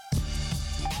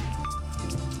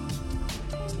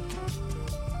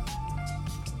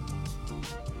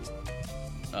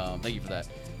Thank you for that.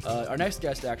 Our next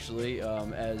guest, actually,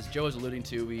 as Joe was alluding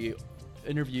to, we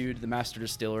interviewed the master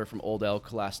distiller from Old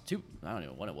Elk I don't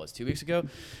know when it was, 2 weeks ago.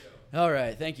 All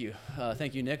right, thank you.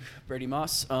 Thank you, Nick, Brady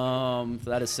Moss, for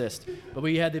that assist. But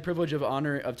we had the privilege of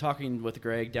honor of talking with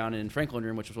Greg down in Franklin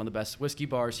Room, which was one of the best whiskey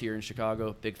bars here in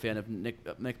Chicago. Big fan of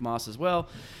Nick Moss as well.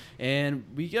 And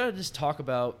we got to just talk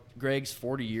about Greg's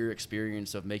 40-year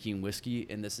experience of making whiskey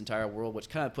in this entire world, which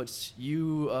kind of puts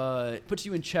you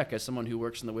in check as someone who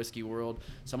works in the whiskey world,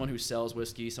 someone who sells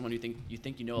whiskey, someone who you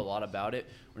think you know a lot about it.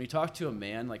 When you talk to a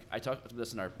man, like I talked about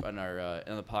this in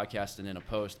the podcast and in a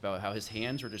post about how his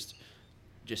hands were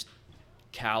just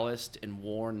calloused and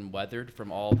worn and weathered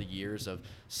from all the years of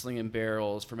slinging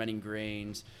barrels, fermenting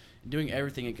grains, doing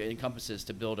everything it encompasses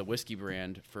to build a whiskey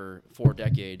brand for 4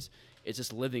 decades. It's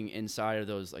just living inside of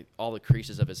those, like all the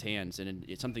creases of his hands, and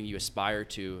it's something you aspire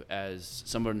to as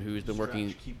someone who's been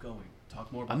working. Keep going.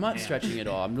 Talk more about I'm not stretching at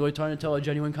all. I'm really trying to tell a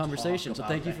genuine conversation, so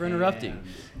thank you for interrupting.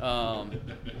 Oh,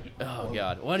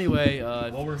 God. Well, anyway,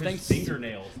 thanks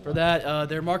fingernails for that.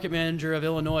 Their market manager of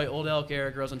Illinois, Old Elk,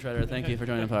 Eric Rosentreader, thank you for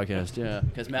joining the podcast. Yeah,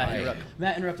 because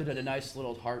Matt interrupted at a nice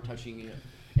little heart-touching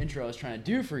intro I was trying to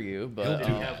do for you. But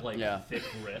do have, thick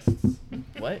wrists.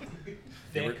 What?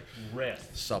 Thick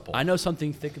wrists. Supple. I know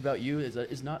something thick about you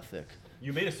is not thick.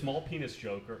 You made a small penis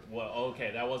joke. Okay,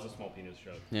 that was a small penis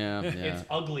joke. Yeah. It's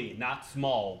ugly, not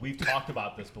small. We've talked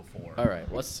about this before. All right,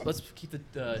 let's keep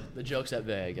the jokes at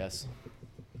bay, I guess.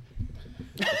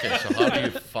 Okay, so how do you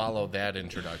follow that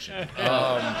introduction?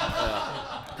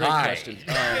 Great question.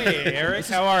 Hey, Eric,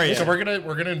 how are you? So we're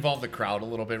gonna involve the crowd a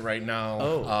little bit right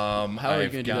now. How are you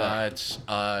gonna do that?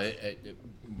 I've got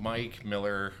Mike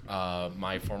Miller,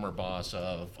 my former boss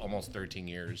of almost 13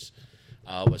 years.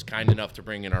 Was kind enough to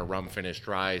bring in our rum finished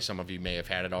rye. Some of you may have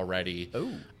had it already.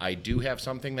 Oh. I do have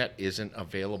something that isn't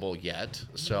available yet,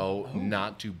 so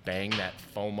not to bang that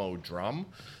FOMO drum.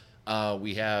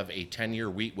 We have a 10-year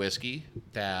wheat whiskey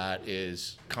that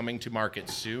is coming to market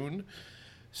soon.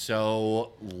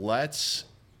 So let's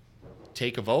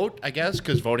take a vote, I guess,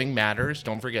 because voting matters.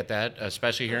 Don't forget that,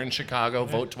 especially here in Chicago.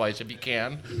 Vote twice if you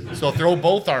can. So throw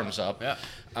both arms up. Yeah.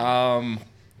 Do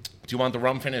you want the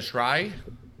rum finished rye?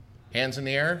 Hands in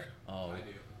the air. Oh, I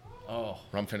do. Oh,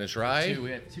 Rum finished rye. we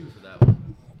had 2 for that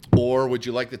one. Or would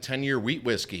you like the 10-year wheat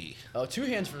whiskey? Oh, 2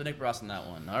 hands for the Nick Ross on that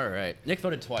one. All right. Nick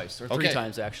voted twice, or 3 Okay.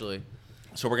 times, actually.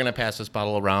 So we're going to pass this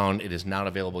bottle around. It is not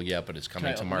available yet, but it's coming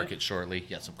I to open market it? shortly.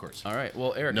 Yes, of course. All right.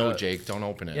 Well, Eric. No, Jake, don't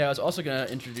open it. Yeah, I was also going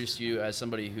to introduce you as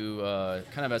somebody who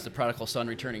kind of as the prodigal son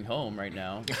returning home right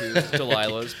now to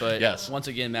Delilah's. But Yes. Once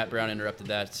again, Matt Brown interrupted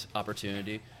that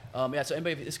opportunity. So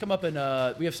anybody, just come up and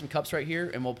we have some cups right here,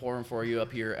 and we'll pour them for you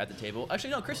up here at the table.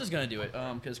 Actually, no, Chris is going to do it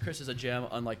because Chris is a gem,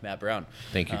 unlike Matt Brown.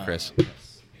 Thank you, Chris.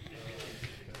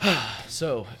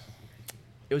 So,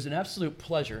 it was an absolute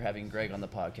pleasure having Greg on the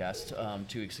podcast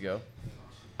 2 weeks ago.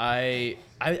 I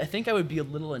think I would be a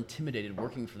little intimidated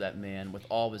working for that man with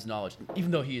all of his knowledge,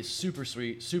 even though he is super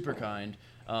sweet, super kind.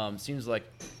 Seems like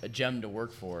a gem to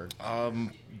work for.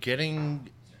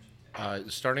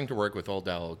 Starting to work with Old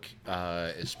Elk,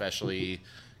 especially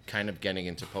kind of getting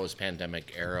into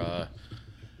post-pandemic era.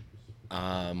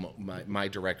 My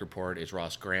direct report is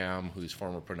Ross Graham, who's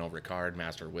former Pernod Ricard,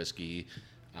 Master Whiskey.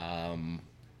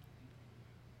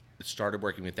 Started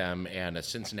working with them, and a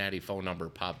Cincinnati phone number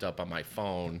popped up on my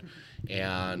phone,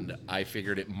 and I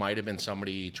figured it might have been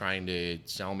somebody trying to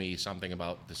sell me something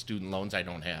about the student loans I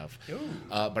don't have.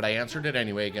 But I answered it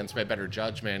anyway against my better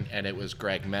judgment, and it was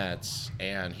Greg Metz,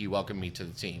 and he welcomed me to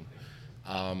the team.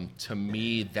 To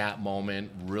me, that moment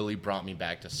really brought me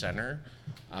back to center.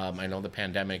 I know the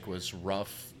pandemic was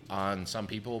rough on some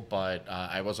people, but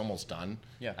I was almost done.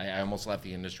 Yeah. I almost left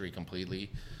the industry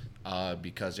completely.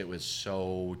 Because it was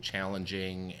so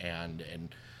challenging,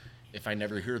 and if I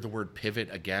never hear the word pivot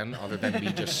again, other than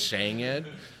me just saying it,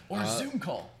 Or a Zoom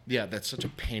call. yeah, that's such a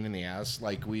pain in the ass.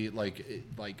 Like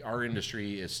our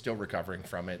industry is still recovering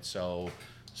from it. So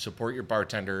support your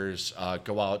bartenders,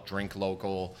 go out, drink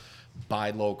local, buy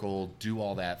local, do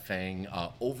all that thing.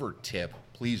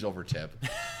 Please over tip.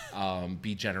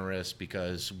 Be generous,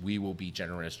 because we will be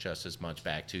generous just as much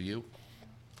back to you.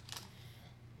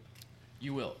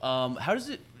 You will. How does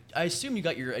it? I assume you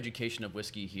got your education of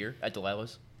whiskey here at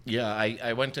Delilah's. Yeah,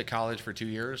 I went to college for 2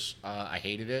 years. I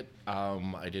hated it.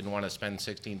 I didn't want to spend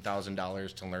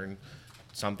 $16,000 to learn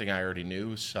something I already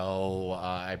knew, so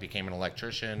I became an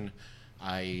electrician.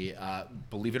 I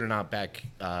believe it or not, back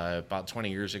about 20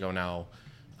 years ago now,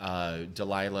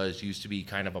 Delilah's used to be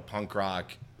kind of a punk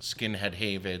rock skinhead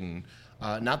haven.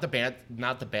 Not the bad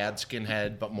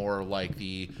skinhead, but more like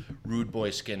the rude boy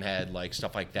skinhead, like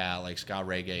stuff like that, like ska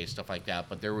reggae, stuff like that.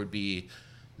 But there would be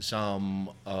some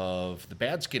of the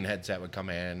bad skinheads that would come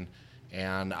in,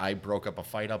 and I broke up a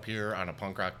fight up here on a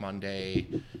Punk Rock Monday,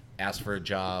 asked for a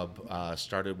job,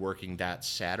 started working that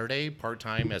Saturday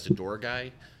part-time as a door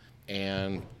guy,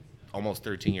 and almost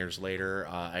 13 years later,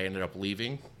 I ended up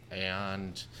leaving,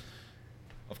 and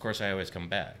of course I always come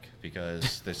back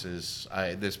because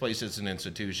this place is an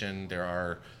institution. There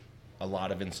are a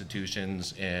lot of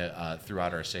institutions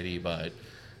throughout our city, but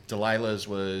Delilah's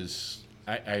was,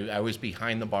 I was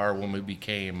behind the bar when we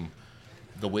became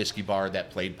the whiskey bar that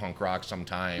played punk rock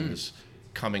sometimes,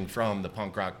 coming from the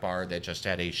punk rock bar that just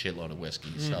had a shitload of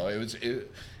whiskey. So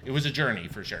it was a journey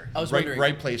for sure. I was wondering,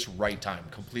 right place, right time.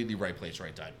 Completely right place,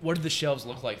 right time. what did the shelves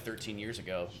look like 13 years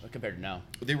ago compared to now?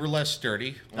 They were less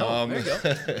sturdy. Oh, there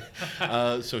you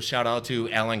go. So shout out to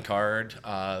Alan Card,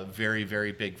 very,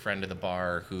 very big friend of the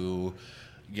bar who,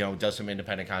 does some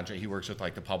independent contract. He works with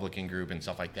like the Publican Group and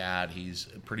stuff like that. He's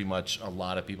pretty much a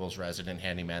lot of people's resident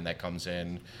handyman that comes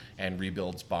in and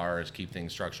rebuilds bars, keep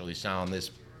things structurally sound. This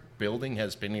building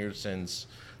has been here since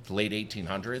the late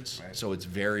 1800s, so it's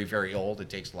very, very old. It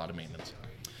takes a lot of maintenance.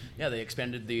 Yeah, they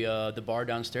expanded the bar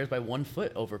downstairs by 1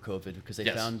 foot over COVID because they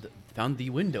Yes. found the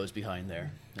windows behind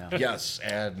there. Yeah. Yes,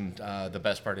 and the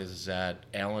best part is that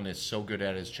Alan is so good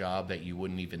at his job that you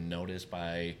wouldn't even notice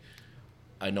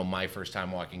I know my first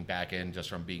time walking back in just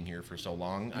from being here for so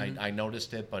long, I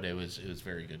noticed it, but it was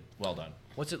very good. Well done.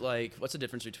 What's it like? What's the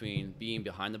difference between being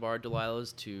behind the bar at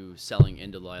Delilah's to selling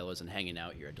in Delilah's and hanging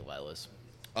out here at Delilah's?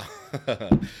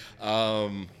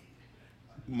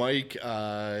 Mike,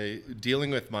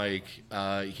 dealing with Mike,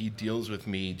 he deals with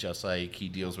me just like he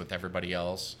deals with everybody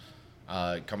else.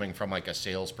 Coming from like a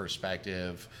sales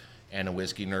perspective and a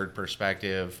whiskey nerd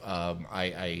perspective,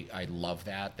 I love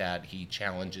that he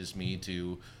challenges me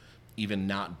to, even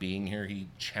not being here, he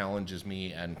challenges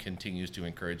me and continues to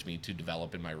encourage me to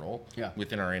develop in my role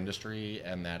within our industry.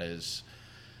 And that is,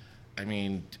 I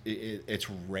mean, it's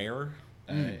rare.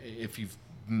 If you've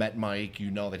met Mike,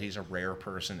 you know that he's a rare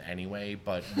person anyway,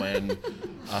 but when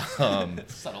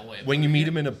Subtle way of when you meet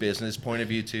him in a business point of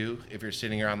view too, if you're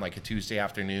sitting around like a Tuesday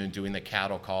afternoon doing the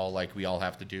cattle call like we all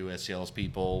have to do as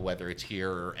salespeople, whether it's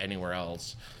here or anywhere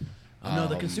else. No,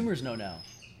 the consumers know now.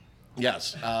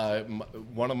 Yes,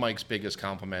 one of Mike's biggest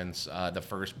compliments, the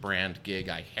first brand gig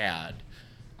I had,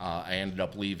 I ended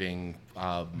up leaving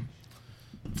I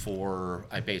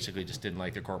basically just didn't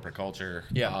like the corporate culture.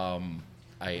 Yeah.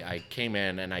 I came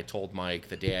in and I told Mike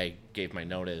the day I gave my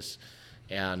notice,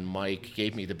 and Mike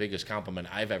gave me the biggest compliment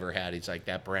I've ever had. He's like,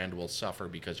 that brand will suffer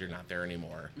because you're not there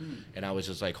anymore. And I was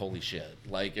just like, holy shit.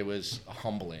 Like, it was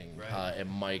humbling. Right. And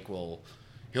Mike he'll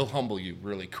humble you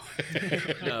really quick.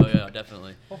 Oh, yeah,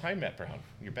 definitely. Oh, hi, Matt Brown.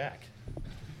 You're back.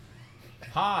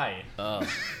 Hi.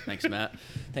 Thanks, Matt.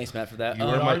 Thanks, Matt, for that. You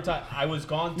are my- I was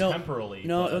gone No, temporarily.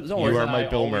 no, but don't worry. You are my I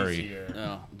Bill always Murray. here.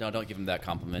 No, don't give him that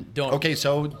compliment. Don't. Okay,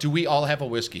 so do we all have a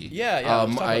whiskey? Yeah, let's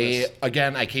talk about this.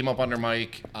 I came up under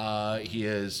Mike. He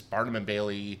is Barnum and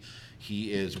Bailey.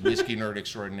 He is whiskey nerd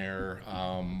extraordinaire.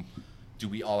 Do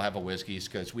we all have a whiskey?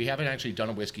 Because we haven't actually done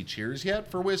a whiskey cheers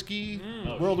yet for whiskey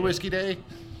World Whiskey Day.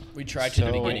 We tried to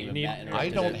in the So, beginning, but Matt I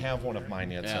interrupted don't it. have one of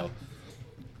mine yet. Yeah. So,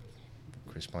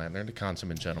 Chris Plantner, the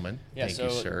consummate gentleman. Yeah, Thank so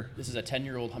you, sir. this is a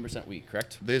 10-year-old 100% wheat,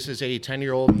 correct? This is a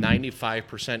 10-year-old,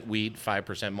 95% wheat,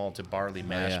 5% malted barley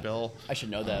mash Yeah. bill. I should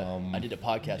know that. I did a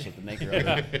podcast with the maker of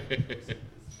it.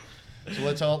 So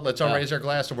let's all raise our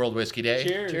glass to World Whiskey Day.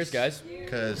 Cheers. Cheers, guys.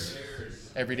 Because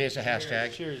every day's a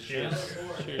hashtag. Cheers. Cheers.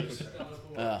 Cheers.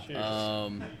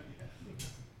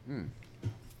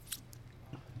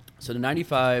 So the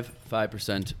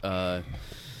 95.5%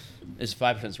 is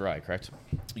 5% rye, correct?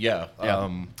 Yeah. Yeah.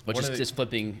 Which one is of the- just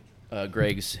flipping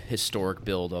Greg's historic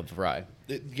build of rye.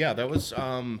 Yeah, that was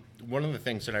one of the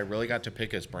things that I really got to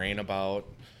pick his brain about.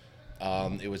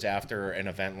 It was after an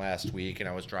event last week, and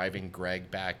I was driving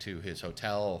Greg back to his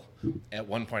hotel. At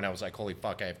one point, I was like, holy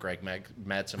fuck, I have Greg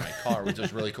Metz in my car, which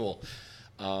was really cool.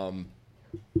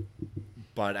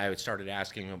 But I started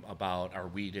asking him about our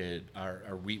wheat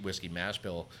whiskey mash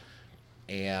bill.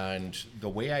 And the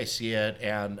way I see it,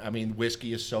 and I mean,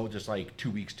 whiskey is so just like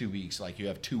 2 weeks. Like, you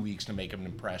have 2 weeks to make an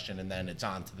impression, and then it's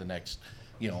on to the next,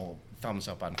 thumbs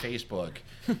up on Facebook.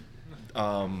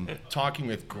 Talking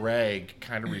with Greg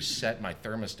kind of reset my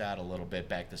thermostat a little bit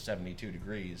back to 72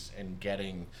 degrees and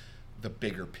getting the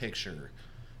bigger picture.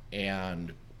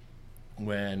 And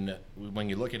when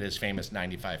you look at his famous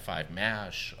 95.5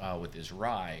 mash with his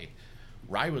rye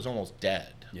was almost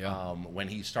dead. Yeah. When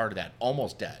he started that,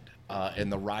 almost dead.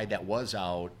 And the rye that was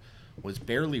out was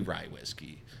barely rye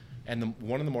whiskey. And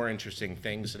one of the more interesting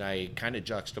things that I kind of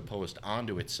juxtaposed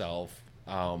onto itself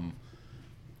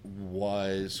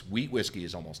was wheat whiskey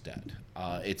is almost dead.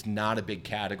 It's not a big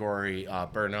category.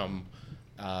 Burnham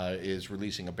is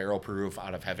releasing a barrel proof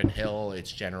out of Heaven Hill.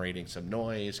 It's generating some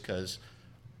noise because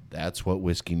that's what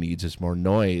whiskey needs, is more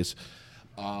noise.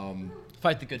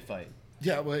 Fight the good fight.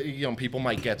 Yeah, well, people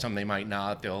might get some, they might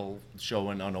not. They'll show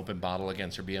an unopened bottle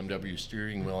against their BMW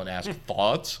steering wheel and ask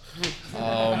thoughts.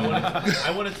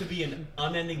 I want it to be an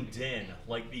unending din,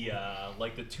 like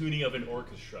the tuning of an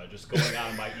orchestra, just going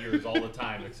on in my ears all the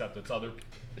time. Except it's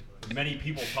many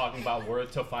people talking about where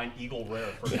to find Eagle Rare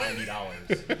for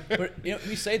 $90. But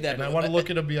we say that, And I want to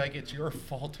look at it and be like, it's your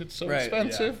fault, it's so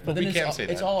expensive. Yeah. But we can't say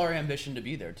that. It's all our ambition to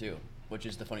be there too, which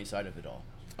is the funny side of it all.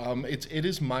 It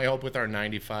is my hope with our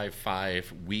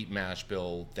 95.5 wheat mash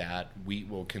bill that wheat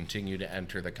will continue to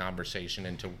enter the conversation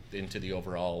into the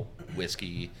overall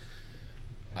whiskey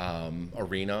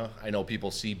arena. I know people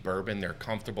see bourbon; they're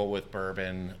comfortable with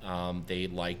bourbon. They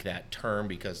like that term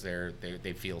because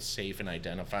they feel safe in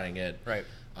identifying it. Right.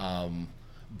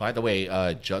 By the way,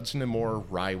 Judson & Moore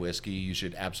rye whiskey, you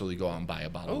should absolutely go out and buy a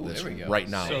bottle of this there we go. right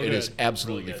now. So it good. is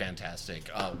absolutely Really good.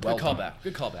 fantastic. Good callback.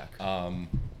 Good callback.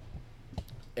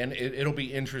 And it'll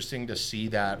be interesting to see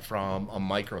that from a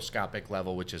microscopic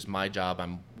level, which is my job.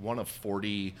 I'm one of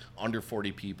under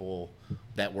 40 people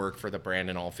that work for the brand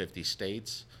in all 50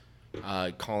 states.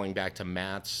 Calling back to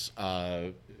Matt's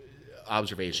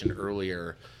observation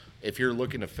earlier, if you're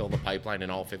looking to fill the pipeline in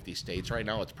all 50 states right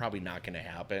now, it's probably not going to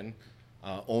happen.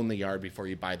 Own the yard before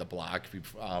you buy the block,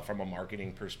 from a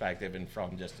marketing perspective and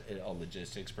from just a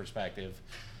logistics perspective.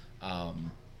 Hi.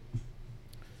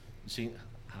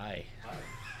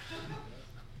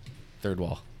 Third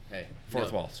wall. Hey,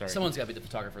 Fourth wall, sorry. Someone's got to be the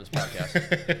photographer of this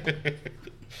podcast.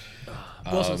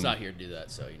 Wilson's not here to do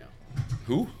that, so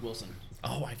Who? Wilson.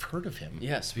 Oh, I've heard of him.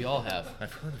 Yes, we all have.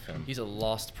 I've heard of him. He's a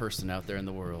lost person out there in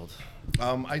the world.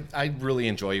 I really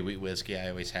enjoy wheat whiskey. I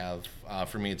always have.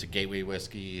 For me, it's a gateway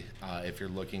whiskey. If you're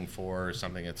looking for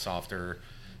something that's softer,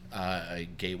 a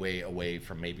gateway away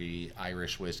from maybe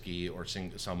Irish whiskey or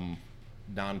some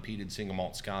non-peated single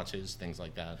malt scotches, things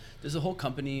like that. Does the whole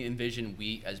company envision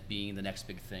wheat as being the next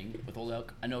big thing with Old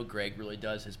Elk? I know Greg really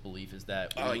does. His belief is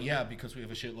that. Yeah, because we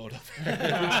have a shitload of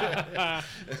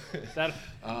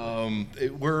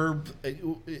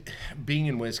being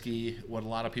in whiskey. What a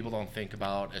lot of people don't think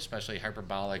about, especially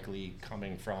hyperbolically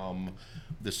coming from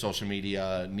the social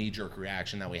media knee-jerk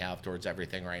reaction that we have towards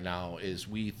everything right now, is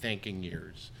we think in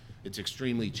years. It's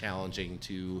extremely challenging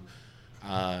to.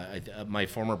 My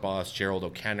former boss, Gerald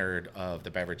O'Kennard of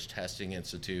the Beverage Testing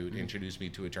Institute, introduced me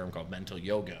to a term called mental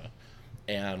yoga.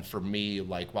 And for me,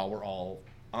 like, while we're all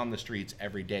on the streets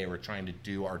every day, we're trying to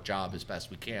do our job as best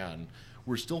we can,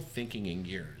 we're still thinking in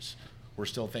years. We're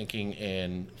still thinking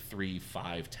in 3,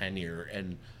 5, 10 year.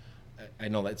 And I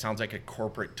know that sounds like a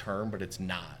corporate term, but it's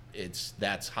not.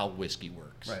 That's how whiskey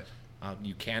works. Right.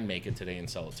 You can make it today and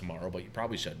sell it tomorrow, but you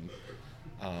probably shouldn't.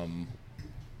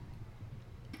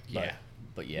 Yeah.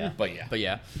 But yeah.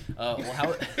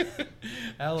 Well,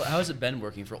 how has it been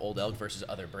working for Old Elk versus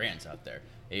other brands out there?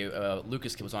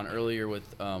 Lucas was on earlier with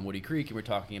Woody Creek, and we're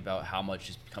talking about how much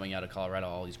is coming out of Colorado,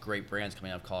 all these great brands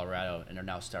coming out of Colorado, and are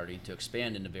now starting to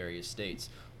expand into various states.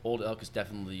 Old Elk has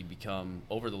definitely become,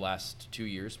 over the last 2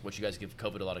 years, what you guys give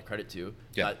COVID a lot of credit to,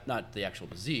 not the actual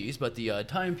disease, but the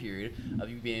time period of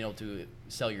you being able to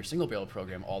sell your single barrel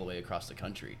program all the way across the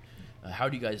country. How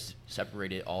do you guys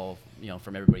separate it all,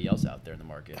 from everybody else out there in the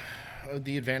market?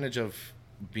 The advantage of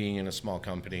being in a small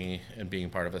company and being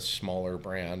part of a smaller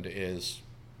brand is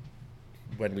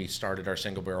when we started our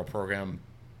single barrel program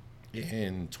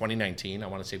in 2019, I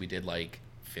want to say we did like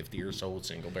 50 or so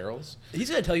single barrels. He's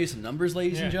going to tell you some numbers,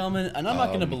 ladies and gentlemen, and I'm not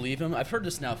going to believe him. I've heard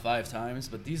this now 5 times,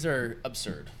 but these are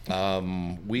absurd.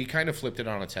 We kind of flipped it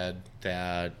on its head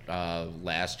that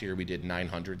last year we did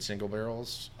 900 single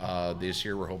barrels. This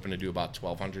year we're hoping to do about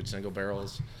 1,200 single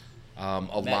barrels. A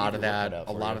lot of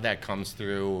that comes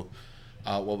through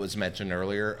what was mentioned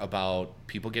earlier about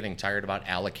people getting tired about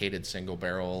allocated single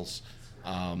barrels,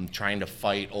 trying to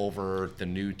fight over the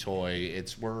new toy.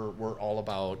 We're all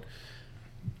about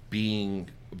being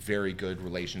very good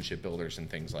relationship builders and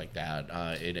things like that.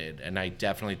 And I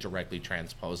definitely directly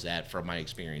transpose that from my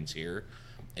experience here.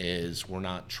 Is we're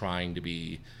not trying to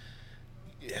be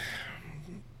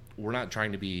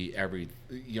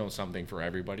something for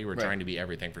everybody. We're trying to be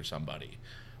everything for somebody,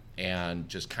 and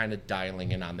just kind of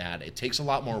dialing in on that. It takes a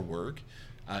lot more work.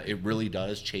 It really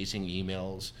does, chasing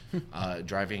emails,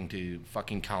 driving to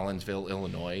fucking Collinsville,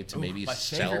 Illinois to maybe my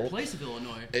sell. favorite place of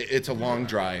Illinois. It's a long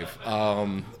drive,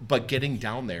 but getting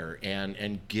down there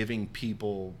and giving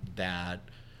people that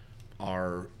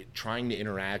are trying to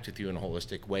interact with you in a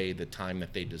holistic way the time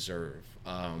that they deserve.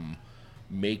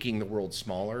 making the world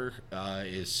smaller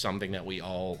is something that we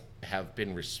all have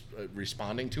been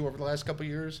responding to over the last couple of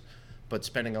years, but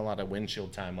spending a lot of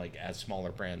windshield time, like as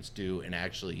smaller brands do, and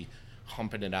actually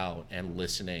humping it out and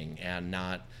listening and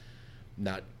not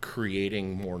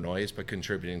creating more noise, but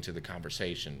contributing to the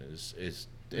conversation is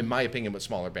in my opinion, what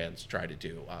smaller bands try to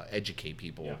do. Educate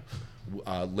people,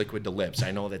 liquid to lips.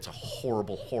 I know that's a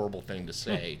horrible thing to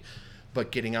say,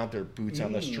 but getting out there, boots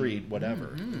on the street,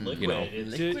 whatever. Liquid, you know,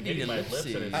 it's Liquidy hitting my lips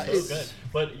and it's so good.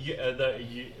 But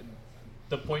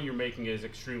the point you're making is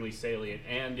extremely salient.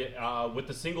 And with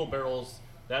the single barrels,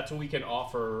 that's what we can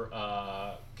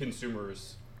offer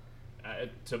consumers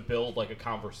to build like a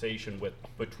conversation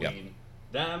between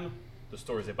them, the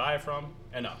stores they buy from,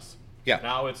 and us. Yeah.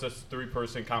 Now it's a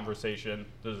 3-person conversation.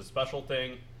 There's a special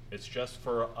thing. It's just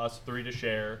for us 3 to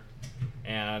share.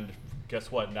 And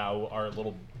guess what? Now our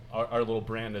little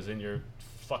brand is in your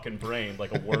fucking brain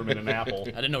like a worm in an apple.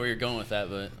 I didn't know where you're going with that,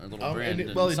 but our little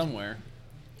brand somewhere.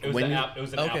 It was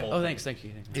an apple. Oh, thanks. Thank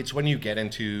you. it's when you get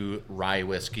into rye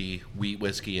whiskey, wheat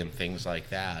whiskey, and things like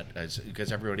that,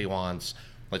 because everybody wants.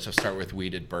 Let's just start with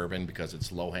wheated bourbon because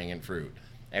it's low-hanging fruit.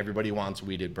 Everybody wants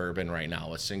wheated bourbon right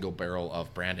now, a single barrel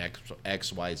of brand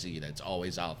XYZ that's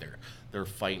always out there. They're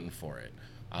fighting for it.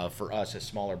 For us as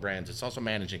smaller brands, it's also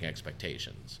managing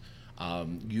expectations.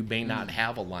 You may not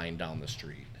have a line down the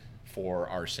street for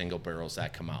our single barrels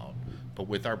that come out, but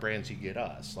with our brands, you get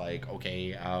us. Like,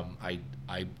 okay,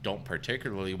 I don't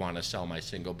particularly want to sell my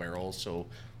single barrels, so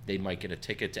they might get a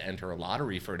ticket to enter a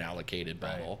lottery for an allocated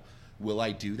bottle. Will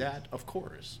I do that? Of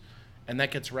course. And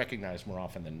that gets recognized more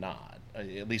often than not.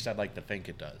 At least I'd like to think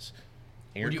it does.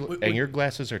 And your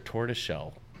glasses are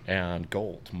tortoiseshell and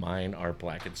gold. Mine are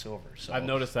black and silver. So I've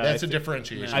noticed that. That's a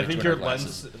differentiation. I think between your our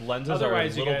glasses. lenses are a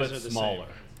Otherwise, you little guys bit are the smaller.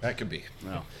 same. That could be.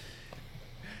 No.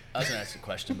 I was gonna ask a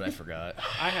question, but I forgot.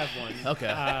 I have one.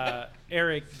 Okay.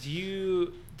 Eric,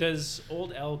 does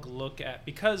Old Elk look at,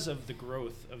 because of the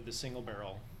growth of the single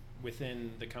barrel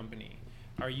within the company,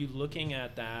 are you looking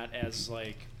at that as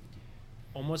like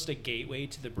almost a gateway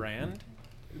to the brand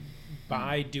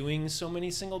by doing so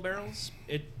many single barrels?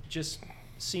 It just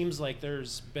seems like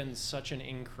there's been such an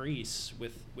increase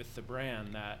with the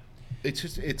brand that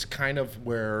It's kind of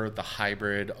where the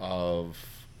hybrid of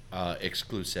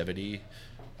exclusivity.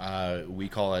 We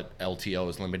call it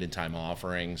LTOs, limited time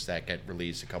offerings, that get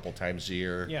released a couple times a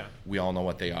year. Yeah. We all know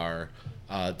what they are.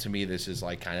 To me, this is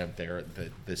like kind of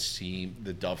the seam,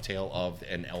 the dovetail of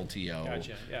an LTO.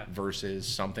 Gotcha, yeah. Versus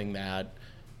something that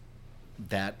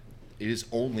is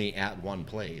only at one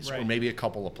place, or Right. maybe a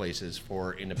couple of places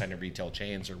for independent retail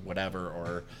chains or whatever,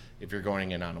 or if you're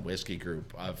going in on a whiskey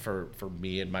group. For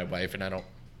me and my wife, and I don't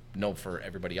know for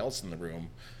everybody else in the room,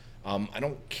 I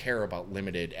don't care about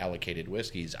limited allocated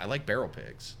whiskeys. I like barrel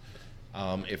picks.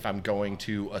 If I'm going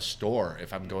to a store,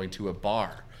 if I'm going to a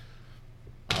bar,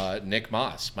 Nick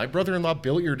Moss, my brother-in-law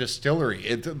built your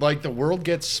distillery. Like, the world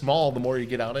gets small the more you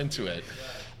get out into it.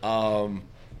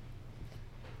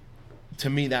 To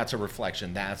me, that's a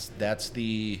reflection. That's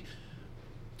the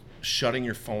shutting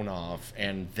your phone off,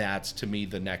 and that's, to me,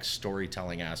 the next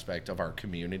storytelling aspect of our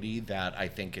community that I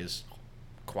think is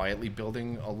quietly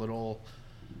building a little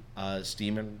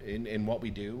steam in what we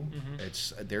do.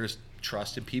 Mm-hmm. There's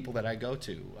trusted people that I go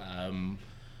to.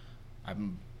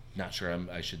 I'm not sure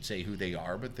I should say who they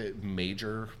are, but the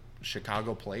major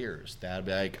Chicago players that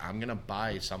be like, I'm gonna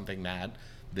buy something that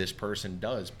this person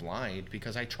does blind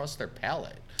because I trust their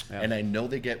palate. Yeah. And I know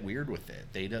they get weird with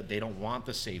it. They don't want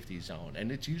the safety zone,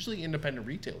 and it's usually independent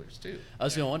retailers too. I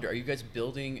was gonna wonder, are you guys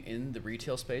building in the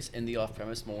retail space in the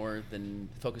off-premise more than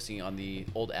focusing on the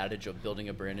old adage of building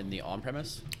a brand in the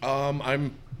on-premise?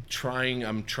 I'm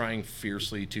trying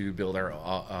fiercely to build our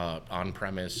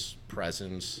on-premise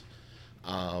presence.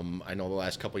 I know the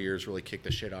last couple of years really kicked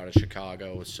the shit out of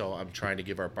Chicago, so I'm trying to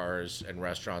give our bars and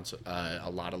restaurants a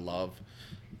lot of love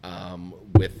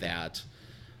with that.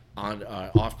 On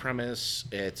off-premise,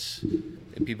 it's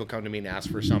if people come to me and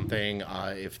ask for something.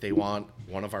 If they want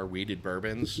one of our weeded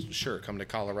bourbons, sure, come to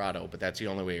Colorado, but that's the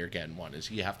only way you're getting one,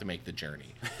 is you have to make the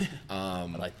journey, I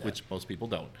like that. which most people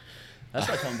don't. That's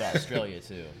why I come to Australia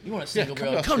too. You want a single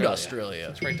barrel? Come to Australia.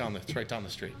 It's right down the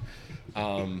street.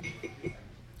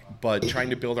 But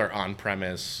trying to build our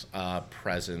on-premise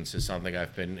presence is something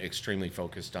I've been extremely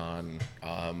focused on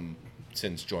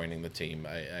since joining the team.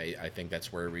 I think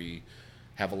that's where we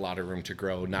have a lot of room to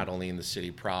grow, not only in the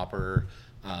city proper,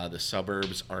 The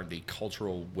suburbs aren't the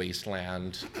cultural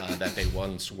wasteland that they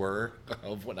once were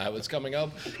of when I was coming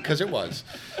up, because it was.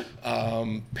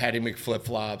 Patty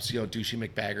McFlip-Flops, douchey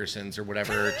McBaggersons or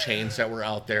whatever chains that were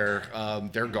out there,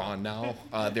 they're gone now.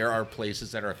 There are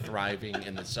places that are thriving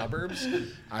in the suburbs.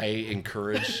 I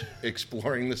encourage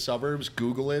exploring the suburbs.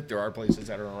 Google it. There are places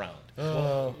that are around.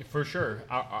 Well, for sure.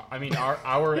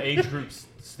 Our age groups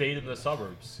stayed in the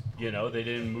suburbs. They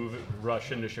didn't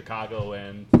rush into Chicago,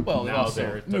 and Well, they now also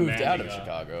they're moved out demanding of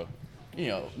Chicago.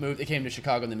 They came to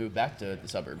Chicago and then moved back to the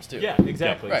suburbs too. Yeah,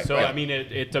 exactly. Yeah, right, So right.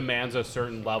 it demands a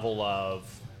certain level of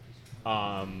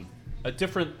a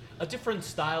different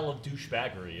style of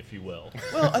douchebaggery, if you will.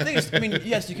 Well, I think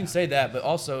yes, you can say that, but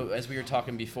also, as we were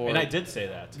talking before, And I did say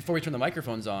that. before we turn the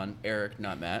microphones on, Eric,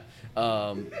 not Matt,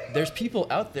 there's people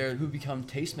out there who become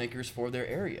tastemakers for their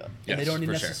area, and they Yes, don't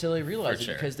even for sure. necessarily realize For it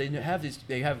sure. because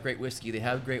they have great whiskey, they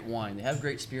have great wine, they have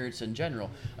great spirits in general,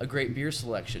 a great beer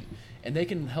selection, and they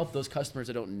can help those customers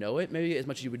that don't know it, maybe as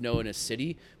much as you would know in a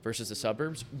city versus the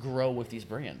suburbs, grow with these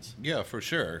brands. Yeah, for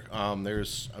sure.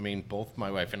 Both my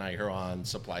wife and I are on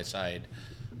supply side.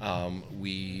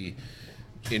 We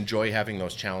enjoy having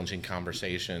those challenging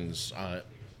conversations,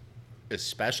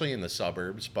 especially in the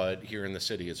suburbs, but here in the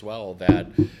city as well, that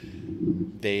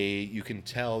you can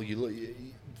tell,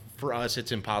 for us,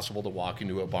 it's impossible to walk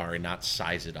into a bar and not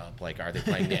size it up. Like, are they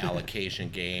playing the allocation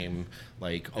game?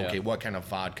 Like, okay, what kind of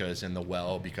vodka is in the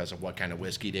well because of what kind of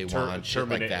whiskey they want, shit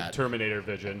like that. Terminator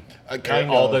vision.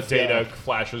 Kind All of, the data yeah.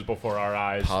 flashes before our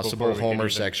eyes. Possible before we can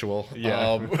homosexual.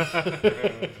 Yeah.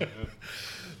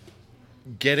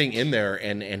 Getting in there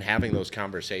and having those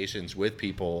conversations with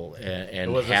people It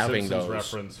and was a having Simpsons those.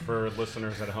 reference for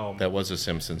listeners at home. That was a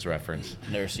Simpsons reference.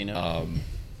 Never seen it.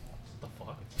 The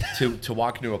fuck? To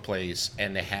walk into a place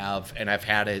and I've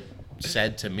had it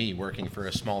said to me working for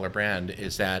a smaller brand,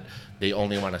 is that they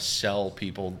only want to sell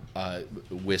people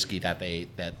whiskey that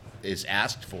is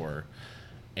asked for,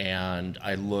 and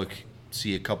I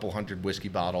see a couple hundred whiskey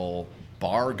bottle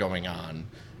bar going on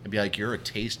and be like, you're a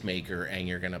tastemaker and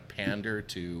you're gonna pander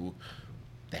to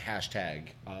the hashtag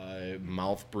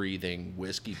mouth breathing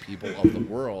whiskey people of the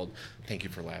world. Thank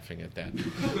you for laughing at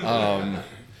that.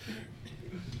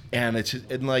 And it's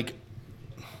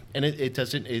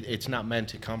not meant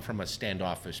to come from a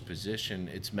standoffish position.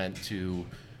 It's meant to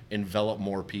envelop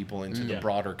more people into the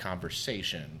broader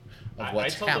conversation of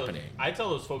what's happening. I tell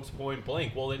those folks point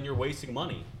blank, well, then you're wasting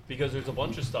money because there's a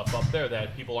bunch of stuff up there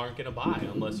that people aren't going to buy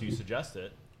unless you suggest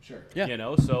it. Sure.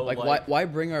 Yeah. So why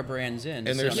bring our brands in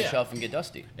to sit on the shelf and get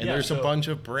dusty? And Yeah, there's a so- bunch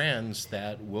of brands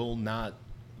that will not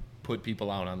put people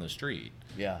out on the street.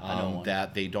 Yeah, I know one.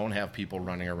 That they don't have people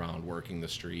running around working the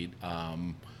street,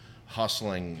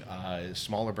 hustling.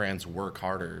 Smaller brands work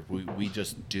harder. We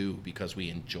just do because we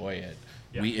enjoy it.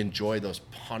 Yeah. We enjoy those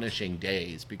punishing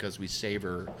days because we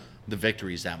savor the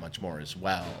victories that much more as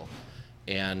well.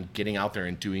 And getting out there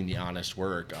and doing the honest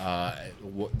work.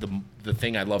 The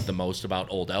thing I love the most about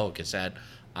Old Elk is that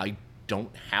I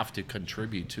don't have to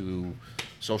contribute to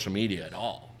social media at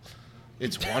all.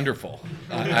 It's wonderful.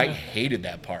 I hated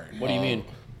that part. What do you mean?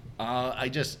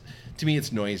 To me,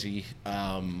 it's noisy.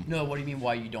 No, what do you mean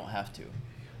why you don't have to?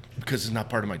 Because it's not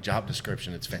part of my job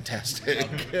description. It's fantastic.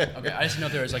 Okay, I just know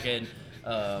there was like an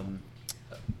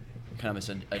kind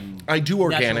of I do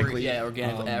organically.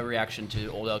 Organic reaction to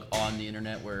Old Elk on the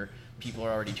internet where people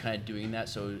are already kind of doing that,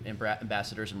 so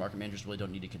ambassadors and market managers really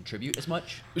don't need to contribute as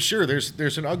much. Sure,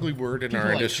 there's an ugly word in People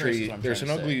our like curse industry. is what I'm There's an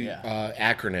trying to ugly say,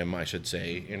 yeah. acronym, I should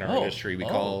say, in our Oh. industry. We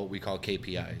Oh. call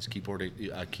KPIs, key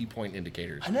point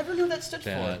indicators. I never knew that stood for.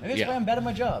 That- Maybe that's yeah. why I'm bad at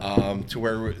my job. To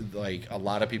where like a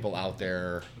lot of people out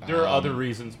there. there are other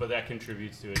reasons, but that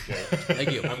contributes to it, Jay.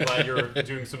 Thank you. I'm glad you're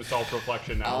doing some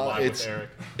self-reflection now live with Eric.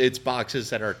 It's boxes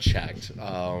that are checked.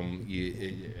 I'm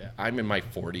in my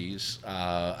 40s.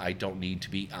 I don't need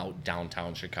to be out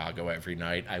downtown Chicago every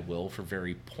night. I will for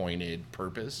very pointed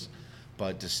purpose,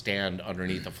 but to stand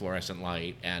underneath a fluorescent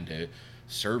light and to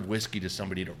serve whiskey to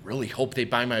somebody to really hope they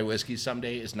buy my whiskey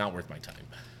someday is not worth my time.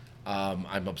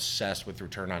 I'm obsessed with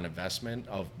return on investment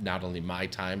of not only my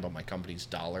time but my company's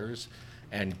dollars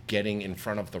and getting in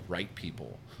front of the right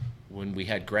people. When we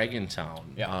had Greg in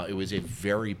town, it was a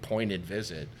very pointed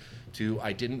visit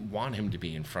I didn't want him to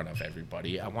be in front of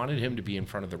everybody. I wanted him to be in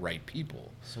front of the right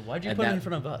people. So why'd you And put it that- in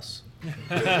front of us?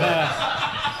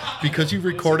 Because you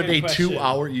recorded good a question.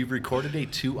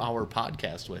 2-hour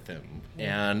podcast with him,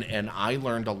 and I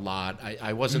learned a lot.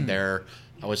 I wasn't there.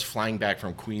 I was flying back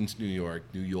from Queens, New York.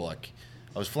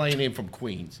 I was flying in from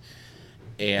Queens,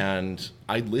 And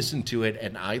I listened to it,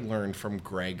 and I learned from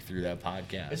Greg through that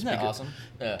podcast. Isn't that awesome?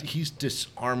 Yeah. He's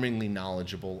disarmingly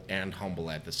knowledgeable and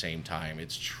humble at the same time.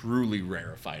 It's truly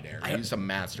rarefied air. He's a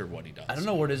master of what he does. I don't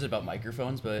know what it is about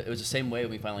microphones, but it was the same way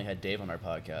when we finally had Dave on our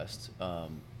podcast.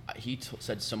 He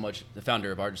said so much. The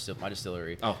founder of my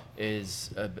distillery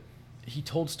he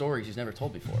told stories he's never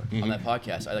told before on that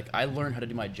podcast. I learned how to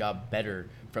do my job better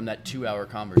from that 2-hour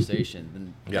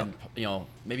conversation than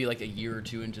maybe like a year or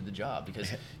two into the job,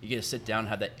 because you get to sit down and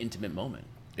have that intimate moment.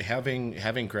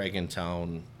 Having Greg in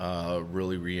town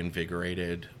really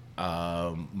reinvigorated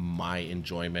my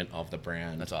enjoyment of the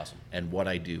brand. That's awesome. And what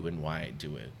I do and why I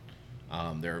do it.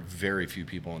 There are very few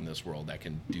people in this world that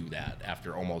can do that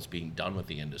after almost being done with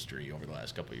the industry over the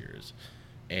last couple of years.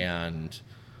 And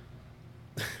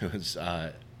it was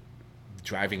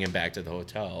driving him back to the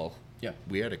hotel. Yeah.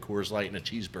 We had a Coors Light and a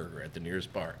cheeseburger at the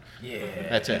nearest bar. Yeah.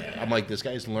 That's it. I'm like, this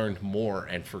guy's learned more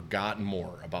and forgotten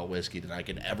more about whiskey than I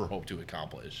could ever hope to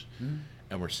accomplish. Mm-hmm.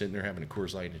 And we're sitting there having a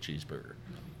Coors Light and a cheeseburger.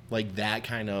 Like that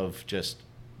kind of just,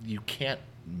 you can't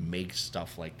make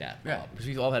stuff like that up. Because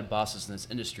we've all had bosses in this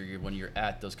industry when you're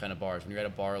at those kind of bars. When you're at a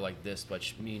bar like this,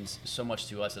 which means so much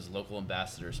to us as local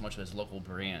ambassadors, so much as local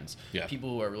brands. Yeah. People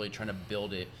who are really trying to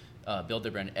build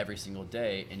their brand every single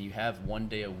day, and you have one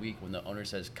day a week when the owner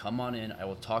says, come on in, I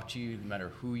will talk to you no matter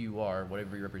who you are,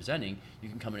 whatever you're representing, you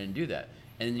can come in and do that.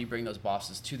 And then you bring those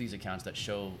bosses to these accounts that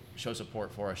show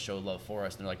support for us, show love for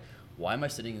us, and they're like, why am I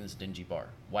sitting in this dingy bar?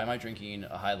 Why am I drinking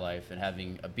a High Life and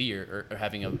having a beer or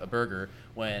having a burger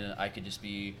when I could just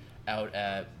be out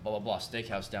at blah, blah, blah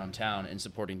steakhouse downtown and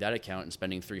supporting that account and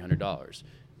spending $300?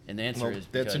 And the answer is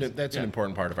that's an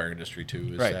important part of our industry too,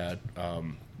 is right. that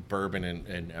bourbon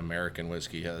and American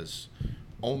whiskey has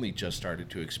only just started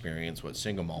to experience what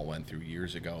single malt went through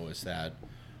years ago, is that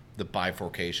the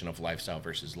bifurcation of lifestyle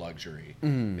versus luxury.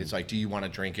 It's like, do you want to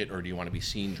drink it or do you want to be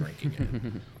seen drinking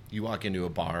it? You walk into a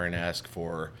bar and ask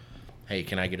for, hey,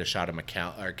 can I get a shot of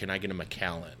Macallan, or can I get a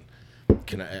Macallan?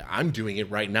 I'm doing it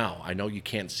right now. I know you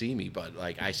can't see me, but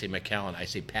like I say Macallan, I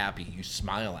say Pappy, you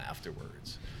smile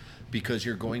afterwards, because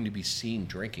you're going to be seen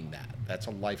drinking that. That's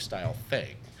a lifestyle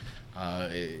thing.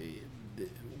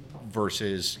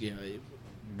 Versus,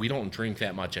 we don't drink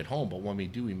that much at home, but when we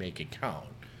do, we make it count.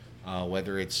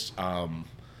 Whether it's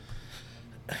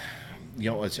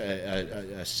it's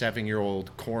a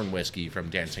 7-year-old corn whiskey from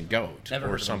Dancing Goat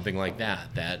or something like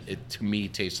that, that it to me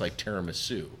tastes like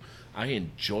tiramisu. I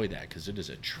enjoy that because it is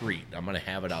a treat. I'm going to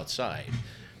have it outside.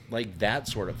 Like that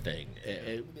sort of thing.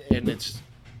 And it's,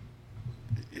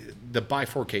 the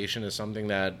bifurcation is something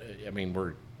that,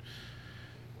 we're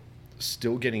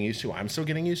still getting used to. I'm still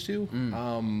getting used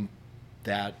to.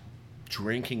 That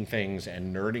drinking things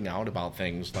and nerding out about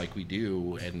things like we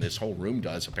do, and this whole room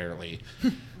does apparently,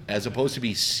 as opposed to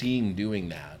be seen doing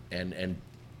that and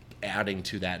adding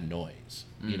to that noise.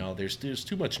 There's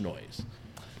too much noise.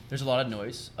 There's a lot of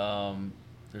noise.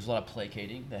 There's a lot of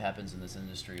placating that happens in this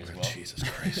industry as well. Jesus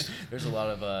Christ. There's a lot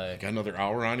of... Got another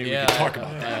hour on you? Yeah, we can talk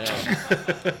about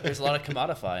that. There's a lot of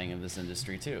commodifying in this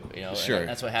industry too. Sure, and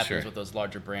that's what happens with those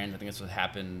larger brands. I think that's what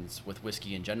happens with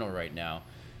whiskey in general right now.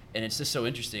 And it's just so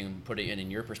interesting putting it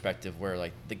in your perspective, where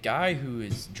like the guy who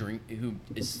is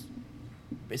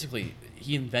basically,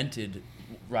 he invented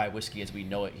rye whiskey as we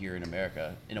know it here in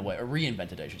America, in a way, or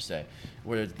reinvented, I should say,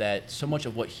 where that so much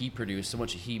of what he produced, so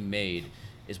much he made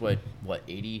is what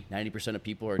 80-90% of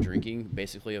people are drinking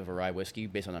basically of a rye whiskey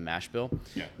based on a mash bill.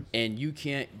 Yeah. And you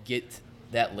can't get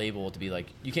that label to be like,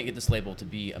 you can't get this label to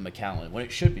be a Macallan when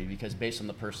it should be, because based on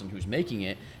the person who's making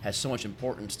it has so much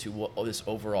importance to this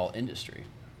overall industry.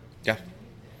 Yeah.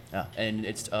 Yeah, and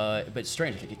it's but it's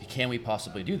strange. Can we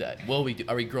possibly do that?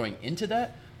 Are we growing into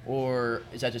that, or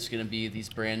is that just going to be these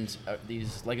brands,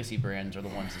 these legacy brands, are the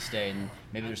ones to stay, and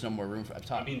maybe there's no more room for up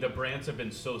top? The brands have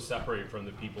been so separated from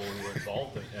the people who were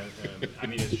involved,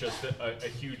 and it's just a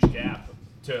huge gap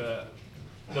to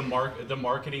the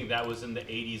marketing that was in the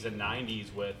 80s and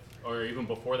 90s with, or even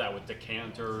before that with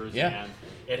decanters, and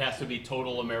it has to be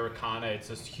total Americana. It's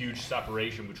this huge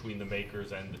separation between the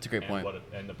makers and it's a great point.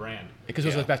 And the brand. Because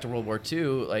it goes back to World War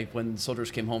II. Like when soldiers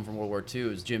came home from World War II, it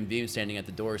was Jim Beam standing at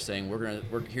the door saying,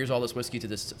 "Here's all this whiskey to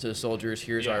the soldiers.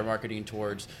 Here's our marketing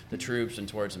towards the troops and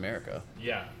towards America."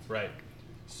 Yeah, right.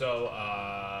 So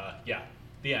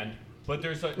the end. But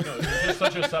there's just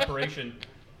such a separation,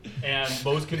 and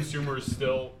most consumers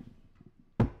still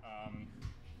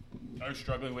are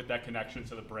struggling with that connection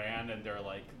to the brand, and they're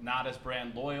like not as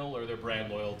brand loyal, or they're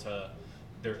brand loyal to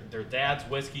their dad's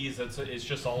whiskeys. It's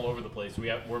just all over the place.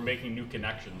 We're making new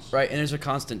connections. Right, and there's a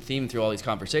constant theme through all these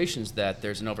conversations that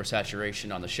there's an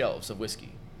oversaturation on the shelves of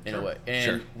whiskey in a way,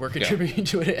 and we're contributing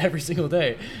to it every single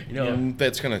day.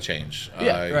 That's going to change.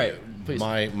 Right. Please.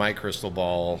 My crystal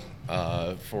ball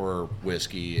for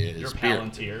whiskey is Your beer.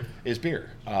 Palantir. Is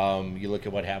beer. You look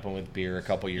at what happened with beer a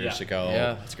couple years ago.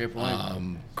 Yeah, that's a great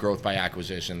point. Growth by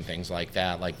acquisition, things like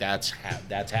that. Like that's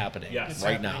happening Yes.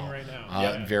 right It's now. happening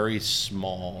right now. Very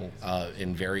small,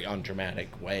 in very undramatic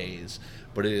ways,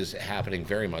 but it is happening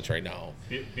very much right now.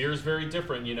 Beer is very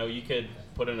different. You could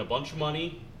put in a bunch of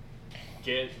money,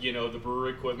 get the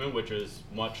brewery equipment, which is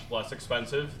much less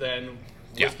expensive than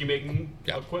whiskey making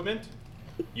equipment.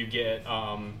 You get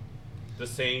the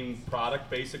same product,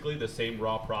 basically the same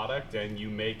raw product, and you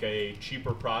make a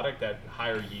cheaper product at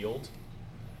higher yield,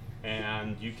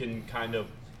 and you can kind of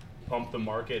pump the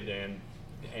market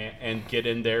and get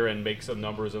in there and make some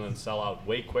numbers and then sell out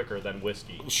way quicker than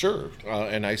whiskey. Sure,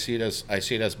 and I see it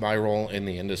as my role in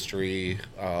the industry.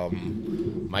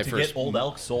 My To first get Old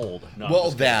Elk sold. No, I'm well,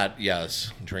 just kidding. that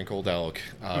yes, drink Old Elk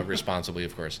responsibly,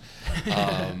 of course.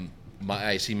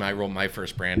 I see my role. My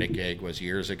first branded gig was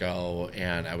years ago,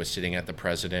 and I was sitting at the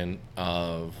president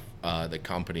of the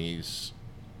company's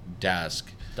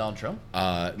desk. Donald Trump?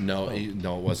 No, it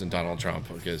wasn't Donald Trump,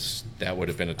 because that would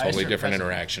have been a totally heard different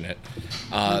president.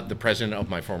 interaction. The president of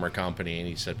my former company, and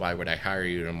he said, "Why would I hire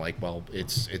you?" And I'm like, "Well,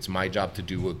 it's my job to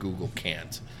do what Google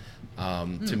can't."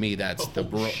 To me, that's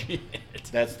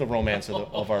the romance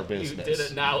of our business. You did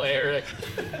it now, Eric.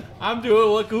 I'm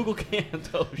doing what Google can't.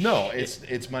 Oh, No, shit.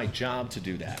 it's my job to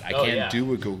do that. I Oh, can't yeah. do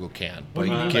what Google can, What but do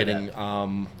you mean by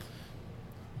getting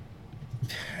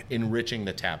enriching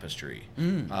the tapestry,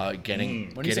 When you say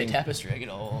getting tapestry, I get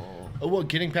all... well,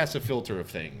 getting past the filter of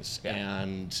things, Yeah.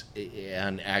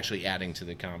 and actually adding to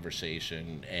the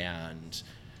conversation, and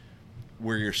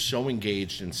where you're so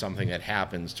engaged in something that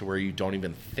happens to where you don't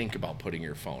even think about putting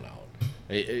your phone out.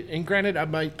 And granted,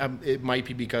 it might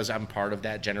be because I'm part of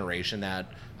that generation that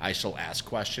I still ask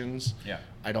questions. Yeah.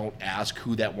 I don't ask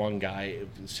who that one guy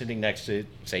sitting next to,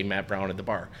 say, Matt Brown at the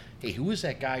bar. Hey, who is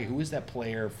that guy? Who is that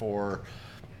player for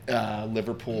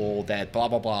Liverpool? That blah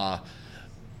blah blah.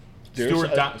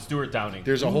 Stuart Downing.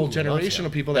 There's a whole Ooh, generation gotcha.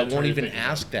 of people that That's won't what you're even thinking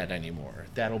ask that anymore.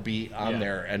 That'll be on Yeah.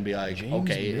 there and be like, James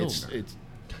okay, Milner.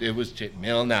 it was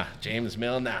Milner, James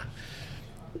Milner.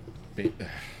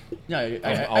 No,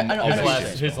 I I'll know bet what you.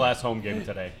 you're saying. His last home game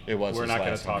today. It was We're his not going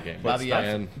last to talk. home game. but Bobby F?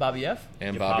 And- Bobby F?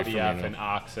 And Yeah, Bobby F Firmino. and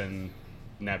Ox and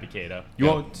Naby Keita. You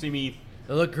Yeah. won't see me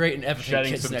They'll look great in Everton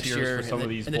shedding kits some next tears year for some in of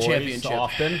the, these in the boys championship.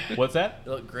 often. What's that?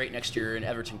 They'll look great next year in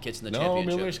Everton kits in the No,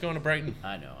 championship. Miller's going to Brighton.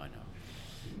 I know.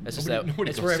 That's just Nobody- that. nobody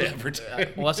It's goes where to every-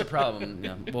 Everton. well, that's the problem.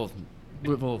 Yeah,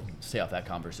 we'll stay off that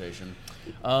conversation.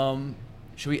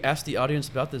 Should we ask the audience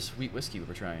about this wheat whiskey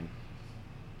we're trying?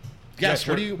 Yes.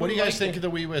 sure. What do you guys think of the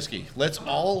wee whiskey? Let's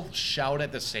all shout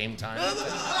at the same time.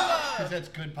 Because that's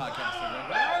good podcasting.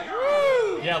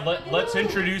 Right? Yeah, let's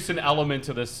introduce an element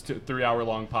to this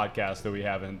 3-hour-long podcast that we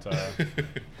haven't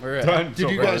We're done. Did so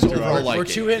you far. guys overall like we're it?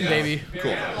 2 in, baby.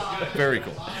 Cool. Very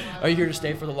cool. Are you here to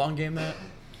stay for the long game, Matt?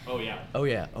 Oh yeah. Oh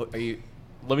yeah. Oh, are you?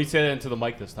 Let me say that into the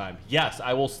mic this time. Yes,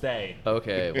 I will stay.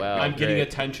 Okay. Wow. I'm getting great.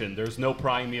 attention. There's no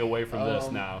prying me away from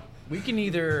this now. We can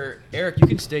either Eric, you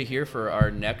can stay here for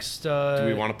our next. Do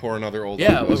we want to pour another old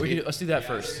Yeah, whiskey? let's do that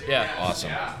first. Yeah.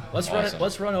 Awesome. Let's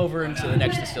Awesome. run over into the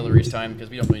next distillery's time because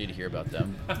we don't really need to hear about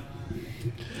them.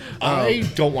 I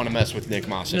don't want to mess with Nick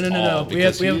Moss at No. all. We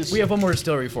have because we have one more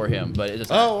distillery for him, but it's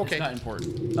not, Oh, okay. it's not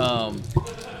important.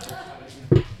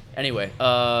 Anyway, what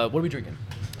are we drinking?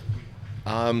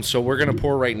 So we're gonna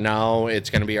pour right now. It's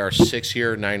gonna be our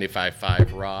 6-year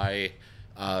 95.5 rye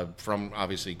from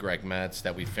obviously Greg Metz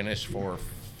that we finished for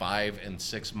 5 and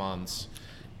 6 months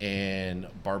in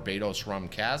Barbados rum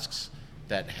casks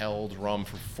that held rum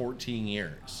for 14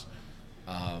 years.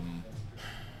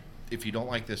 If you don't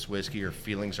like this whiskey, your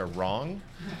feelings are wrong.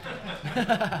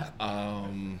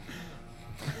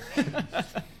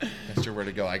 Not sure where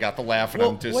to go. I got the laugh and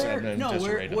I'm just I'm in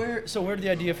disarray now. So where did the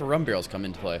idea for rum barrels come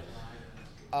into play?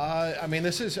 I mean,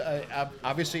 this is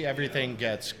obviously everything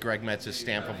gets Greg Metz's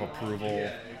stamp of approval.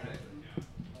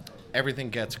 Everything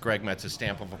gets Greg Metz's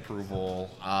stamp of approval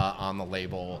on the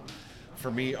label. For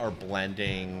me, our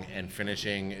blending and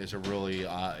finishing is a really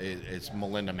it's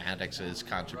Melinda Maddox's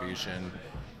contribution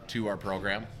to our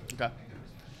program, Okay.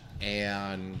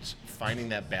 and finding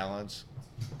that balance.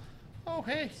 Oh,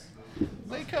 hey,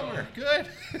 latecomer, good.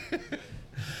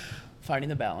 Finding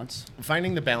the balance.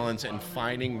 Finding the balance and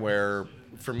finding where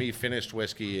for me, finished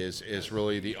whiskey is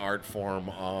really the art form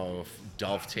of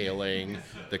dovetailing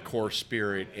the core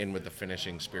spirit in with the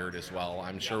finishing spirit as well.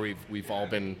 I'm sure we've all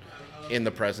been in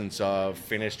the presence of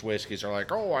finished whiskeys are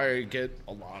like, oh, I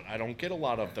don't get a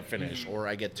lot of the finish, or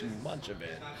I get too much of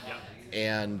it.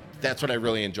 And that's what I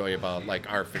really enjoy about like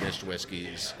our finished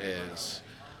whiskeys is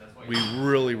we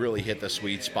really, really hit the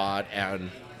sweet spot,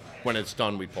 and when it's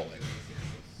done, we pull it.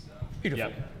 Beautiful.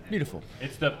 Yep. Beautiful.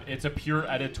 It's a pure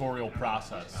editorial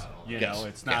process. You Yes. know,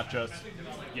 it's not just.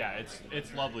 Yeah,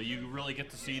 it's lovely. You really get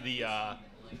to see the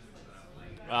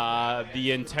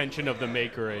intention of the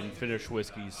maker in finished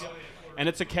whiskeys. And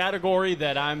it's a category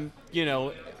that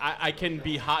I can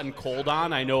be hot and cold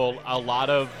on. I know a lot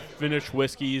of finished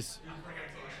whiskeys,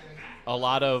 a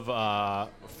lot of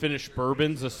finished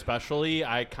bourbons especially,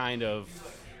 I kind of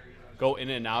go in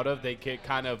and out of. They get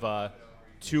kind of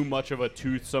too much of a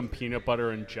toothsome peanut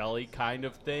butter and jelly kind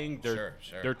of thing.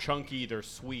 They're chunky, they're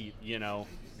sweet, Yeah.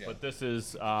 But this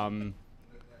is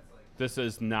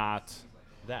not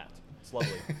that. It's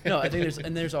lovely. No, I think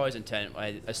there's always intent.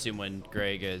 I assume when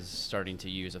Greg is starting to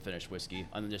use a finished whiskey,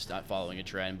 I'm just not following a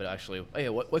trend, but actually, hey,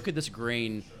 what could this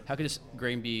grain? How could this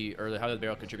grain be, or how did the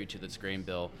barrel contribute to this grain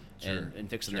bill, and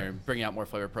fixing there and bringing out more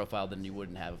flavor profile than you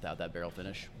wouldn't have without that barrel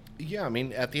finish? Yeah, I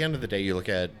mean, at the end of the day, you look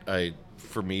at,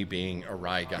 for me being a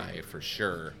rye guy, for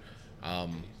sure.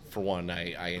 For one,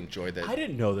 I enjoy that. I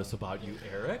didn't know this about you,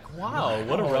 Eric. Wow,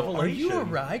 what a revelation. Are you a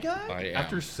rye guy? I am.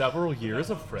 After several years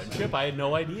of friendship, I had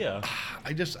no idea.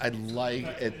 I like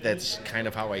it. That's kind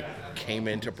of how I came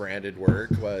into branded work,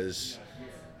 was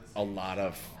a lot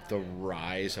of the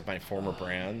rise of my former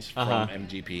brands from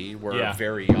MGP were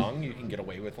very young. You can get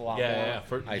away with a lot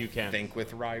more. You can. think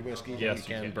with rye whiskey than Yes,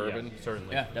 you can bourbon. Yeah,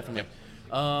 certainly. Yeah, definitely.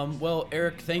 Well,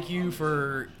 Eric, thank you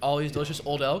for all these delicious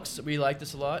Old Elks. We like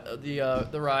this a lot. The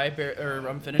rye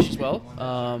rum finish as well.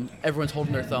 Everyone's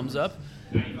holding their thumbs up.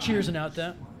 Cheersing out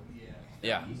that.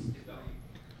 Yeah.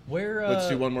 Where? Let's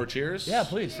do one more cheers. Yeah,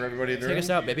 please. For everybody in the Take room. us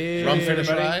out, baby. Rum finish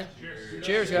Everybody. rye.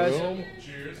 Cheers, guys. Boom.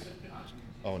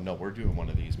 Oh no, we're doing one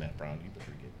of these, Matt Brown. You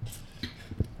better get.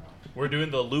 We're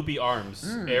doing the loopy arms.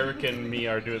 Eric and me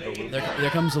are doing the loopy There arms.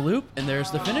 comes the loop, and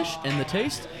there's the finish and the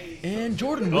taste. And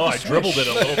Jordan with Oh, the I dribbled swish.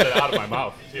 it a little bit out of my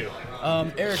mouth, too.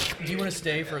 Eric, do you want to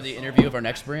stay for the interview of our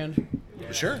next brand?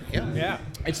 Sure. Yeah. Yeah.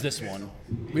 It's this one.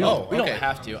 We don't okay.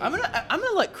 have to. I'm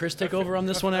gonna let Chris take over on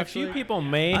this one. A Actually, few people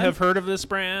may have heard of this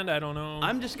brand. I don't know.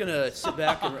 I'm just gonna sit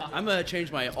back and I'm gonna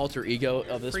change my alter ego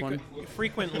of this one.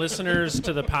 Frequent listeners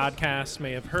to the podcast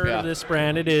may have heard Yeah. of this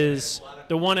brand. It is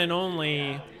the one and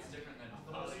only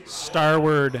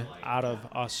Starward out of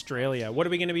Australia. What are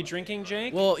we going to be drinking,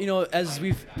 Jake? Well, as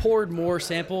we've poured more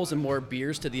samples and more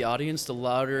beers to the audience, the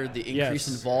louder the increase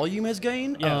in volume has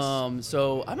gained. Yes.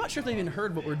 So I'm not sure if they even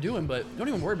heard what we're doing, but don't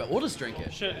even worry about it. We'll just drink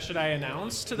it. Should I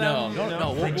announce to No, them?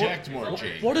 no. Project more,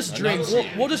 Jake. We'll just drink.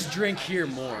 We'll just drink here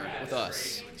more with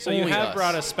us. So you Only have us.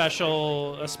 brought a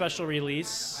special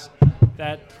release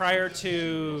that prior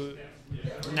to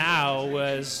now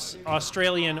was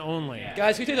Australian only.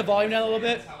 Guys, can we take the volume down a little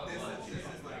bit?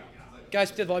 Guys,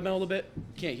 can we take the volume down a little bit?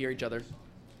 Can't hear each other.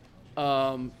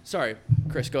 Sorry,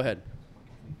 Chris, go ahead.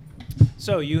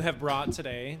 So you have brought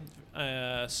today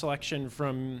a selection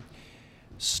from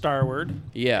Starward.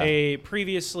 Yeah. A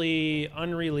previously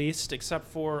unreleased, except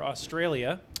for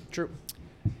Australia. True.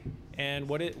 And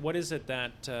what is it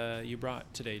that you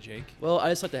brought today, Jake? Well, I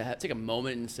just like to take a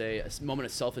moment and say a moment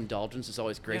of self-indulgence is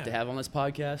always great to have on this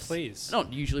podcast. Please. I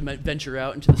don't usually venture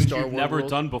out into the Which Star you've Wars never world.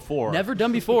 done before. Never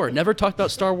done before. Never talked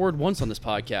about Star Wars once on this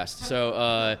podcast.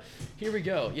 So here we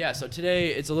go. Yeah, so today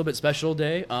it's a little bit special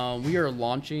day. We are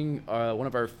launching one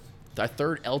of our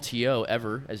third LTO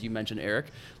ever, as you mentioned, Eric,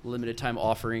 limited time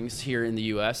offerings here in the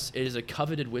U.S. It is a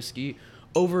coveted whiskey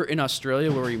over in Australia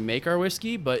where we make our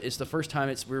whiskey, but it's the first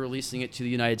time we're releasing it to the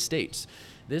United States.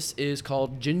 This is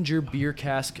called Ginger Beer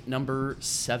Cask number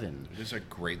 7. It is a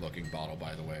great looking bottle,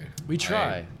 by the way. We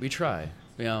try.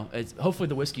 Hopefully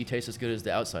the whiskey tastes as good as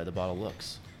the outside of the bottle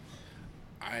looks.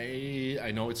 I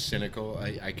know it's cynical.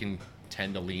 I can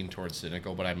tend to lean towards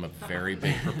cynical, but I'm a very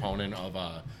big proponent of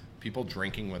people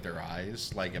drinking with their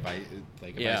eyes. If I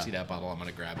see that bottle, I'm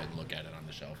gonna grab it and look at it on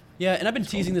the shelf. Yeah, and I've been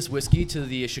teasing this whiskey to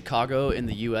the Chicago and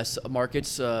the U.S.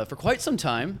 markets for quite some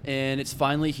time, and it's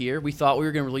finally here. We thought we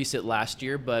were going to release it last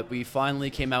year, but we finally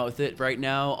came out with it right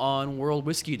now on World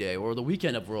Whiskey Day, or the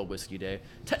weekend of World Whiskey Day.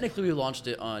 Technically, we launched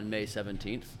it on May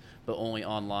 17th, but only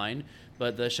online.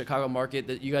 But the Chicago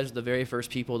market, you guys are the very first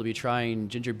people to be trying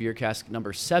Ginger Beer Cask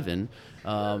number 7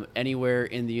 anywhere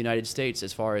in the United States,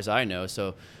 as far as I know.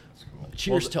 So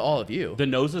cheers to all of you. The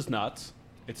nose is nuts.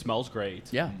 It smells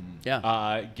great. Yeah,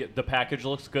 yeah. The package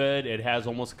looks good. It has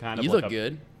almost kind of You like look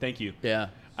good. Thank you. Yeah.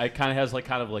 It kind of has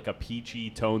kind of like a peachy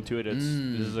tone to it. This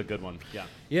is a good one. Yeah.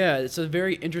 Yeah, it's a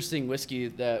very interesting whiskey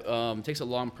that takes a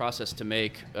long process to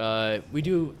make. We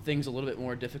do things a little bit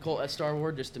more difficult at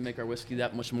Starward just to make our whiskey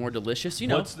that much more delicious. You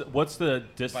know, What's the By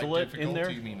distillate difficult, in there?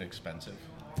 do you mean expensive?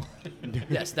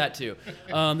 yes, that too.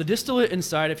 The distillate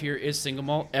inside of here is single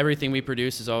malt. Everything we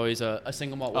produce is always a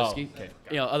single malt whiskey. Okay.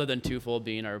 You know, other than twofold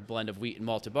being our blend of wheat and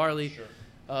malted barley.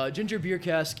 Sure. Ginger beer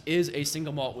cask is a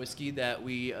single malt whiskey that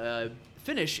we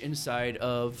finish inside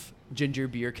of ginger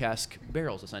beer cask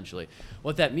barrels, essentially.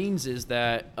 What that means is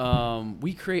that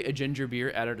we create a ginger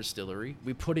beer at our distillery.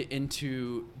 We put it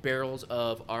into barrels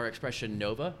of our expression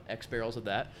Nova, X barrels of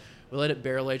that. We let it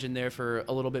barrel age in there for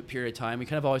a little bit period of time. We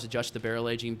kind of always adjust the barrel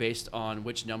aging based on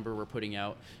which number we're putting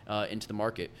out into the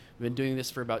market. We've been doing this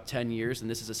for about 10 years, and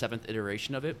this is the 7th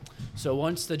iteration of it. So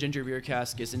once the ginger beer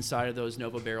cask is inside of those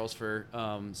Nova barrels for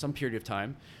some period of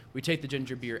time, we take the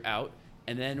ginger beer out,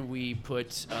 and then we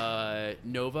put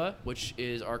Nova, which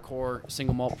is our core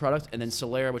single malt product, and then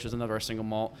Solera, which is another our single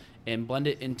malt, and blend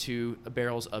it into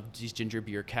barrels of these ginger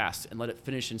beer casks and let it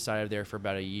finish inside of there for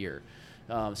about a year.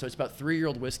 So it's about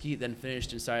 3-year-old whiskey, then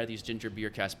finished inside of these ginger beer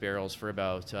cask barrels for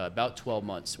about 12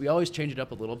 months. We always change it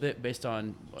up a little bit based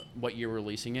on what year we're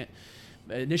releasing it.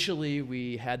 Initially,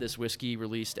 we had this whiskey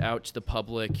released out to the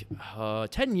public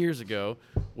 10 years ago,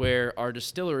 where our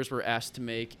distillers were asked to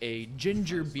make a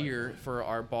ginger beer for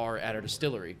our bar at our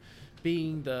distillery.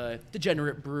 Being the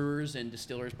degenerate brewers and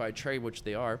distillers by trade, which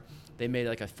they are, they made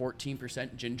like a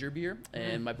 14% ginger beer.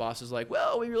 And my boss was like,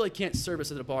 well, we really can't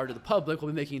service at a bar to the public.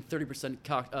 We'll be making 30%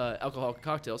 alcoholic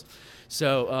cocktails.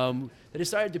 So they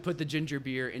decided to put the ginger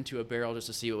beer into a barrel just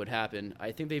to see what would happen.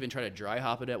 I think they even tried to dry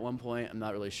hop it at one point. I'm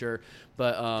not really sure.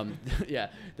 But yeah,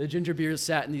 the ginger beer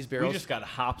sat in these barrels. We just got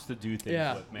hops to do things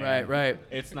Yeah, with, man. right.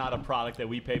 It's not a product that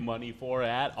we pay money for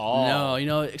at all. No, you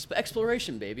know,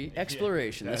 exploration, baby.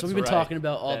 Exploration. That's what we've been right. talking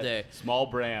about all That day. Small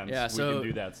brands. Yeah, so we can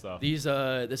do that stuff. These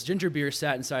this ginger beer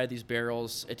sat inside these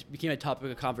barrels. It became a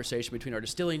topic of conversation between our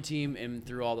distilling team and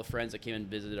through all the friends that came and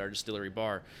visited our distillery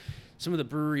bar. Some of the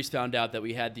breweries found out that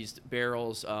we had these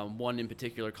barrels, one in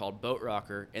particular called Boat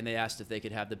Rocker, and they asked if they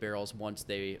could have the barrels once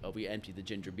we emptied the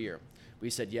ginger beer. We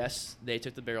said yes. They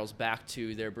took the barrels back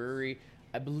to their brewery.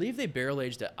 I believe they barrel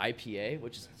aged at IPA,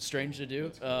 which is strange to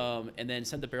do, and then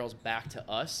sent the barrels back to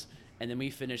us. And then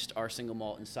we finished our single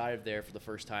malt inside of there for the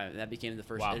first time, and that became the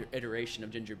first iteration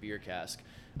of ginger beer cask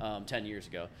 10 years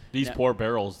ago. These poor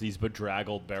barrels, these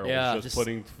bedraggled barrels, just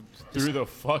putting through the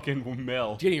fucking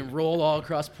mill. Getting rolled all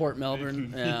across Port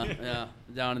Melbourne, yeah,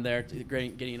 down in there,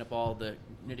 getting up all the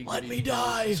nitty-gritty. Let me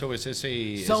die. So is this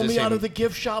a... Sell me out of the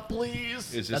gift shop,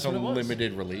 please. Is this That's a what it was.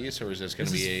 limited release, or is this going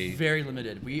to This be is very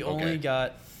limited. We only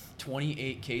got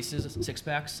 28 cases,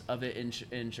 6-packs of it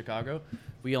in Chicago.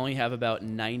 We only have about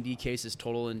 90 cases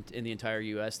total in the entire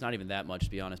U.S. Not even that much,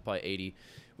 to be honest, probably 80.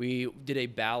 We did a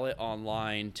ballot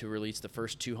online to release the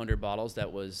first 200 bottles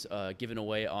that was given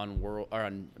away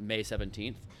on May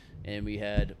 17th. And we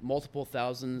had multiple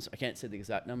thousands. I can't say the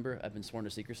exact number. I've been sworn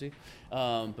to secrecy.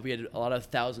 But we had a lot of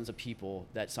thousands of people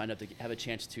that signed up to have a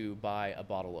chance to buy a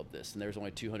bottle of this. And there was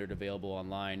only 200 available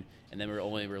online. And then we're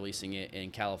only releasing it in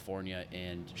California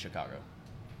and Chicago.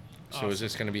 So is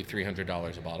this going to be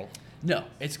 $300 a bottle? No,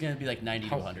 it's going to be like $90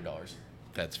 to $100.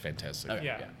 That's fantastic. Okay,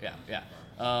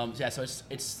 yeah. So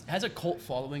it's has a cult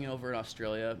following over in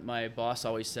Australia. My boss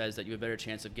always says that you have a better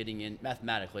chance of getting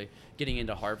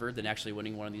into Harvard than actually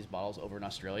winning one of these bottles over in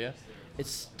Australia.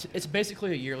 It's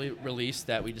basically a yearly release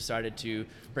that we decided to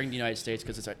bring to the United States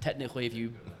because it's technically, if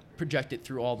you project it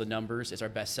through all the numbers, it's our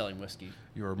best-selling whiskey.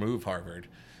 You remove Harvard.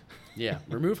 Yeah,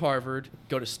 remove Harvard,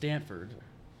 go to Stanford.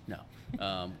 No.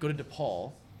 Go to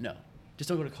DePaul. No. Just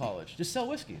don't go to college. Just sell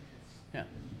whiskey. Yeah.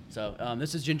 So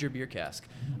this is ginger beer cask.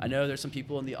 I know there's some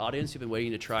people in the audience who've been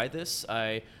waiting to try this.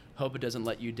 I hope it doesn't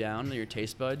let you down in your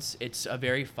taste buds. It's a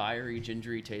very fiery,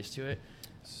 gingery taste to it.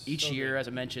 Each year, as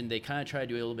I mentioned, they kind of try to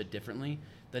do it a little bit differently.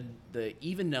 The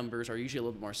even numbers are usually a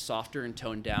little bit more softer and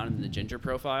toned down in the ginger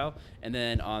profile. And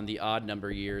then on the odd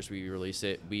number years we release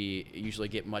it, we usually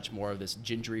get much more of this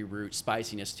gingery root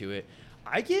spiciness to it.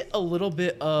 I get a little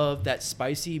bit of that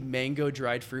spicy mango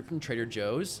dried fruit from Trader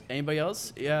Joe's. Anybody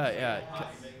else?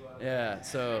 Yeah.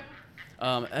 So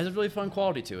it has a really fun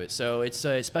quality to it. So it's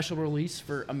a special release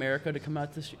for America to come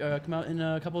out in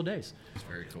a couple of days. It's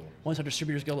very cool. Once our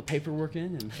distributors get all the paperwork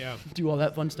in and do all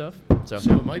that fun stuff. So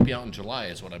it might be out in July,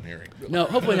 is what I'm hearing. no,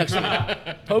 hopefully next week.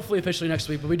 Hopefully officially next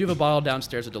week. But we do have a bottle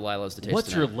downstairs at Delilah's to taste. What's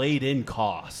tonight. your laid-in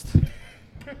cost?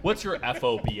 What's your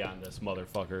FOB on this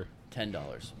motherfucker?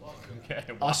 $10. Okay.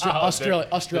 Wow.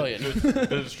 Australian.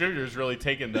 The distributor's really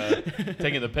taking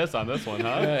the piss on this one,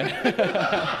 huh?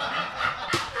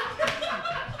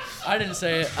 I didn't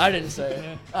say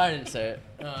it.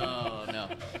 Oh no.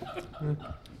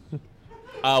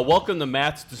 Welcome to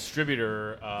Matt's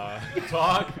distributor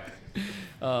talk.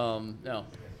 No.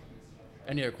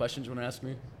 Any other questions you want to ask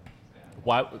me?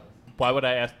 Why would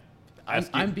I ask you?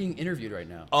 I'm being interviewed right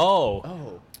now.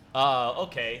 Oh. Oh.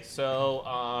 Okay. So,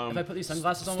 If I put these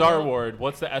sunglasses on. Star Wars.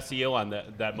 What's the SEO on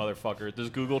that motherfucker? Does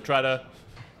Google try to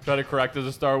correct it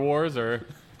as Star Wars or?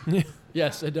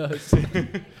 Yes, it does.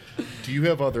 Do you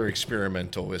have other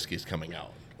experimental whiskeys coming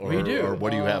out? Or, We do. Or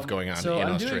what do you have going on in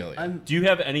Australia? Do you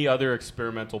have any other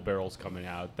experimental barrels coming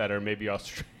out that are maybe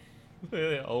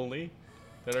Australia only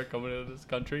that are coming into this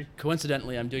country?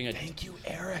 Coincidentally, I'm doing a. Thank you,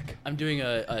 Eric. I'm doing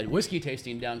a whiskey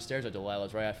tasting downstairs at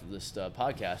Delilah's right after this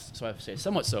podcast, so I have to stay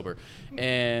somewhat sober.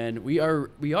 And we are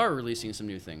releasing some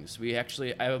new things. I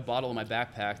have a bottle in my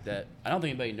backpack that I don't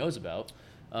think anybody knows about.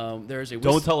 There's a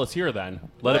Don't tell us here then.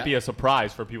 Let Well, it be a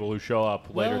surprise for people who show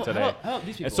up later Well, today. how about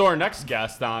these people? And so our next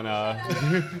guest on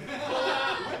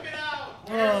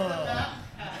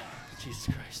Jesus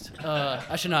Christ.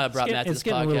 I should not have brought Matt to this It's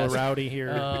getting podcast. a little rowdy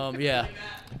here. Yeah.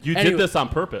 you Anyway. did this on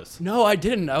purpose. No, I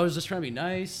didn't. I was just trying to be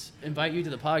nice, invite you to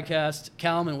the podcast.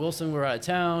 Callum and Wilson were out of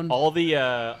town. All the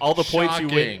points you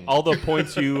win, Shocking. all the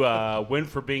points you win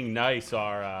for being nice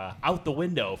are out the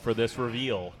window for this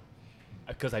reveal.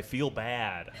 Because I feel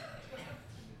bad.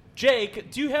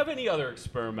 Jake, do you have any other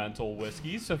experimental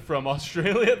whiskeys from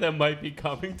Australia that might be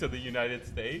coming to the United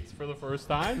States for the first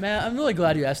time? Matt, I'm really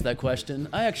glad you asked that question.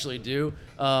 I actually do.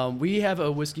 We have a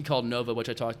whiskey called Nova, which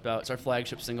I talked about. It's our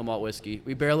flagship single malt whiskey.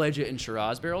 We barrel age it in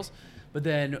Shiraz barrels, but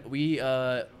then we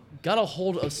got a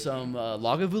hold of some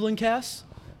Lagavulin casks.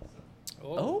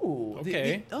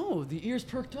 okay. The ears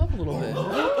perked up a little bit.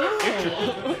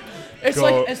 It's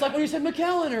Go- like when you said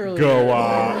Macallan earlier.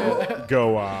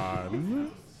 Go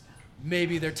on.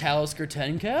 Maybe they're Talisker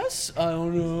 10 casks. I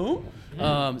don't know.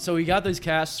 So we got these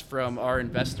casks from our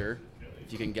investor,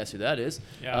 if you can guess who that is.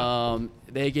 Yeah.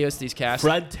 They gave us these casks.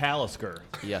 Fred Talisker.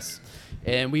 Yes.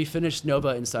 And we finished Nova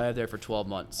inside of there for 12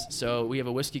 months. So we have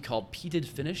a whiskey called Peated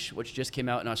Finish, which just came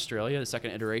out in Australia, the second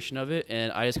iteration of it.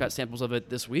 And I just got samples of it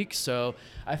this week. So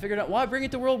I figured out, why bring it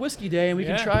to World Whiskey Day and we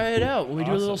can Yeah. try it out when we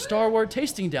do a little Awesome. Star Wars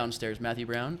tasting downstairs, Matthew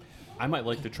Brown. I might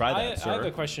like to try that, I sir. have a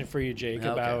question for you, Jake, Okay.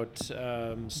 about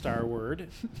Starward.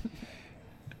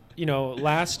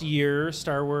 Last year,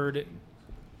 Starward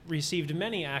received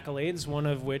many accolades, one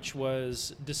of which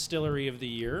was Distillery of the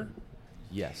Year.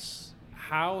 Yes.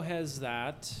 How has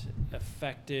that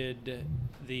affected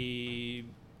the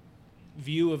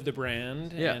view of the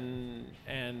brand Yeah.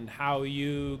 and how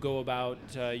you go about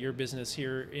your business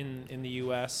here in the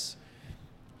U.S.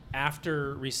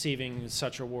 after receiving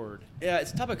such award? Yeah,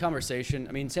 it's a topic of conversation.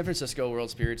 I mean, San Francisco World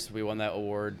Spirits, we won that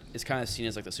award. It's kind of seen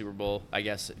as like the Super Bowl, I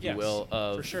guess, if Yes, you will,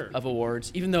 for sure. of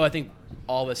awards. Even though I think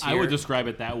all of us here. I would describe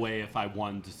it that way if I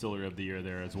won Distillery of the Year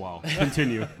there as well.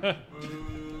 Continue.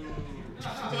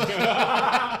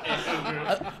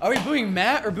 Are we booing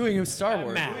Matt or booing Star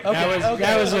Wars? Matt. Okay,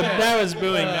 That was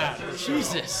booing Matt.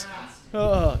 Jesus.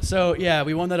 So yeah,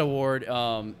 we won that award.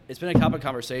 It's been a topic of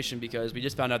conversation because we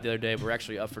just found out the other day we're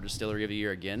actually up for Distillery of the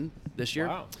Year again this year.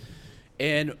 Wow.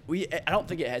 And I don't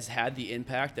think it has had the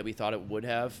impact that we thought it would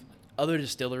have. Other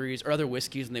distilleries or other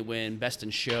whiskeys, when they win Best in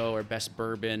Show or Best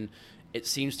Bourbon, it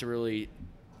seems to really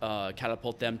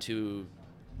catapult them to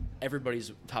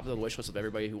everybody's top of the wish list of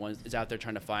everybody who is out there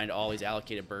trying to find all these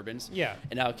allocated bourbons Yeah.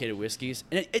 and allocated whiskeys.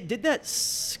 And it did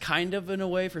that kind of in a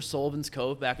way for Sullivan's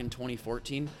Cove back in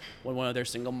 2014 when one of their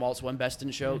single malts won Best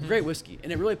in Show. Great whiskey.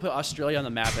 And it really put Australia on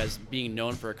the map as being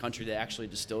known for a country that actually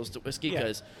distills the whiskey, Yeah.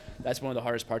 because that's one of the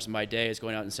hardest parts of my day is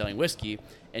going out and selling whiskey.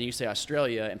 And you say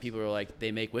Australia and people are like,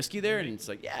 they make whiskey there? And it's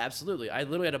like, yeah, absolutely. I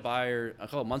literally had a buyer a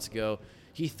couple of months ago.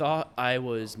 He thought I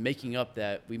was making up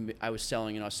that I was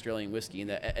selling an Australian whiskey and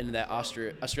that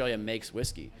Australia makes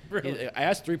whiskey. Really? I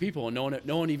asked 3 people and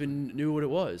no one even knew what it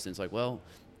was. And it's like, well,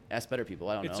 ask better people.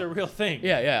 I don't know. It's a real thing.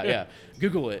 Yeah.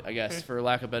 Google it, I guess, for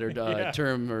lack of a better Yeah.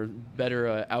 term or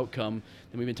better outcome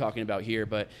than we've been talking about here.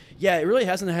 But yeah, it really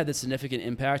hasn't had the significant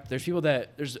impact.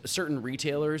 There's certain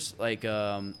retailers, like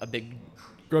a big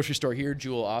grocery store here,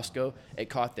 Jewel Osco. It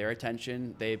caught their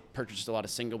attention. They purchased a lot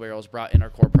of single barrels, brought in our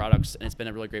core products, and it's been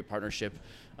a really great partnership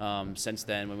since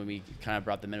then when we kind of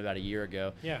brought them in about a year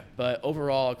ago. Yeah. But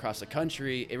overall, across the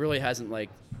country, it really hasn't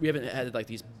we haven't had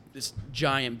these this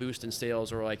giant boost in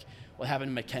sales, or like what happened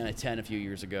in McKenna 10 a few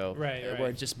years ago, Right, where right.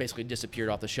 it just basically disappeared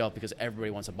off the shelf because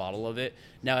everybody wants a bottle of it.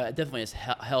 Now, it definitely has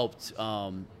helped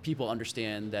people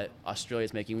understand that Australia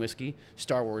is making whiskey.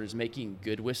 Star Wars is making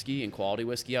good whiskey and quality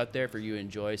whiskey out there for you to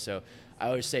enjoy. So I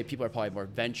always say people are probably more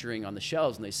venturing on the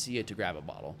shelves when they see it to grab a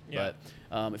bottle. Yeah.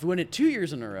 But if we win it 2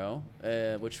 years in a row,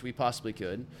 which we possibly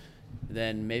could,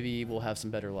 then maybe we'll have some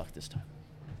better luck this time.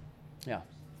 Yeah.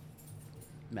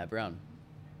 Matt Brown.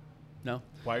 No?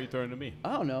 Why are you throwing to me?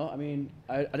 I don't know. I mean,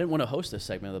 I didn't want to host this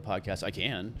segment of the podcast. I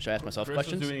can. Should I ask myself Chris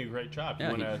questions? is doing a great job.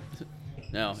 Yeah, You want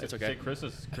no, to it's okay. say Chris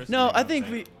is No, doing I the think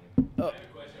thing. we.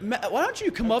 Matt, why don't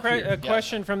you come up A here?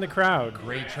 question from the crowd.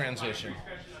 Great transition.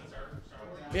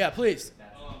 Yeah, please.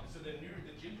 So the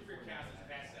ginger beer cask is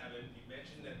past 7. You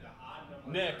mentioned that the odd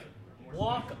number. Nick,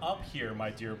 walk up here,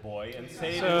 my dear boy, and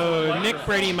say. So Nick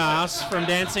Brady Moss from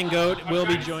Dancing Goat will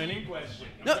be joining.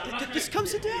 No, just come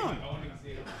sit down.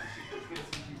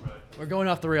 We're going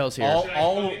off the rails here.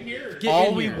 All in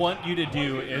we here. want you to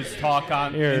do is talk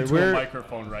on Here, into we're- a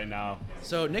microphone right now.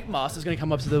 So Nick Moss is going to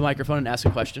come up to the microphone and ask a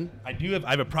question. I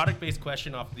have a product-based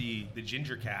question off the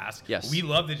ginger cask. Yes. We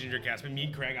love the ginger cask, but me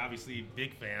and Craig obviously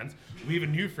big fans. We have a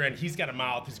new friend. He's got a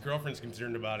mouth. His girlfriend's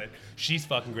concerned about it. She's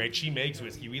fucking great. She makes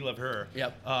whiskey. We love her.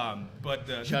 Yep. But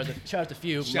the Shout out to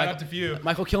Few. Shout out to Few.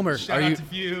 Michael Kilmer. Shout are out you? to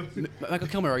Few. Michael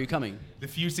Kilmer, are you coming? The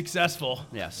Few successful.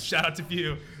 Yes. Shout out to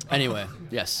Few. Anyway,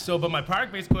 yes. So, but my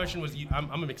product-based question was: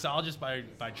 I'm a mixologist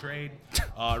by trade.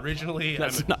 Originally,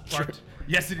 That's I'm a not true.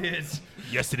 Yes, it is.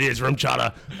 Yes, it is. Rum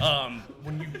chata.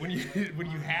 When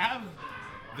you have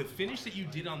the finish that you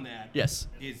did on that, Yes.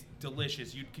 is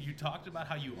delicious. You talked about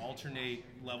how you alternate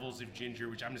levels of ginger,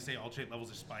 which I'm gonna say alternate levels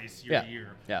of spice year Yeah. to year.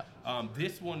 Yeah.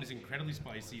 This one is incredibly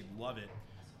spicy. Love it.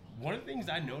 One of the things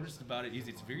I noticed about it is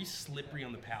it's very slippery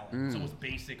on the palate. It's almost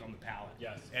basic on the palate.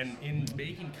 Yes. And in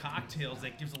making cocktails,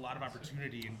 that gives a lot of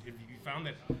opportunity. And if you found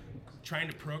that trying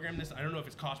to program this, I don't know if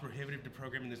it's cost prohibitive to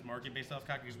program in this market based off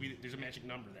cocktails, because there's a magic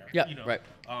number there. Yeah, You know? right.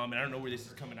 And I don't know where this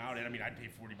is coming out at. I mean, I'd pay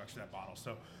 $40 for that bottle.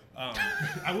 So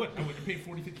I would pay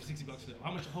 40, 50, 60 bucks for that.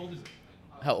 How much hold is it?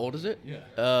 How old is it?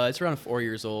 Yeah. It's around 4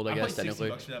 years old, I I'd guess, pay 60 technically.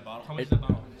 bucks for that bottle. How much is that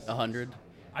bottle? 100.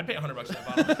 I'd pay $100 for that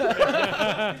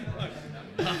bottle.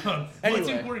 What's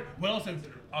Anyway. important? Well, so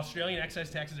Australian excise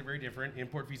taxes are very different.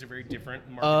 Import fees are very different.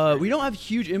 We don't have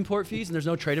huge import fees, and there's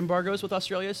no trade embargoes with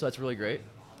Australia, so that's really great.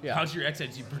 Yeah. How's your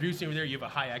excise? You producing over there? You have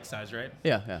a high excise, right?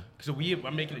 Yeah, yeah. So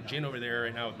I'm making a gin over there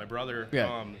right now with my brother.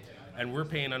 Yeah. And we're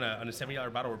paying on a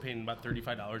 $70 bottle. We're paying about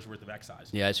 $35 worth of excise.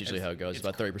 Yeah, that's usually how it goes. It's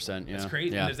About 30%. Yeah. It's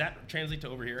crazy. Yeah. And does that translate to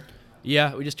over here?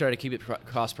 Yeah, we just try to keep it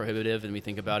cost prohibitive, and we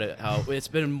think about it how it's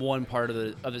been one part of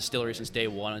the distillery since day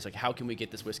one. It's like, how can we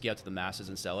get this whiskey out to the masses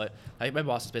and sell it? My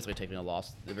boss is basically taking a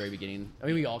loss at the very beginning. I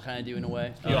mean, we all kind of do in a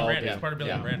way. Brand. It's part of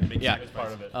building a brand. It makes Yeah. sense. It's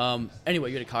part of it.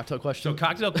 Anyway, you had a cocktail question. So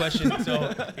cocktail question.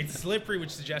 So it's slippery, which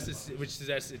suggests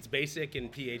it's basic in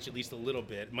pH at least a little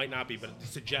bit. It might not be, but it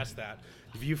suggests that.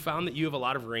 Have you found that you have a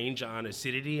lot of range on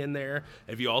acidity in there?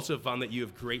 Have you also found that you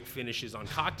have great finishes on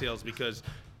cocktails? Because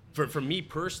for me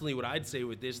personally, what I'd say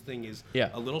with this thing is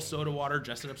a little soda water,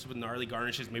 dress it up with gnarly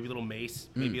garnishes, maybe a little mace,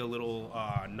 maybe a little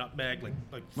nutmeg, like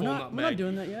full nutmeg. we're not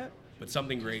doing that yet. But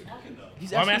something great.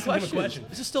 He's I'm asking asking him a questions. question.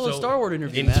 This is still a Star Wars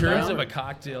interview, In man. terms Brown. of a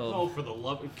cocktail. Oh, for the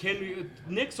love!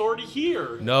 Nick's already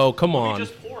here. No, come Let me on.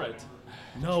 just pour it.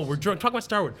 No, we're talking about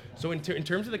Star Wars. So in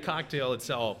terms of the cocktail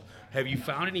itself, have you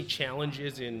found any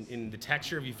challenges in the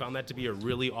texture? Have you found that to be a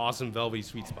really awesome velvety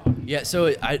sweet spot? Yeah,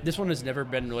 so this one has never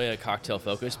been really a cocktail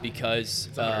focus because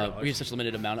 $100. we have such a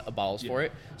limited amount of bottles for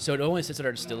it. So it only sits at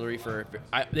our distillery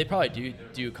they probably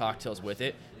do cocktails with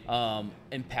it.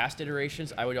 In past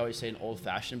iterations, I would always say an old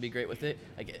fashioned would be great with it,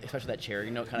 like especially that cherry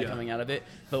note kind of coming out of it.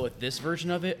 But with this version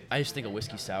of it, I just think a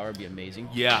whiskey sour would be amazing.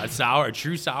 Yeah, a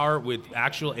true sour with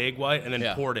actual egg white, and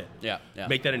then poured it. Yeah.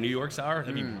 Make that a New York sour.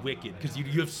 That'd be wicked because you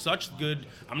have such good.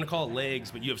 I'm gonna call it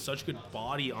legs, but you have such good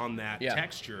body on that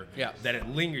texture that it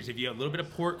lingers. If you have a little bit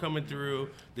of port coming through,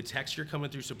 the texture coming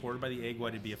through, supported by the egg white,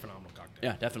 it'd be a phenomenal cocktail.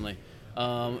 Yeah, definitely.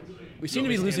 We seem to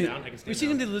me be to losing. stand down? I can stand We seem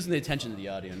to down. be losing the attention of the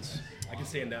audience. I can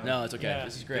stand down. No, it's okay. Yeah.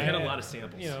 This is I great. had a lot of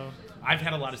samples. You know. I've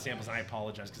had a lot of samples, and I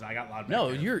apologize because I got a lot of. No,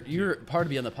 background. you're part of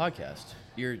being on the podcast.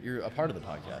 You're a part of the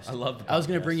podcast. I love the I was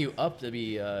going to podcast. bring you up to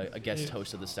be a guest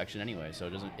host of this section anyway, so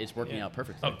it's working Yeah. out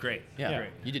perfectly. Oh, great. Yeah, Great.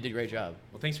 you did a great job.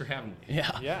 Well, thanks for having me. Yeah.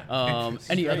 Yeah.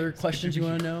 Any other questions you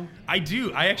want to know? I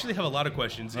do. I actually have a lot of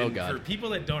questions. Oh, And God. for people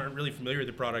that aren't really familiar with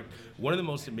the product, one of the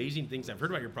most amazing things I've heard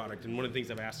about your product, and one of the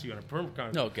things I've asked you on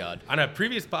Oh, God. on a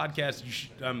previous podcast,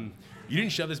 you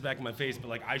didn't shove this back in my face, but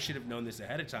like I should have known this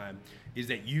ahead of time, is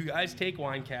that you guys take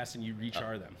wine casks and you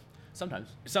rechar them. Sometimes.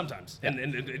 Yeah.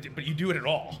 But you do it at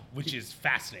all, which is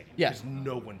fascinating. Yeah. Because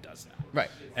no one does that. Right.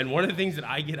 And one of the things that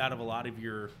I get out of a lot of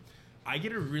I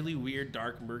get a really weird,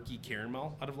 dark, murky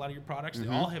caramel out of a lot of your products. They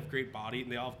all have great body,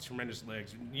 and they all have tremendous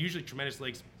legs. Usually tremendous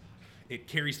legs, it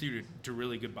carries through to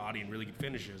really good body and really good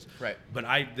finishes. Right. But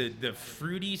the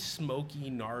fruity,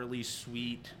 smoky, gnarly,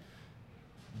 sweet,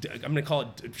 I'm gonna call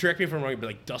it, correct me if I'm wrong, but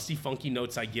like dusty, funky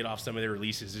notes I get off some of their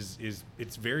releases is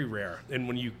it's very rare. And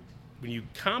when you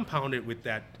compound it with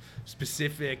that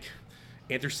specific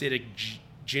anthracitic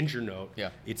ginger note,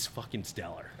 it's fucking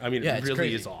stellar. I mean, it really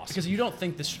crazy. is awesome. Because you don't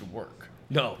think this should work.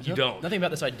 No, you don't. Nothing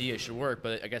about this idea should work,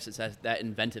 but I guess it's that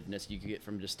inventiveness you can get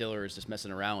from distillers just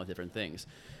messing around with different things.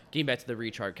 Getting back to the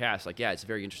recharred cask, like, it's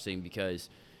very interesting because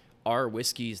our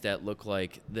whiskeys that look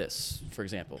like this, for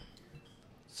example,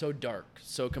 so dark,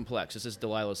 so complex. This is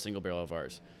Delilah's single barrel of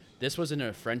ours. This was in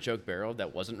a French oak barrel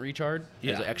that wasn't recharred.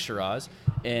 It was an extra Shiraz.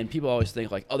 And people always think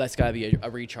like, oh, that's got to be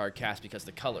a recharred cask because of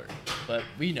the color. But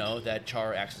we know that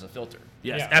char acts as a filter.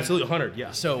 Yes, absolutely, 100.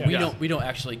 Yeah. So we don't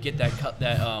actually get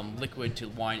that liquid to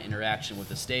wine interaction with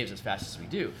the staves as fast as we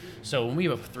do. So when we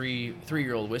have a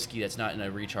three-year-old whiskey that's not in a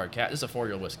recharred cask, this is a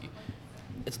 4-year-old whiskey.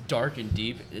 It's dark and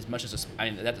deep as much as is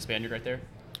that the Spaniard right there?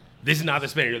 This is not the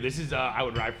Spaniard. This is I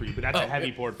Would Ride For You, but that's a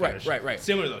heavy poured finish. Right.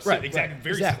 Similar though. Right, Exactly.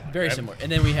 Very similar.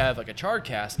 And then we have like a charred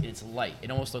cask. And it's light.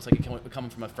 It almost looks like it coming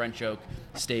from a French oak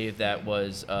stave that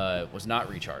was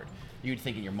not recharred. You'd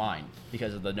think in your mind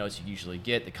because of the notes you usually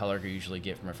get, the color you usually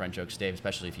get from a French oak stave,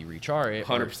 especially if you rechar it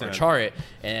 100%. or char it.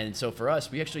 And so for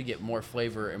us, we actually get more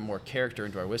flavor and more character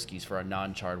into our whiskeys for our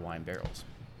non-charred wine barrels.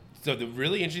 So the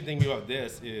really interesting thing about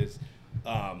this is.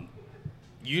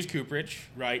 Use cooperage,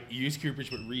 right? Use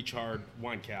cooperage, but recharred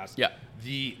wine cask. Yeah.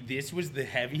 This was the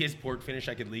heaviest port finish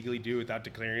I could legally do without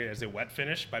declaring it as a wet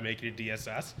finish by making it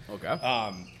DSS. Okay.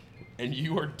 And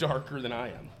you are darker than I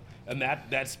am. And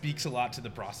that speaks a lot to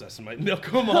the process. No,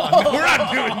 come on. We're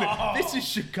not doing this. This is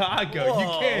Chicago. You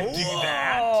can't do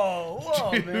that.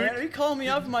 Whoa, man. Are you calling me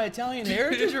out for my Italian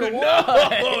heritage or what?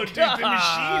 No, dude, the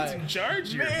machine's in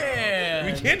charge here. Man.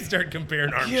 Bro. We can't start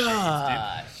comparing our machines,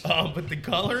 Gosh. dude. But the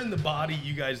color and the body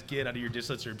you guys get out of your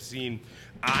distillates are obscene.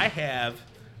 I have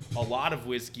a lot of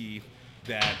whiskey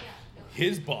that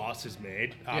his boss has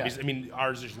made. Obviously, I mean,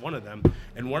 ours is one of them.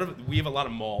 And we have a lot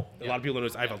of malt. A lot of people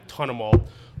notice I have a ton of malt.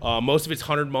 Most of it's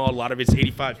 100 malt. A lot of it's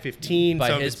 85-15.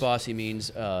 By his boss, he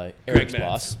means Eric's Metz.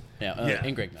 boss.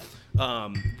 And Greg Metz.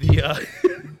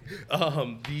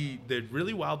 The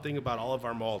really wild thing about all of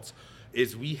our malts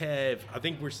is we have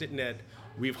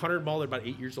 100 malt at about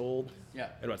 8 years old. Yeah.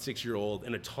 At about 6 year old,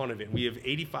 and a ton of it. We have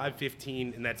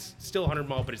 85-15, and that's still 100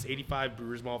 malt, but it's 85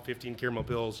 brewers malt, 15 caramel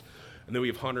pills, and then we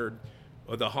have 100.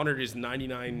 The 100 is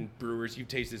 99 brewers. You've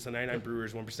tasted this, 99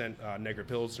 brewers, 1% Negra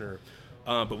Pilsner.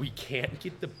 But we can't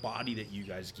get the body that you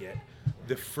guys get.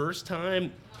 The first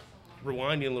time,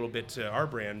 rewinding a little bit to our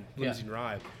brand, Lindsay and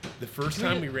Rye, the first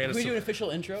time we ran Can we do an official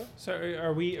intro? So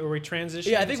are we transitioning?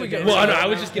 Yeah, I think we to can. Well, no, I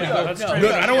was just going to go. No,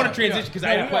 No, I don't want to transition because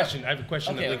I have a question. I have a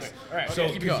question Okay, that links. all right, So,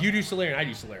 okay, keep because going. you do Solera and I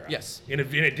do Solera. Yes. In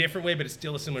a different way, but it's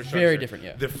still a similar structure. Very different,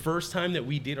 yeah. The first time that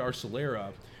we did our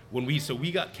Solera,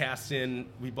 we got casks in,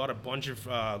 we bought a bunch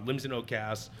of Limson Oak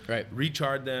casks, Right.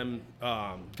 recharred them,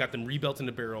 got them rebuilt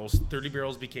into barrels. 30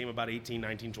 barrels became about 18,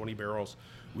 19, 20 barrels.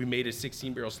 We made a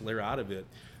 16-barrel Solera out of it.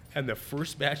 And the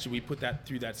first batch that we put that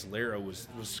through that Solera was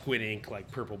squid ink,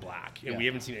 like purple black. And we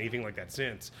haven't seen anything like that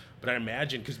since. But I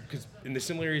imagine, because in the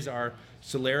similarities are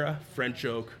Solera, French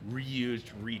oak, reused,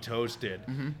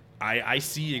 retoasted. I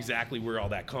see exactly where all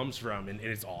that comes from, and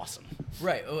it's awesome.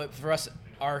 Right. For us,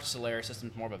 our Solera system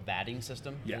is more of a vatting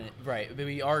system. Yeah. Right. But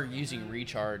we are using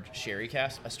recharred sherry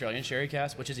cask, Australian sherry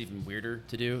cask, which is even weirder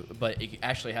to do, but it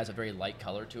actually has a very light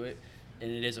color to it. And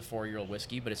it is a 4-year-old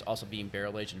whiskey, but it's also being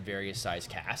barrel aged in various size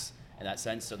casks in that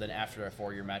sense. So then after a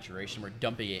 4-year maturation, we're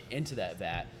dumping it into that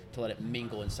vat to let it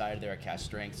mingle inside of there at cask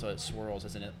strength so it swirls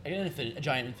as a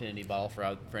giant infinity bottle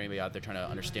for anybody out there trying to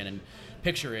understand and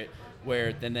picture it,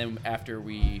 where then after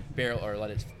we barrel or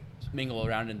let it mingle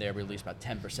around in there, we release about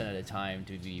 10% at a time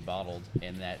to be bottled,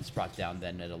 and that's brought down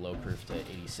then at a low proof to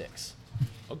 86.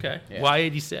 Okay. Yeah. Why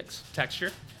 86?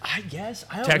 Texture? I guess.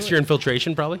 I don't Texture really, and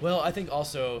filtration, probably? Well, I think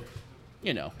also,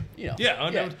 you know. Yeah.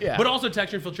 Yeah. But also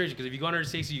texture and filtration, because if you go under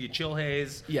Stacey, you get chill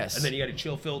haze. Yes. And then you got a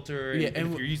chill filter. Yeah, and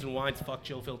and if you're using wines, fuck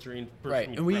chill filtering. Right,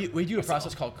 and we do a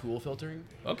process called cool filtering.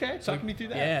 Okay, talk me through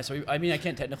that. Yeah, so I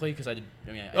can't technically because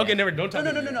Okay, never. Don't talk.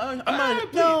 No, to me. I'm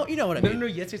not. No, you know what I mean. No.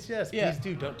 Yes. Yeah. Please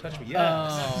do. Don't touch me.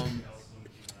 Yes.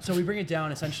 So we bring it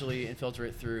down essentially and filter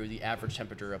it through the average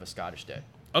temperature of a Scottish day.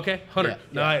 Okay, 100.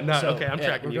 Okay, I'm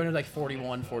tracking we're you. going to like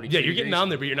 41, 42 Yeah, you're getting degrees. down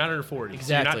there, but you're not under 40. Exactly.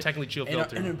 So you're not technically chill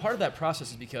filtered. And then part of that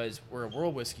process is because we're a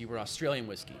world whiskey, we're an Australian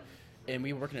whiskey, and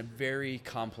we work in a very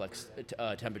complex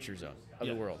temperature zone of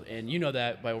the world. And you know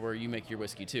that by where you make your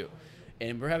whiskey too.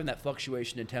 And we're having that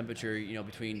fluctuation in temperature,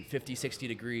 between 50, 60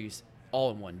 degrees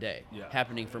all in one day,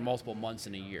 happening for multiple months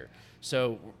in a year.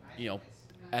 So,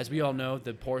 as we all know,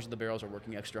 the pores of the barrels are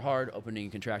working extra hard, opening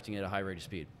and contracting at a high rate of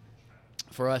speed.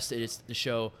 For us, it is to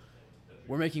show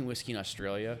we're making whiskey in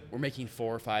Australia. We're making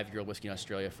 4 or 5-year-old whiskey in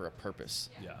Australia for a purpose.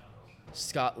 Yeah.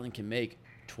 Scotland can make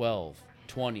 12,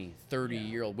 20,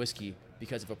 30-year-old whiskey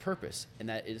because of a purpose, and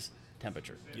that is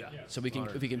temperature. Yeah. So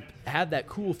if we can have that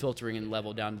cool filtering and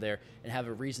level down there and have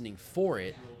a reasoning for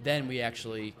it, then we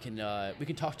actually can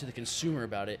talk to the consumer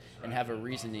about it and have a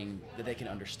reasoning that they can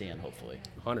understand, hopefully.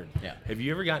 100. Yeah. Have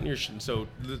you ever gotten your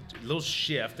little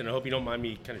shift, and I hope you don't mind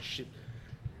me kind of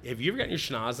have you ever gotten your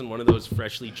schnoz in one of those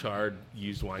freshly charred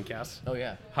used wine casks? Oh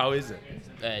yeah. How is it?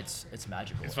 It's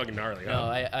magical. It's fucking gnarly.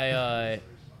 No, Huh?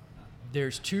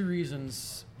 There's 2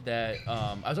 reasons that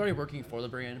I was already working for the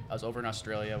brand. I was over in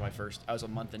Australia. I was a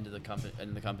month into the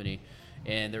company,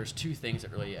 and there's 2 things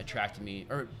that really attracted me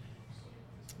or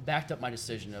backed up my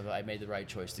decision of I made the right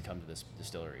choice to come to this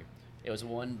distillery. It was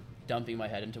one, dumping my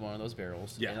head into one of those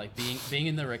barrels, and like being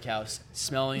in the rick house,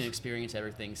 smelling and experiencing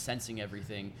everything, sensing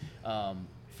everything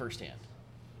firsthand.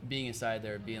 Being inside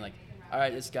there, being like, all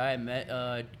right, this guy I met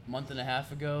a month and a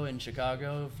half ago in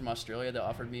Chicago from Australia that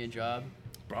offered me a job.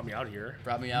 Brought me out here.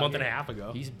 A month and a half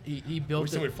ago. He built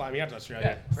Wish someone would fly me out to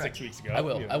Australia 6 weeks ago. I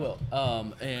will.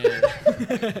 And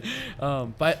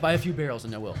buy a few barrels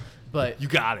and I will. But You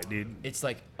got it, dude. it's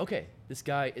like, okay, this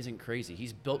guy isn't crazy.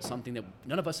 He's built something that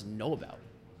none of us know about.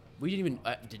 We didn't even.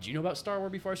 Did you know about Star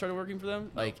Wars before I started working for them?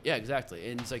 Like, yeah,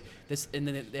 exactly. And it's like this, and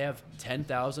then they have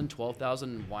 10,000,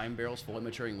 12,000 wine barrels fully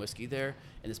maturing whiskey there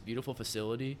in this beautiful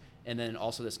facility, and then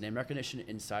also this name recognition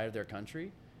inside of their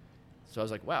country. So I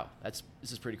was like, wow, this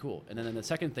is pretty cool. And then the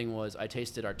second thing was I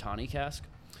tasted our tawny cask,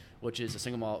 which is a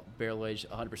single malt barrel aged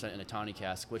 100% in a tawny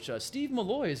cask, which Steve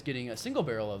Malloy is getting a single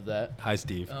barrel of that. Hi,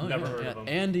 Steve. Oh, Never heard of him.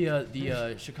 And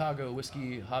the Chicago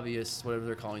whiskey hobbyists, whatever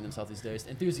they're calling themselves these days,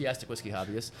 enthusiastic whiskey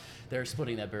hobbyists, they're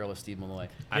splitting that barrel with Steve Malloy.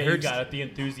 I heard you got it, the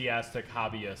enthusiastic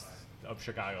hobbyists of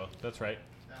Chicago. That's right.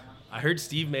 I heard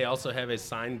Steve may also have a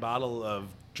signed bottle of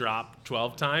Drop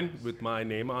 12 Time with my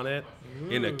name on it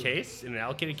in a case, in an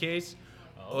allocated case.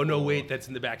 Oh, no, wait, that's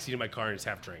in the back seat of my car and it's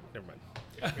half drank. Never mind.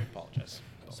 I apologize.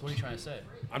 So what are you trying to say?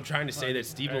 I'm trying to say that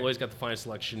Steve Malloy's got the finest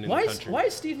selection in Why the is, country. why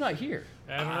is Steve not here?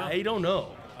 I don't know.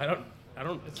 I don't.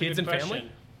 That's a Kids good and question.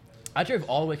 family. I drove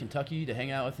all the way to Kentucky to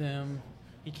hang out with him.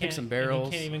 He Pick some barrels.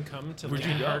 He can't even come to Where'd you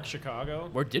Lincoln go? Park, Chicago.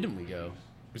 Where didn't we go?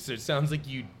 So it sounds like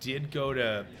you did go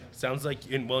to. Sounds like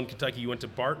in Kentucky you went to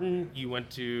Barton. You went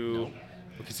to. Nope.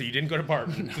 Okay, so you didn't go to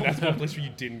Barton. So that's one place where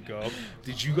you didn't go.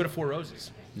 Did you go to Four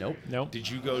Roses? Nope. Nope. Did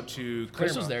you go to Claremont?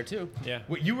 Chris was there too. Yeah.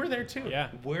 Wait, you were there too? Yeah.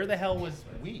 Where the hell was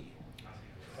we?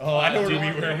 Oh, I know where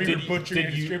we were. We were butchering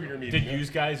a distributor meeting. Did you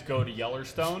guys go to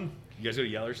Yellowstone? You guys go to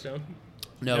Yellowstone?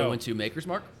 No, No. we went to Maker's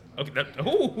Mark. Okay.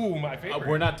 My favorite.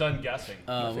 We're not done guessing.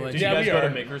 we went Did to- you guys we go are. to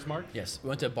Maker's Mark? Yes, we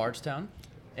went to Bardstown,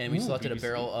 and we selected a BBC.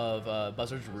 barrel of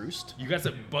Buzzard's Roost. You got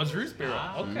some Buzz Roost barrel.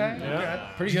 Okay. Okay.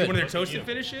 Pretty Is it good. One of their toasted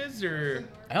finishes, or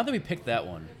I don't think we picked that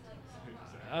one.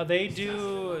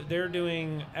 They're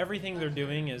doing everything they're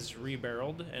doing is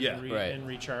rebarreled and Yeah, right. and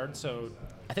recharred. So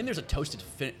I think there's a toasted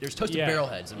Yeah. barrel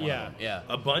heads in one Yeah. of them. Yeah.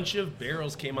 a bunch of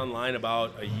barrels came online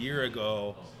about a year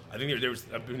ago. I think there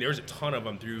was a ton of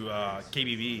them through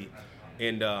KBV,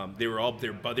 and they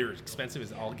were expensive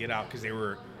as all get out because they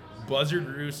were Buzzard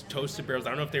Roost toasted barrels. I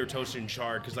don't know if they were toasted and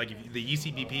charred because like if the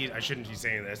ECBP, I shouldn't be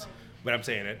saying this, but I'm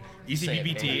saying it.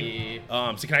 ECBPT.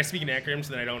 So can I speak in acronyms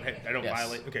so that I don't Yes.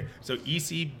 violate? Okay. So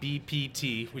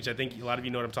ECBPT, which I think a lot of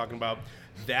you know what I'm talking about.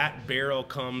 That barrel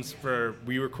comes for,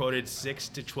 we were quoted 6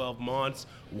 to 12 months,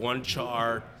 1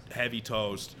 char, heavy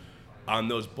toast. On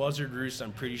those Buzzard Roosts,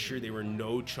 I'm pretty sure they were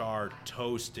no char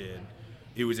toasted.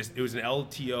 It was an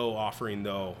LTO offering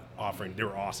though. They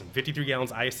were awesome. 53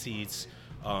 gallons, ice seats.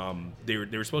 They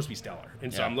were supposed to be stellar,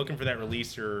 and so Yeah. I'm looking for that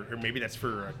release, or maybe that's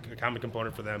for a common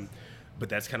component for them. But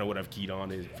that's kind of what I've keyed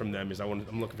on from them.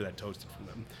 I'm looking for that toasted from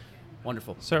them.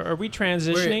 Wonderful. so are we We're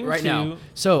transitioning right to now.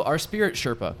 So our spirit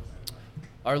Sherpa,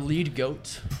 our lead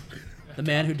goat, the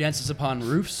man who dances upon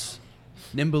roofs,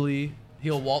 nimbly.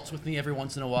 He'll waltz with me every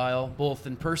once in a while, both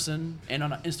in person and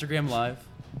on Instagram Live.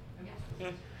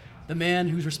 The man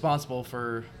who's responsible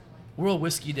for World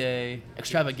Whiskey Day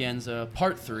Extravaganza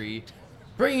Part 3,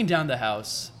 bringing down the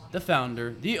house, the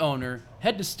founder, the owner,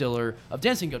 head distiller of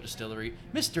Dancing Goat Distillery,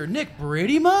 Mr. Nick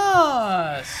Brady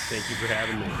Moss. Thank you for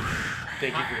having me.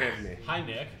 Thank you for having me. Hi,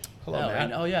 Nick. Hello, Oh,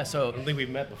 Matt. oh yeah, so I don't think we've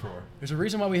met before. there's a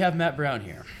reason why we have Matt Brown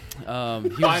here. He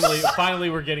was- Finally,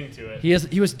 we're getting to it.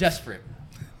 He was desperate,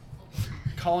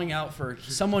 calling out for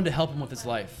someone to help him with his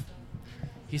life.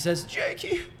 He says,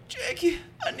 Jakey,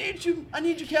 I need you,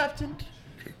 Captain.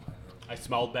 I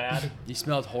smelled bad. He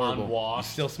smelled horrible.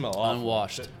 Unwashed. Still smell awful.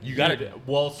 Unwashed. You got it.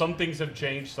 Well, some things have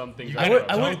changed. Some things. I, have would,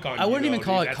 not. I, would, dunk on I you, wouldn't even though,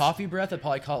 call dude. it That's- coffee breath. I'd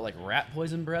probably call it like rat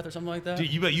poison breath or something like that. Dude,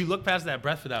 you look past that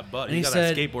breath for that butt. and You he got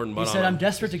said, that skateboarding butt he on said, him. I'm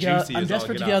desperate to It's get out, juicy I'm as all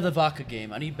desperate get to get out of out. the vodka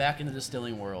game. I need back in the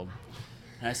distilling world.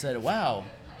 And I said, wow,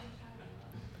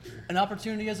 an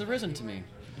opportunity has arisen to me.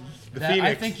 That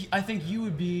Phoenix. I think you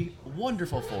would be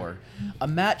wonderful for. A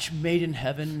match made in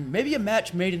heaven, maybe a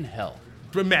match made in hell,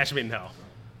 For match made in hell.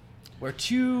 where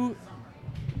two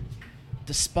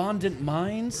despondent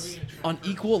minds on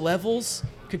equal levels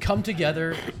could come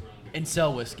together and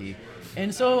sell whiskey.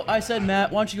 And so I said,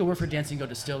 Matt, why don't you go work for Dancing Goat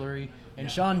Distillery? And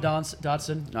Sean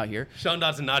Dodson, not here. Sean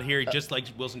Dodson not here. Just like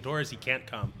Wilson Torres, he can't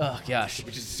come. Oh gosh,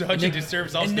 Which is such a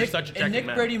disservice. Also, and they're Nick, such a and Nick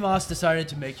man. Brady Moss decided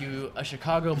to make you a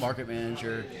Chicago market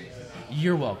manager.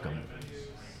 You're welcome.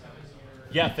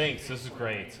 Yeah, thanks. This is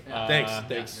great.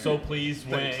 Thanks. So pleased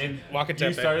when Waka you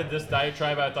Tepe. started this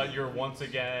diatribe, I thought you were once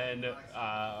again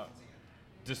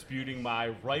disputing my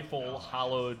rightful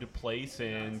hallowed place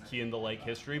in Key in the Lake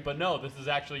history. But no, this is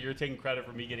actually you're taking credit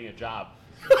for me getting a job,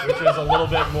 which is a little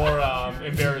bit more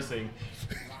embarrassing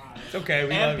It's okay.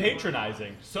 We and love you.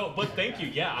 patronizing. So, but thank you.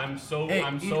 Yeah, I'm so Hey,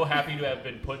 happy to have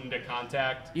been put into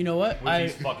contact You know what? with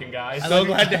these fucking guys. So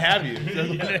glad to have you. So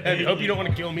glad to have you. Hope you don't want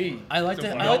to kill me. I like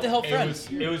to help friends.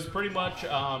 It was pretty much.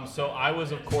 So I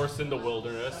was, of course, in the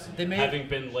wilderness, They made- having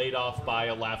been laid off by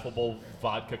a laughable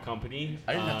vodka company.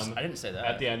 I didn't say that.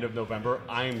 At the end of November,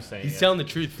 I'm saying He's it. telling the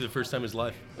truth for the first time in his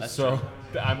life. So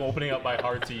I'm opening up my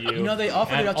heart to you. You know, they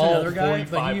offered and it up to all another guy, but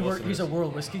 45 he's a listeners.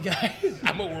 world whiskey guy.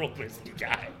 I'm a world whiskey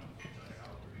guy.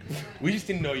 We just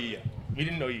didn't know you yet. We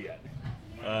didn't know you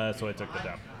yet. So I took the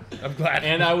job, I'm glad.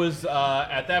 and I was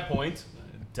at that point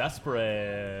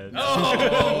desperate.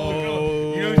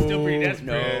 Oh, you know he's still pretty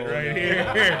desperate right here.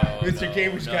 Mr.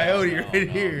 Cambridge Coyote right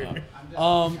here.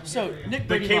 So Nick The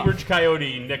Brady Cambridge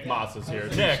Coyote, Nick Moss is here.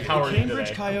 Nick, how are you Cambridge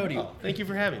today? Coyote. Thank you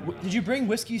for having me. Did you bring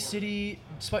Whiskey City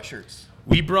sweatshirts?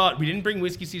 We didn't bring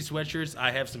Whiskey City sweatshirts.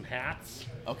 I have some hats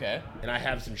Okay. and I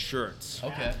have some shirts.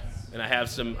 Okay. And I have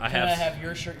some, Can I have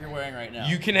your shirt you're wearing right now?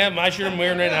 you can have my shirt I'm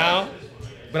wearing right now,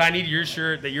 but I need your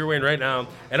shirt that you're wearing right now.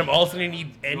 And I'm also gonna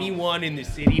need anyone in the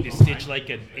city to stitch like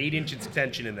an 8-inch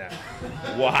extension in that.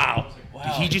 Wow. Wow.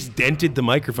 He just dented the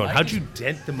microphone. I How'd just- you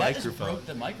dent the That just microphone? broke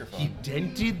the microphone. He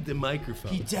dented the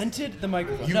microphone. He dented the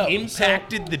microphone. You No,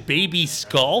 impacted the baby's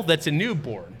skull? That's a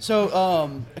newborn. So,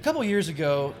 a couple years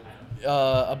ago,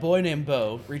 a boy named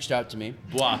Bo reached out to me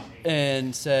Blah.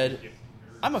 and said,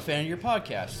 I'm a fan of your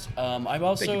podcast. I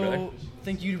also Thank you, brother.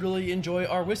 think you'd really enjoy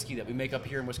our whiskey that we make up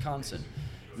here in Wisconsin.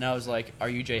 And I was like, are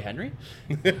you Jay Henry?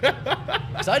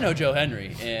 Because I know Joe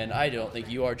Henry, and I don't think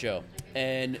you are Joe.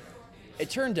 And it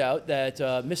turned out that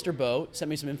Mr. Bo sent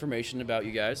me some information about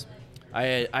you guys.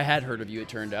 I had heard of you, it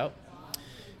turned out.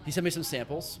 He sent me some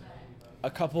samples. A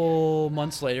couple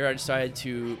months later, I decided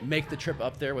to make the trip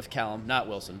up there with Callum, not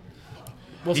Wilson.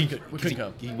 Wilson couldn't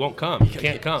come. He won't come. He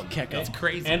can't come. Can't come. It's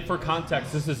crazy. And for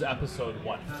context, this is episode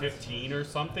 15 or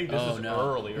something. This is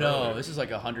early. No, this is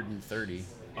like 130.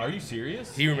 Are you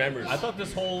serious? He remembers. I thought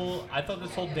this whole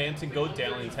dancing goat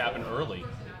dalliance happened early.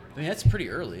 I mean, that's pretty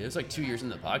early. It's like 2 years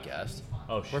into the podcast.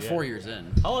 Oh, We're shit. 4 years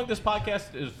in. How long this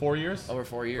podcast is? 4 years. Over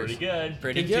 4 years. Pretty good.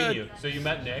 Pretty Continue. good. So you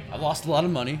met Nick. I lost a lot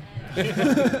of money.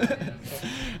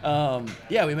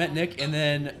 Yeah, we met Nick, and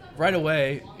then right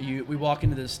away we walk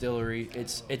into the distillery.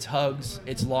 It's hugs.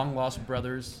 It's long lost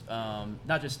brothers.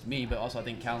 Not just me, but also I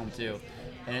think Callum too.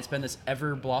 And it's been this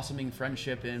ever blossoming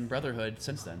friendship and brotherhood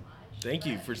since then. Thank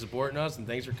you for supporting us, and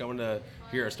thanks for coming to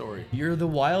hear our story. You're the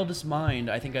wildest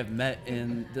mind I think I've met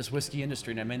in this whiskey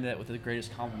industry, and I mean that with the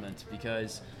greatest compliment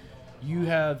because you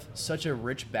have such a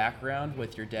rich background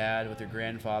with your dad, with your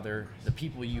grandfather, the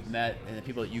people you've met, and the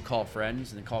people that you call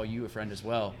friends, and they call you a friend as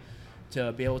well.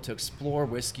 To be able to explore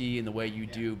whiskey in the way you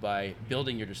do by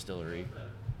building your distillery,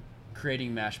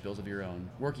 creating mash bills of your own,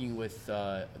 working with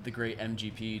the great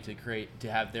MGP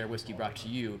to have their whiskey brought to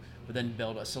you, but then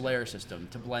build a Solaire system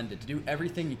to blend it, to do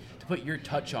everything, to put your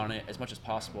touch on it as much as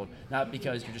possible. Not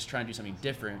because you're just trying to do something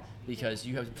different, because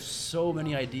you have so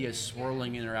many ideas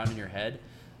swirling in around in your head.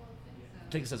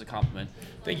 Take this as a compliment.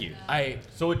 Thank you.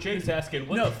 So what Jake's asking,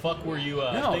 what No. the fuck were you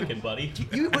No. thinking, buddy?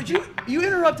 You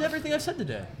interrupt everything I've said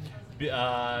today.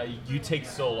 You take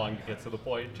so long to get to the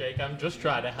point, Jake. I'm just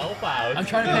trying to help out. I'm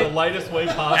trying to in pay- the lightest way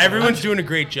possible. Everyone's doing a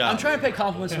great job. I'm trying to pay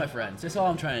compliments to my friends. That's all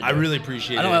I'm trying to do. I really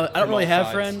appreciate I it. don't really from have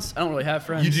all friends. sides. I don't really have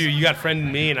friends. You do. You got a friend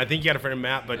in me, and I think you got a friend in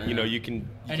Matt. But you know, you can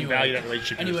value that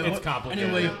relationship. Anyway, yourself. It's complicated.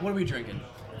 Anyway, what are we drinking?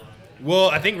 Well,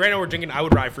 I think right now we're drinking I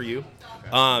Would Rye for You.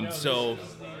 So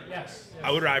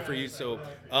I Would Rye for You. So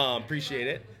appreciate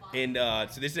it. And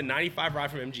so this is a 95 rye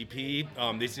from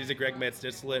MGP. This is a Greg Metz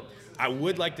distillate. I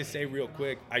would like to say real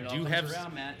quick, I do have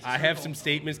I have some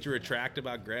statements to retract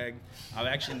about Greg. I've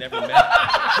actually never met.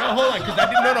 No, hold on, because I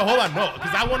didn't. No, hold on, no,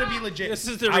 because I want to be legit. This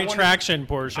is the I wanna- retraction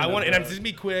portion. I want, of and I'm the- just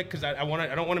be quick because I don't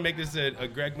want to make this a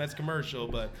Greg Metz commercial,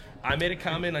 but I made a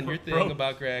comment on your thing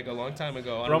about Greg a long time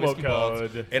ago on Promo Whiskey Balls,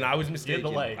 code. and I was mistaken.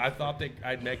 delay. I thought that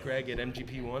I'd met Greg at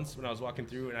MGP once when I was walking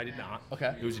through, and I did not.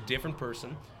 Okay. It was a different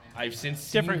person. I've since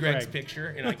seen Different Greg's Greg. picture,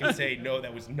 and I can say no,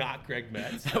 that was not Greg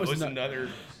Metz. That was was not- another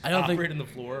I don't think- operator on the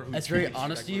floor. Who That's very treated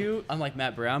honest to respectfully. you. Unlike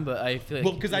Matt Brown, but I feel like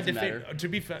Well, because I it doesn't defend.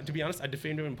 matter. To be honest, I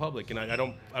defamed him in public, and I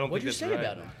don't What'd think you that's say right.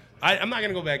 about him? I'm not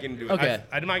gonna go back into it. Okay.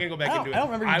 I'm not gonna go back I don't- into it. I don't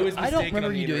remember you I do- was I don't mistaken remember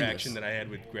on the you doing interaction this. that I had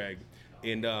with Greg,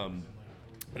 and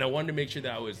I wanted to make sure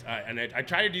that I was. I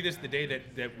tried to do this the day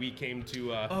that we came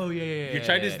to. Oh, yeah. You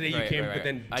tried this the day you Right, came, right, but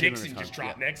then right. I do Dixon remember just this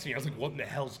dropped comment, next to me. I was like, "What in the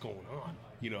hell's going on?"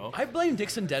 You know. I blame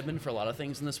Dixon Deadman for a lot of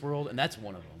things in this world, and that's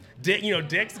one of them.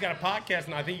 Dick's got a podcast,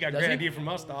 and I think he got a Does great he? idea from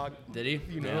us, dog. Did he?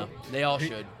 You know, Yeah. They all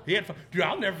should. He had fun. Dude,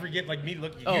 I'll never forget. Like me,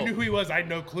 look, Oh. you knew who he was. I had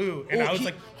no clue, and Oh, I was he-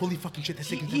 like, "Holy fucking shit!" That's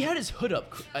He had his hood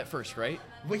up at first, right?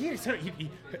 Well, he had his hood.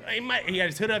 He had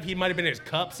his hood up. He might have been in his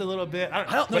cups a little bit. I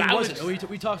don't know. but He was- wasn't.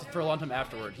 We talked for a long time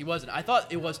afterward. He wasn't. I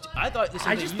thought it was. I thought this.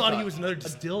 I just thought he was another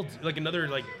distilled, like another,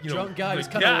 like, you know, Drunk guy. He's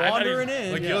like, kinda I thought he wandering was-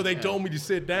 in, Like, yeah. yo, they Yeah. told me to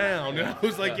sit down, and I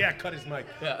was like, yeah, cut his mic.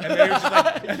 Yeah. And then, he was just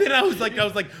like, and then I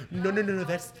was like, no,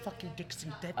 that's fucking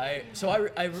Dixon Dead. When you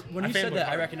said fanboy that, I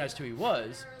hard. recognized who he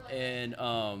was, and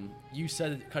you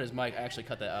said cut his mic. I actually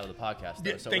cut that out of the podcast.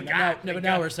 Though, Yeah, so thank we're- God. now, thank but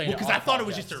now God. we're saying because it I off thought it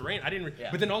was podcast. just a rant. I didn't.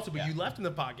 Yeah. But then also, Yeah. you left in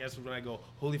the podcast when I go,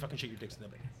 holy fucking shit, you're Dixon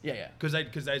Dead. Yeah. Because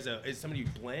as somebody who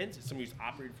blends, as somebody who's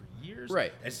operated for years,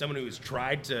 Right. As someone who has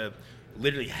tried to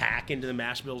literally hack into the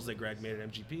mash bills that Greg made at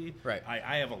MGP, Right.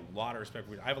 I have a lot of respect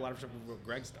for. I have a lot of respect for what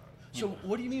Greg's done. So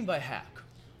what do you mean by hack?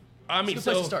 I mean, It's a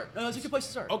good place to start. No, it's a good place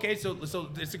to start. Okay, so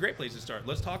it's a great place to start.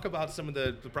 Let's talk about some of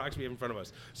the products we have in front of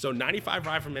us. So 95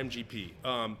 rye from MGP.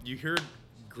 You heard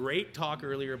great talk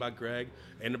earlier about Greg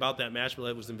and about that mash bill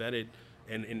that was invented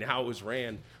and how it was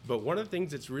ran. But one of the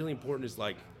things that's really important is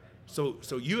like, so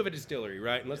you have a distillery,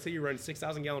 right? And let's say you run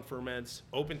 6,000 gallon ferments,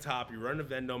 open top, you run a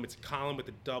Vendome, it's a column with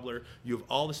a doubler, you have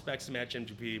all the specs to match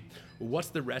MGP. Well, what's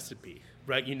the recipe,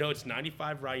 right? You know it's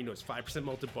 95 rye, you know it's 5%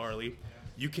 malted barley.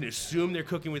 You can assume they're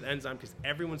cooking with enzyme because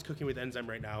everyone's cooking with enzyme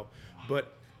right now.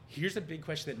 But here's a big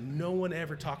question that no one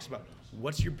ever talks about.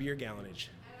 What's your beer gallonage?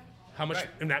 How much,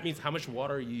 and that means how much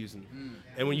water are you using?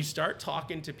 And when you start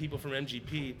talking to people from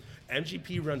MGP,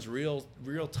 MGP runs real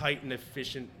tight and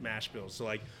efficient mash bills. So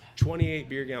like 28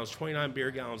 beer gallons, 29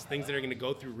 beer gallons, things that are going to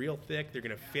go through real thick. They're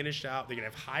going to finish out. They're going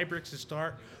to have high bricks to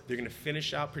start. They're going to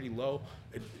finish out pretty low.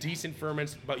 Decent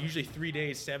ferments, about usually 3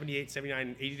 days, 78,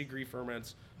 79, 80 degree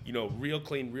ferments. You know, real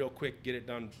clean, real quick, get it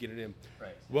done, get it in.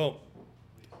 Right. Well,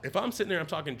 if I'm sitting there, I'm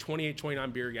talking 28,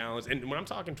 29 beer gallons. And when I'm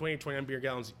talking 28, 29 beer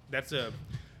gallons, that's a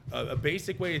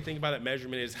basic way to think about that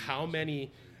measurement is how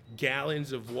many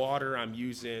gallons of water I'm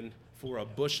using for a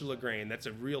bushel of grain. That's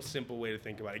a real simple way to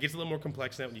think about it. It gets a little more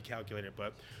complex than that when you calculate it.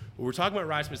 But when we're talking about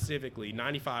rye specifically,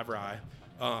 95 rye,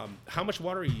 how much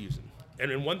water are you using? And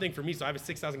then one thing for me, so I have a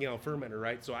 6,000 gallon fermenter,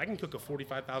 right? So I can cook a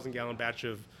 45,000 gallon batch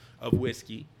of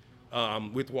whiskey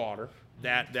with water.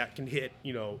 That can hit,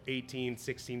 18,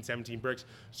 16, 17 bricks.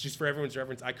 It's just for everyone's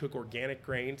reference, I cook organic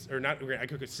grains, or not organic, I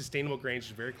cook sustainable grains,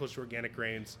 which are very close to organic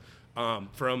grains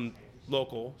from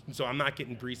local. So I'm not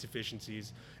getting breeze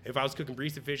efficiencies. If I was cooking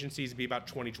breeze efficiencies, it'd be about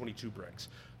 20, 22 bricks.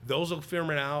 Those will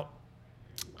ferment out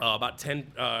about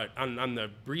 10, on the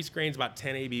breeze grains, about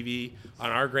 10 ABV. On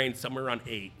our grains, somewhere around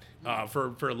 8.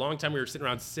 For a long time, we were sitting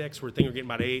around 6. We're thinking we're getting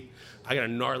about 8. I got a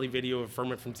gnarly video of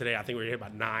ferment from today. I think we're hitting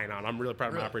about 9 on. I'm really proud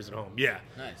of my operators at home. Yeah.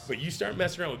 Nice. But you start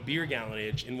messing around with beer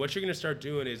gallonage, and what you're going to start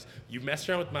doing is you mess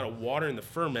around with the amount of water in the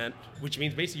ferment, which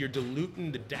means basically you're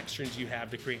diluting the dextrins you have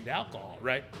to create the alcohol,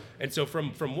 right? And so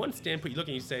from one standpoint, you look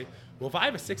and you say, well, if I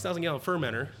have a 6,000 gallon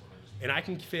fermenter, and I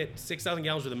can fit 6,000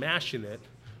 gallons worth of mash in it,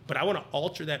 but I want to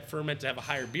alter that ferment to have a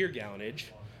higher beer gallonage,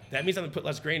 that means I'm going to put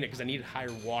less grain in it because I need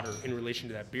higher water in relation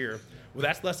to that beer. Well,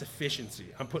 that's less efficiency.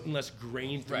 I'm putting less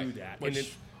grain through that.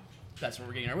 Which, that's where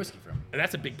we're getting our whiskey from. And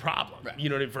that's a big problem, Right. you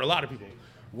know what I mean, for a lot of people.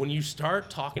 When you start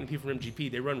talking to people from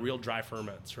MGP, they run real dry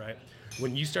ferments, right?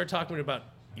 When you start talking about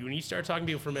when you start talking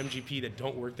to people from MGP that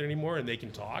don't work there anymore and they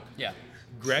can talk, Yeah.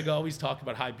 Greg always talked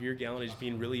about high beer gallonage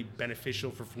being really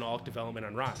beneficial for phenolic development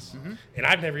on rye. Mm-hmm. And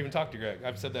I've never even talked to Greg.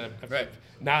 I've said that. Right.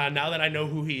 Now that I know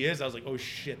who he is, I was like, oh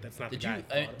shit, that's not Did the you guy. I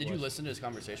thought it did you was. listen to his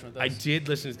conversation with us? I did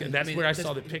listen, and that's where I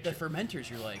saw the picture. The fermenters,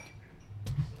 you're like,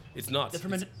 It's nuts.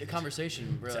 the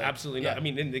conversation. It's absolutely not. I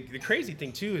mean, and the crazy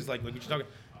thing too is like what you're talking.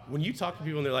 When you talk to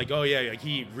people and they're like, "Oh yeah, like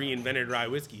he reinvented rye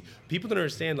whiskey," people don't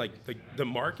understand like the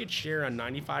market share on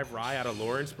 95 rye out of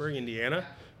Lawrenceburg, Indiana,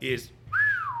 is.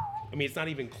 I mean, it's not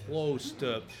even close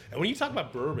to. And when you talk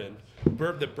about bourbon,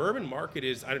 the bourbon market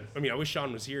is. I mean, I wish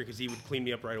Sean was here because he would clean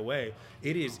me up right away.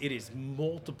 It is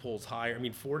multiples higher. I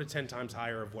mean, 4 to 10 times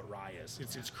higher of what rye is.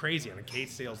 It's crazy on a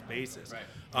case sales basis.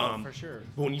 Right. For sure.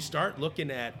 But when you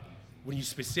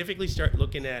specifically start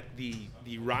looking at the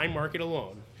rye market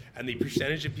alone and the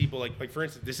percentage of people like for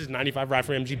instance, this is 95 rye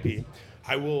for MGP.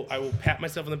 I will pat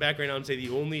myself on the back right now and say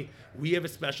we have a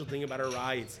special thing about our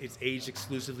rye. It's aged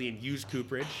exclusively in used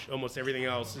cooperage. Almost everything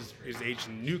else is aged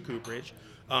in new cooperage.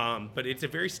 But it's a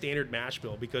very standard mash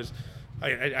bill because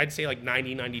I'd say like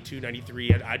 90, 92,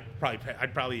 93. I'd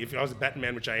probably, if I was a betting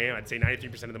man, which I am, I'd say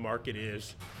 93% of the market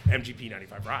is MGP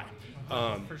 95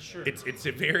 rye. For sure.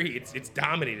 It's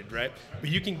dominated, right?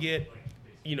 But you can get,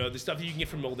 the stuff that you can get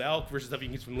from Old Elk versus stuff you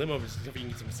can get from Limo versus stuff you can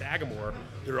get from Sagamore,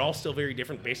 they're all still very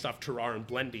different based off terroir and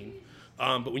blending.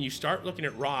 But when you start looking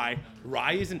at rye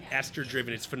isn't ester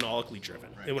driven, it's phenolically driven.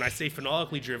 Right. And when I say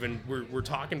phenolically driven, we're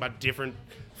talking about different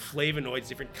flavonoids,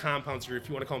 different compounds, or if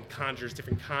you want to call them conjurers,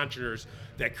 different conjurers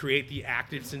that create the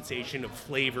active sensation of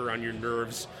flavor on your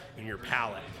nerves and your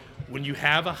palate. When you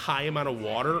have a high amount of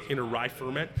water in a rye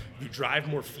ferment, you drive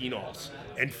more phenols.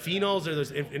 And phenols are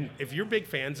those, if you're big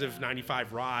fans of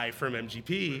 95 rye from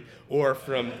MGP or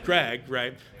from Greg,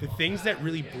 right, the things that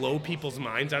really blow people's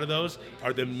minds out of those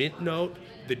are the mint note,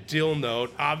 the dill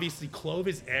note. Obviously, clove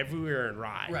is everywhere in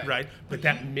rye, right? But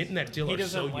that mint and that dill are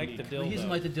so unique. He doesn't like the dill. He doesn't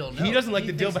like the dill. No. He doesn't like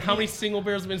the dill, but how many single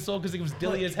barrels have been sold because it was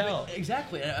dilly as hell?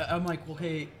 Exactly. I'm like,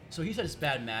 okay, so he said it's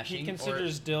bad mashing. He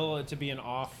considers dill to be an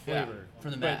off flavor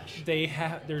from the but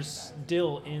mash. there's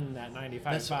dill in that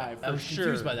 95.5 I for was sure.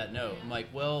 confused by that note. I'm like,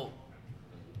 well,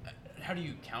 how do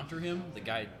you counter him? The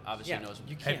guy obviously knows.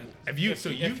 You can't. Have you? If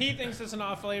he thinks it's an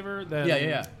off flavor, then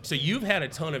Yeah. So you've had a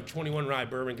ton of 21 rye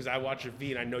bourbon because I watch your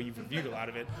feed and I know you've reviewed a lot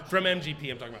of it from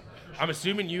MGP. I'm talking about. I'm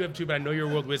assuming you have too, but I know you're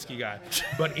a world whiskey guy.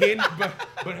 But I'm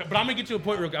gonna get to a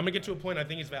point. I'm gonna get to a point I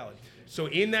think is valid. So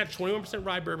in that 21%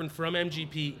 rye bourbon from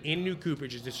MGP in new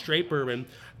cooperage, it's a straight bourbon.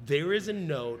 There is a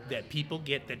note that people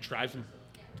get that drives them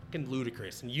fucking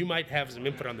ludicrous, and you might have some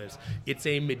input on this. It's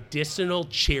a medicinal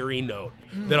cherry note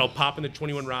that'll pop in the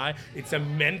 21 rye. It's a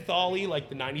mentholy, like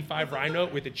the 95 rye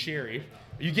note with a cherry.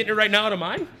 Are you getting it right now out of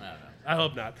mine? I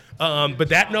hope not. But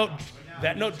that note,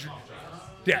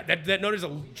 yeah, that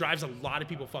note drives a lot of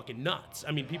people fucking nuts.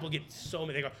 I mean, people get so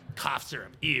many. They go cough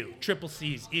syrup, ew. Triple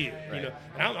C's, ew. And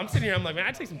I'm sitting here. I'm like, man,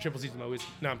 I'd take some Triple C's with my whiskey.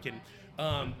 No, I'm kidding.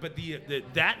 But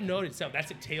that note itself, that's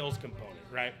a tails component,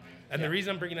 right? And the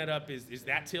reason I'm bringing that up is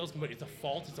that tails component. It's a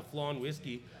fault. It's a flaw in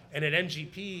whiskey. And at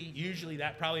MGP, usually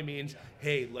that probably means,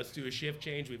 hey, let's do a shift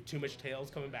change. We have too much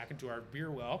tails coming back into our beer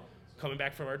well, coming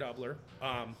back from our doubler.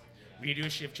 We need to do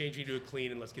a shift change. We need to do a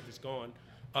clean, and let's get this going.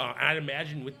 I'd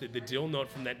imagine with the dill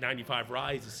note from that 95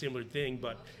 rye is a similar thing,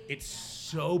 but it's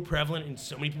so prevalent in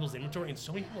so many people's inventory, and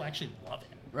so many people actually love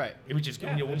it. Right. It would just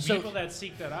When people that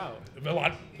seek that out. a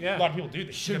lot of people do.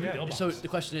 They should have a dill box. So the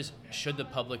question is, should the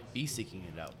public be seeking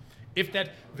it out? If that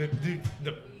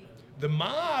the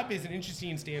mob is an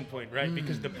interesting standpoint, right?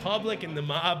 Because the public and the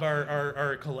mob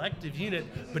are a collective unit,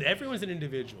 but everyone's an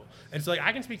individual. And so, like,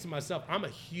 I can speak to myself. I'm a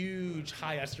huge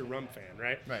high ester rum fan,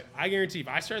 right? Right. I guarantee if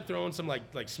I start throwing some like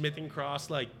Smith and Cross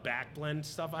like back blend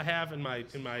stuff I have in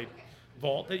my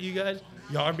vault at you guys,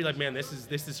 y'all are be like, man, this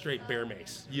is straight bear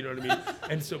mace. You know what I mean?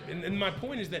 And so, and my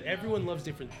point is that everyone loves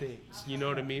different things. You know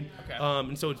what I mean? Okay.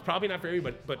 And so it's probably not for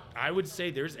everybody, but I would say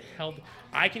there's a health.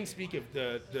 I can speak of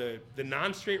the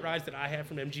non-straight ryes that I have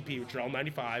from MGP, which are all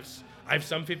 95s. I have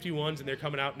some 51s, and they're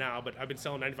coming out now, but I've been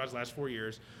selling 95s the last 4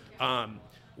 years.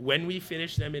 When we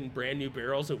finish them in brand new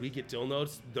barrels that we get dill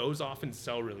notes, those often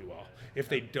sell really well. If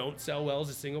they don't sell well as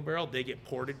a single barrel, they get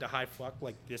ported to high fuck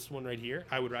like this one right here,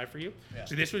 I Would Rye For You. Yeah.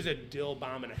 So this was a dill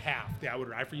bomb and a half, the I Would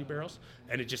Rye For You barrels,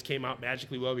 and it just came out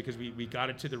magically well because we got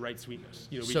it to the right sweetness.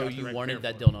 We so got you right wanted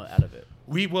that for it. dill note out of it?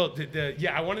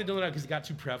 I wanted dill note out because it got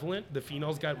too prevalent. The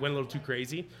phenols went a little too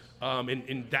crazy,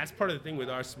 and that's part of the thing with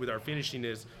our finishing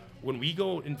is when we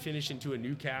go and finish into a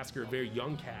new cask or a very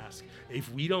young cask,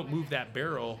 if we don't move that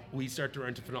barrel, we start to run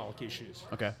into phenolic issues.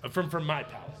 Okay. From my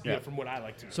palate, Yeah. from what I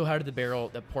like to do. So how did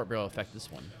the port barrel affect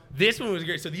this one? This one was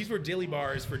great. So these were dilly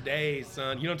bars for days,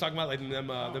 son. You know what I'm talking about?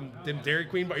 Like them Dairy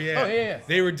Queen bars? Yeah. Oh, yeah.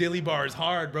 They were dilly bars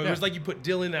hard, bro. Yeah. It was like you put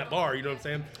dill in that bar. You know what I'm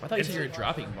saying? I thought you said you were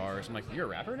dropping bars. I'm like, you're a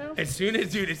rapper now? As soon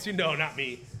as no, not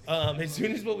me. As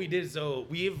soon as what we did, so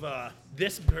we've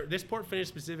this port finish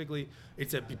specifically,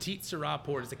 it's a Petite Syrah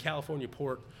port. It's a California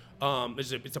port.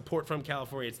 It's a port from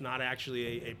California. It's not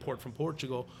actually a port from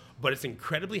Portugal, but it's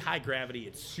incredibly high gravity.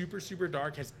 It's super, super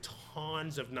dark, has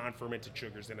tons of non-fermented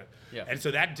sugars in it. Yeah. And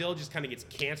so that dill just kind of gets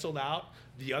canceled out.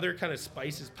 The other kind of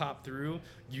spices pop through.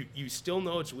 You still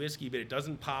know it's whiskey, but it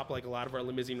doesn't pop like a lot of our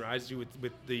limousine ryes do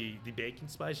with the baking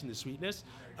spice and the sweetness.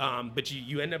 But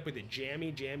you end up with a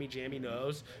jammy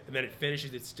nose, and then it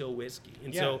finishes, it's still whiskey.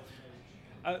 And Yeah. so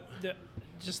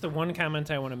Just the one comment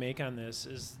I want to make on this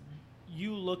is,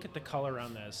 you look at the color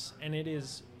on this, and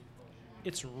it's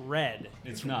red.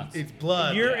 It's nuts. it's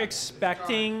blood. You're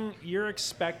expecting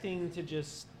to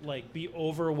just like be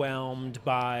overwhelmed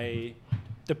by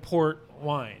the port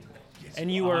wine,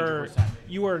 and you are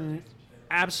 100%.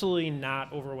 absolutely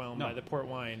not overwhelmed No. by the port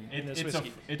wine in this it's a-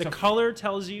 whiskey. it's The a- color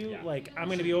tells you Yeah. like I'm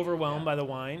going to be overwhelmed by the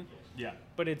wine, Yeah.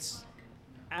 but it's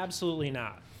absolutely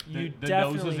not. You The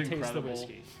definitely nose is taste the incredible.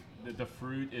 whiskey. The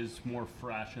fruit is more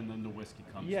fresh, and then the whiskey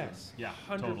comes Yes. through. Yeah,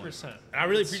 100%. I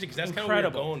really appreciate it because that's kind of what we're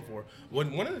incredible. going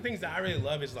for. One of the things that I really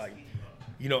love is like,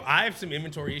 you know, I have some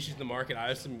inventory issues in the market.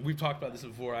 We've talked about this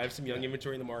before. I have some young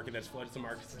inventory in the market that's flooded some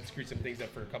markets and screwed some things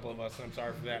up for a couple of us. And I'm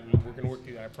sorry for that. And we're going to work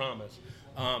through that, I promise.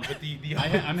 But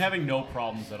I'm having no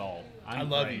problems at all. I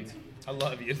love you. I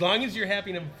love you. As long as you're happy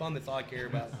and having fun, that's all I care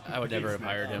about. I would never have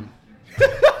hired him.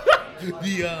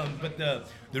 But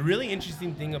the really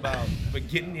interesting thing about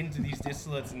getting into these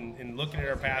distillates and looking at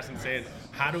our past and saying,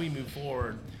 how do we move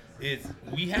forward, is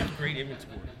we have great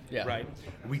inventory, Yeah. right?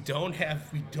 We don't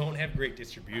have great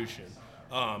distribution.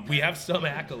 We have some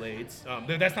accolades.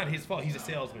 That's not his fault. He's a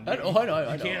salesman. I know.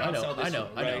 You can't I know. outsell I this know.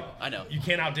 one, I know. right? I know. You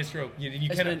can't out-distro. You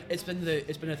can't. It's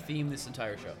been a theme this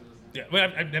entire show. Yeah, well,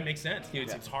 that makes sense. You know,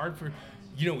 Yeah. it's hard for,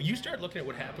 you start looking at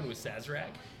what happened with Sazerac,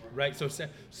 right? So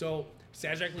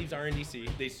Sazerac leaves RNDC.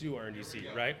 They sue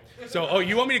RNDC, right? So,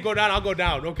 you want me to go down? I'll go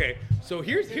down. Okay. So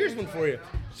here's one for you.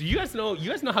 So you guys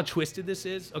know how twisted this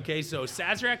is. Okay. So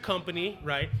Sazerac Company,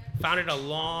 right, founded a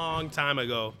long time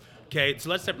ago. Okay. So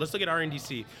let's look at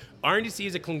RNDC. RNDC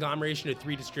is a conglomeration of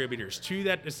 3 distributors. 2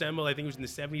 that assembled, I think it was in the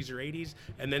 70s or 80s,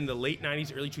 and then the late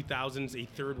 90s, early 2000s, a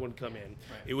third one come in.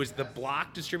 It was the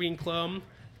Block Distributing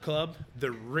Club,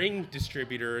 the Ring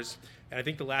Distributors, and I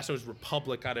think the last one was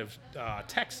Republic out of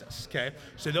Texas. Okay,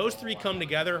 so those 3 come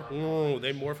together.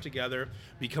 They morph together,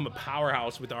 become a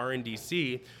powerhouse with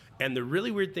RNDC. And the really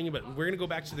weird thing about, we're going to go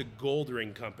back to the Gold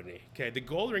Ring Company. Okay, the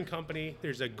Gold Ring Company,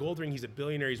 there's a Gold Ring, he's a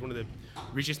billionaire, he's one of the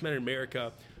richest men in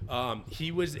America.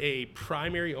 He was a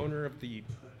primary owner of the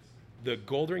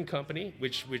Gold Ring Company,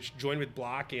 which joined with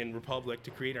Block and Republic to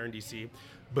create RNDC.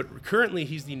 But currently,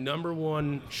 he's the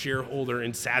 #1 shareholder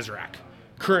in Sazerac,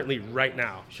 currently, right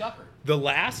now. Shocker. The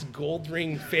last Gold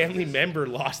Ring family member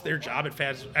lost their job at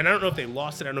Sazerac, and I don't know if they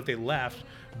lost it, I don't know if they left,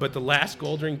 but the last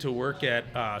Gold Ring to work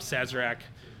at Sazerac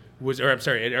at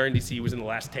RNDC was in the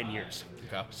last 10 years.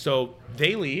 Okay. So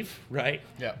they leave, right?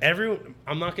 Yeah. Everyone,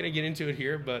 I'm not going to get into it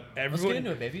here, but everyone. Let's get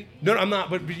into it, baby. No, I'm not,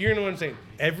 but you know what I'm saying.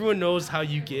 Everyone knows how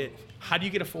do you get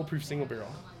a foolproof single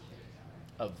barrel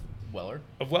Of Weller.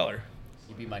 of Weller.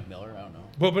 You beat Mike Miller. I don't know.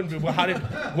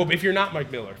 Well, if you're not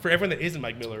Mike Miller, for everyone that isn't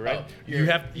Mike Miller, right? Oh,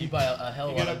 you buy a hell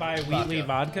of a lot gotta of buy Wheatley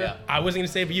vodka? I wasn't gonna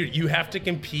say, but you have to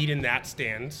compete in that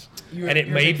stands, You're- and it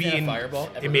you're a may big be fan of in Fireball?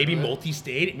 Ever it may heard be of it?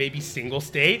 multi-state, it may be single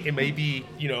state, it may be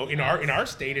in our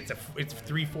state it's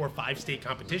 3, 4, 5 state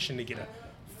competition to get a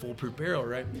foolproof barrel,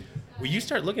 right? Well, you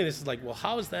start looking at this, it's like, well,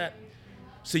 how is that?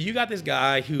 So you got this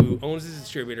guy who owns this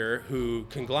distributor who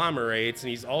conglomerates,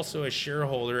 and he's also a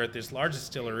shareholder at this large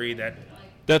distillery that.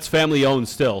 That's family owned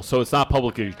still, so it's not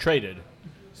publicly traded.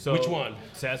 So Which one?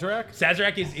 Sazerac?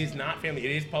 Sazerac is not family.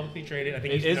 It is publicly traded. I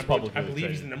think It he's is the number, publicly I believe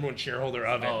he's the traded. #1 shareholder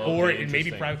of it, Oh, okay, or it may be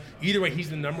interesting. private. Either way, he's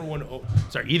the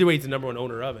 #1. Either way, he's the #1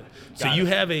 owner of it. So Got you it.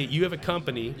 have a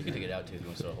company. You can take it out too if you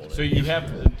want to hold it. So you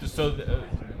have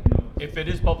if it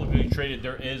is publicly traded,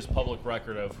 there is public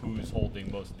record of who's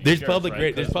holding most of these There's shares, public right?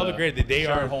 record- there's 'Cause public the record that they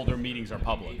are- shareholder meetings are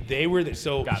public. They were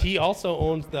so Got it. he also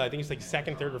owns I think it's like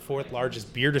second, third, or fourth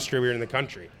largest beer distributor in the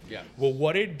country. Yeah. Well,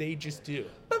 what did they just do?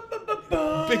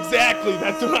 Exactly.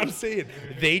 That's what I'm saying.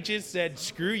 They just said,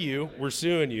 "Screw you. We're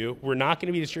suing you. We're not going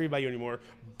to be distributed by you anymore.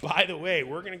 by the way,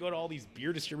 we're going to go to all these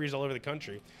beer distributors all over the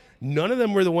country. None of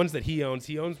them were the ones that he owns.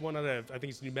 He owns one out of, I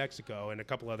think it's New Mexico and a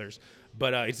couple others.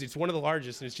 But it's one of the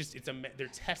largest, and they're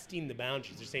testing the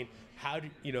boundaries. They're saying, well,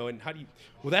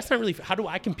 that's not really, how do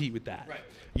I compete with that? Right.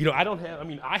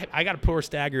 I got a pour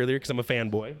stag earlier because I'm a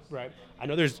fanboy, right? I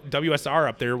know there's WSR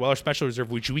up there, Weller Special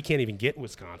Reserve, which we can't even get in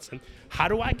Wisconsin. How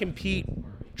do I compete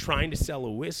trying to sell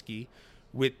a whiskey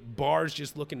with bars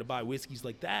just looking to buy whiskeys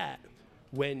like that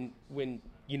when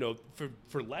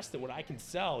for less than what I can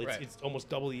sell, it's almost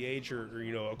double the age or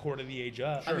a quarter of the age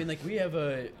up. I mean, like we have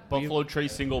a Buffalo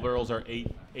Trace single barrels are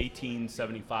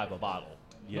 $18.75 a bottle.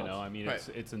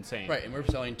 It's insane. Right, and we're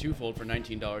selling twofold for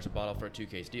 $19 a bottle for a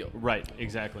 2-case deal. Right,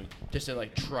 exactly. Just to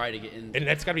try to get in. And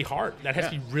that's got to be hard. That has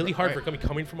to be really hard for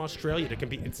coming from Australia to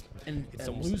compete. It's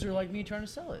a loser like me trying to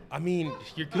sell it. I mean,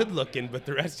 you're good looking, but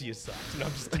the rest of you sucks. No,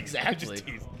 I'm just teasing. Exactly.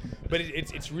 But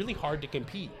it's really hard to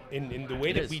compete. And the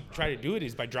way that we try to do it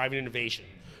is by driving innovation,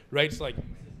 right? It's like,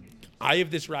 I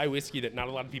have this rye whiskey that not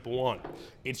a lot of people want.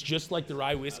 It's just like the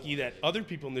rye whiskey that other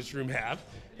people in this room have,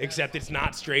 except it's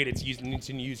not straight. It's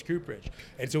in used cooperage.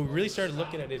 And so we really started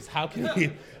looking at it as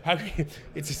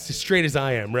it's as straight as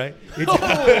I am, right? What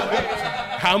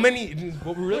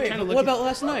we're really trying to look what about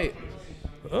last night?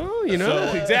 Oh,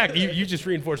 exactly. You just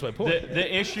reinforced my point.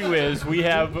 The issue is we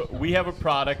have a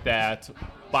product that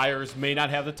buyers may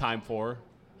not have the time for.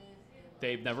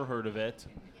 They've never heard of it.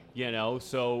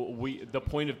 So the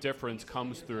point of difference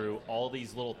comes through all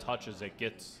these little touches it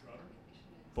gets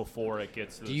before it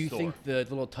gets to the store. Do you think the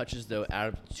little touches, though, add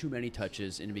up too many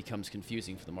touches and it becomes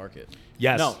confusing for the market?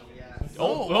 Yes. No.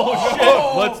 Oh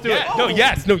shit! Let's do it. No,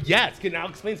 yes. Now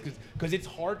explain this because it's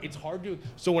hard. It's hard to.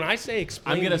 So when I say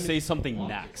explain, I'm gonna say something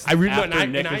next.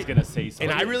 Nick is gonna say something,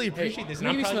 and I really appreciate this.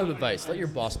 Give me some advice. Let your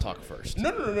boss talk first.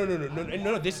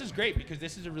 No. This is great because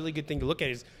this is a really good thing to look at.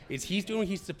 Is he's doing what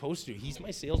he's supposed to do? He's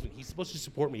my salesman. He's supposed to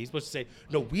support me. He's supposed to say,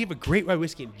 no, we have a great rye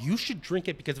whiskey, and you should drink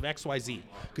it because of X, Y, Z.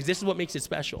 Because this is what makes it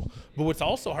special. But what's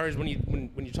also hard is when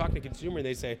you talk to a consumer and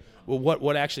they say, well,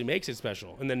 what actually makes it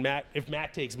special? And then if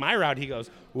Matt takes my route, he goes,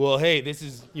 well, hey, this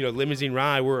is limousine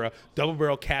rye. We're a double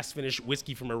barrel cast finish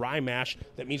whiskey from a rye mash.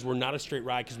 That means we're not a straight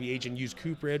rye because we age in used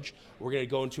cooperage. We're going to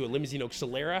go into a limousine oak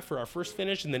Solera for our first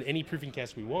finish, and then any proofing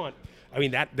cast we want. I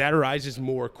mean, that arises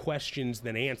more questions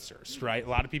than answers, right? A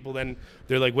lot of people then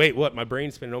they're like, wait, what? My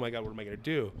brain's spinning. Oh my God, what am I going to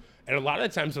do? And a lot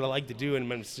of the times, what I like to do, and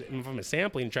if I'm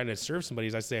sampling and trying to serve somebody,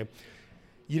 is I say,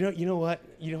 you know what?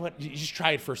 You just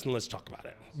try it first and let's talk about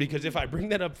it. Because if I bring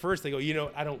that up first, they go,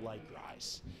 I don't like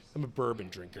ryes. I'm a bourbon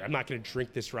drinker. I'm not going to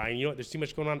drink this rye. And you know what? There's too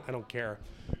much going on. I don't care.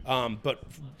 But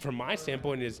from my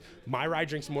standpoint is my rye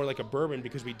drink's more like a bourbon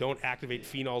because we don't activate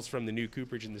phenols from the new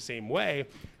cooperage in the same way.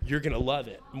 You're going to love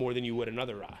it more than you would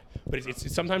another rye. But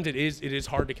sometimes it is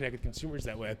hard to connect with consumers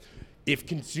that way. If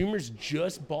consumers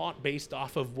just bought based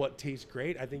off of what tastes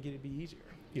great, I think it'd be easier.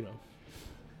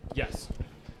 Yes.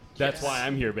 That's why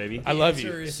I'm here, baby. I love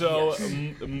you. So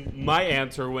my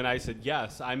answer when I said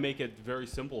yes, I make it very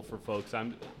simple for folks.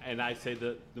 I say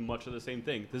much of the same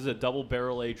thing. This is a double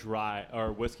barrel aged rye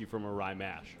or whiskey from a rye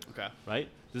mash. Okay. Right?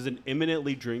 This is an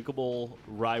imminently drinkable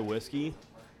rye whiskey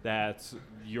that's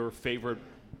your favorite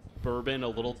bourbon, a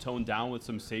little toned down with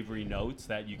some savory notes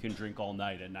that you can drink all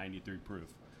night at 93 proof.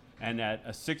 And at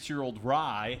a 6-year-old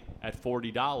rye at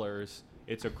 $40,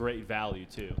 it's a great value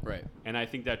too. Right. And I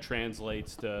think that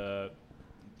translates to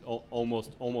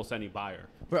almost any buyer.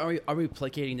 But are we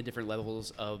placating the different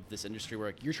levels of this industry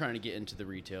where you're trying to get into the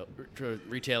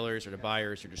retailers or the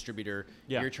buyers or distributor?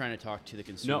 Yeah. You're trying to talk to the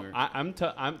consumer.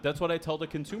 No, that's what I tell the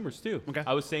consumers too. Okay.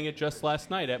 I was saying it just last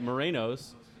night at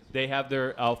Moreno's. They have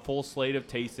their full slate of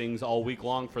tastings all week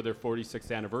long for their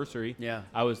 46th anniversary. Yeah.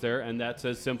 I was there, and that's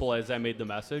as simple as I made the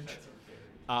message.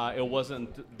 It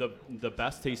wasn't the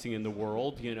best tasting in the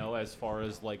world, as far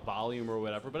as volume or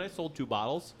whatever, but I sold 2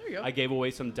 bottles. There you go. I gave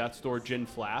away some Death Store gin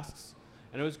flasks,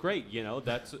 and it was great.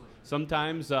 That's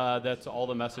sometimes that's all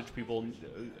the message people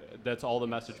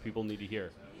need to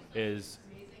hear is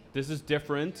this is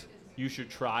different. You should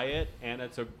try it, and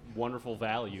it's a wonderful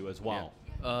value as well.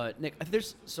 Yeah. Nick, I think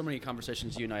there's so many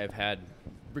conversations you and I have had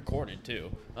recorded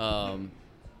too.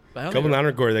 Couple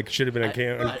non-recorded that should have been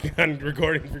on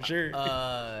recording for sure.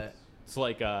 It's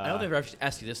like I don't think I've ever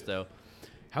asked you this though.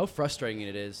 How frustrating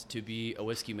it is to be a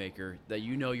whiskey maker that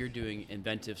you're doing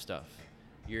inventive stuff.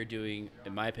 You're doing,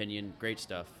 in my opinion, great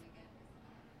stuff,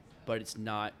 but it's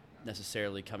not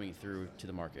necessarily coming through to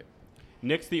the market.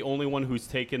 Nick's the only one who's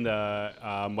taken the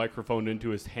microphone into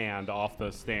his hand off the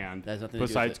stand, That has nothing to do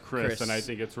besides with Chris, and I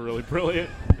think it's really brilliant.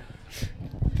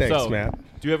 Thanks, Matt.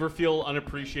 Do you ever feel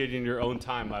unappreciated in your own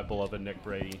time, my beloved Nick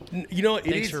Brady?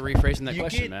 Thanks for rephrasing that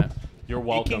question, Matt. You're It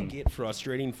welcome. can get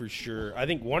frustrating for sure. I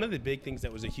think one of the big things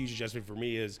that was a huge adjustment for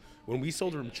me is when we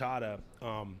sold Rumchata,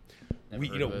 Never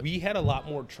heard of it. we had a lot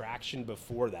more traction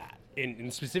before that.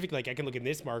 And specifically, like I can look in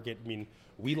this market. I mean,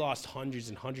 we lost hundreds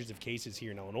and hundreds of cases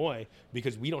here in Illinois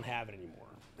because we don't have it anymore.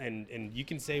 And you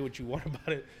can say what you want about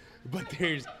it, but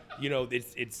there's,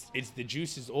 it's the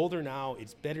juice is older now.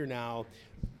 It's better now.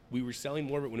 We were selling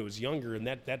more of it when it was younger, and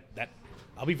that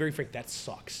I'll be very frank, that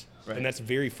sucks. Right. And that's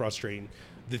very frustrating.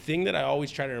 The thing that I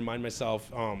always try to remind myself,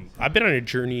 I've been on a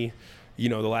journey, the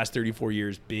last 34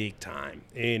 years, big time.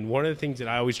 And one of the things that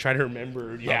I always try to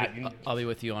remember, I'll be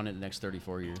with you on it the next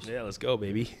 34 years. yeah, let's go,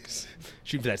 baby.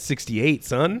 Shoot for that 68,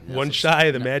 son. One shy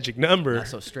of the magic number. Not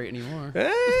so straight anymore.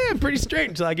 I'm pretty straight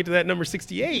until I get to that number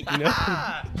 68,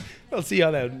 I'll see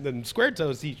how them square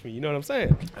toes teach me, you know what I'm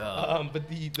saying? But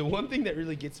the one thing that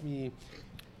really gets me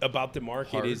about the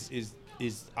market Hard.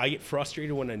 is I get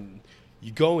frustrated when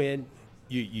you go in,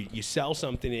 you sell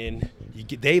something in,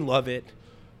 they love it,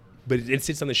 but it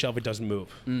sits on the shelf, it doesn't move.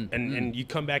 And you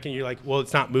come back and you're like, well,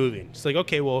 it's not moving. It's like,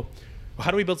 okay, well, how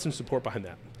do we build some support behind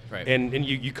that? Right. And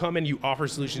you come in, you offer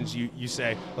solutions. You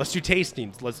say, let's do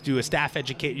tastings, let's do a staff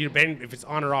educate. If it's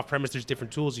on or off premise, there's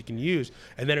different tools you can use,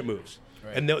 and then it moves.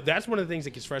 Right. And that's one of the things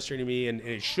that gets frustrating to me, and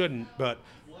it shouldn't. But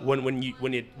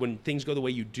when things go the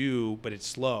way you do, but it's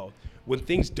slow. When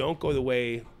things don't go the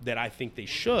way that I think they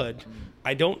should,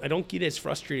 I don't get as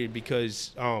frustrated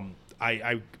because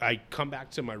I come back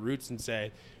to my roots and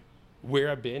say, where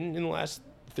I've been in the last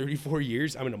 34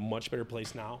 years, I'm in a much better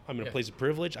place now. I'm in a place of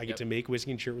privilege. I get to make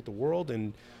whiskey and share with the world.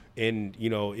 And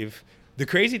if the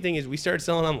crazy thing is we started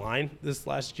selling online this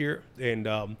last year, and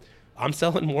I'm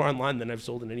selling more online than I've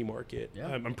sold in any market. Yeah.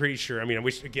 I'm pretty sure. I mean, I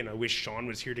wish Sean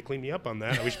was here to clean me up on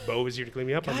that. I wish Bo was here to clean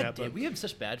me up on that. But we have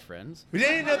such bad friends.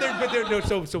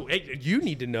 So you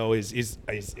need to know is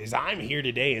I'm here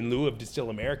today in lieu of Distill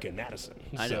America in Madison.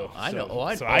 I know.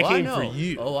 So I came for know.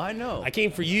 you. Oh, I know. I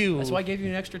came for you. That's why I gave you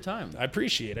an extra time. I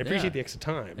appreciate the extra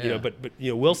time. Yeah. But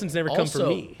Wilson's never come for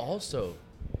me. Also,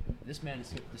 this man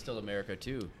distilled America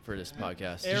too for this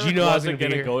podcast. Did you know I was wasn't gonna be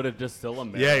going to here? go to Distill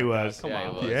America. Yeah, he was. Come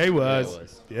on. Yeah, he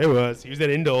was. He was at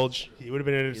Indulge. He would have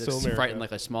been at He Distill looks America. frightened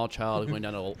like a small child going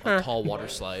down a tall water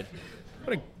slide.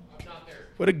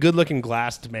 What a good-looking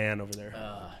glassed man over there.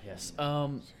 Yes.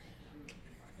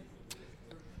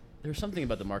 There's something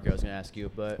about the market I was going to ask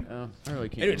you, but I really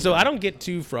can't. Anyway, so I don't get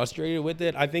too frustrated with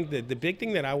it. I think that the big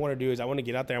thing that I want to do is I want to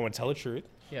get out there. I want to tell the truth.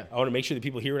 Yeah. I want to make sure that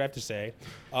people hear what I have to say.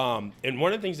 And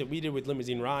one of the things that we did with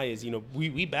Limousine Rye is,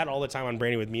 we bet all the time on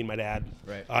branding with me and my dad,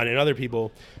 Right. And other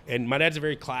people. And my dad's a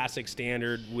very classic,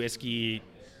 standard whiskey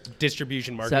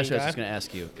distribution marketing Sasha, I was guy. just going to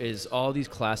ask you, is all these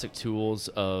classic tools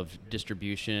of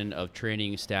distribution, of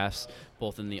training staffs,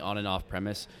 both in the on and off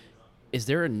premise, is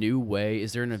there a new way,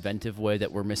 is there an inventive way that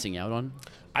we're missing out on?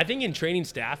 I think in training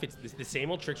staff, it's the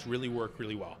same old tricks really work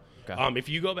really well. Okay. If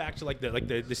you go back to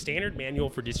the standard manual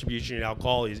for distribution in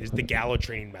alcohol is the Gallo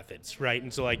training methods, right?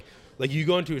 And so like you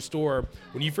go into a store,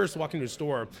 when you first walk into a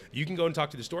store, you can go and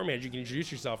talk to the store manager, you can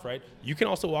introduce yourself, right? You can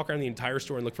also walk around the entire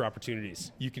store and look for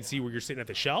opportunities. You can see where you're sitting at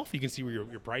the shelf, you can see where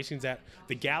your pricing's at.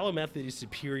 The Gallo method is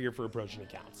superior for approaching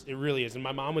accounts. It really is. And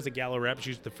my mom was a Gallo rep. She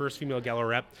was the first female Gallo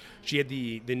rep. She had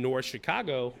the North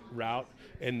Chicago route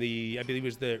in I believe it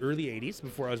was the early 80s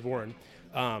before I was born.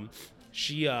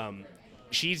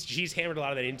 She's hammered a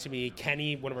lot of that into me.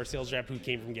 Kenny, one of our sales reps who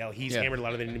came from Gallo, he's hammered a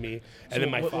lot of that into me. And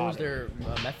then my what father. What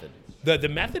was their method? The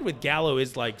method with Gallo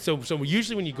is like so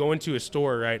usually when you go into a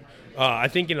store, right? I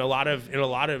think in a lot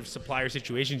of supplier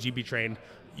situations you'd be trained.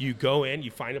 You go in,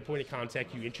 you find a point of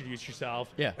contact, you introduce yourself,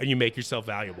 and you make yourself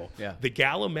valuable. Yeah. The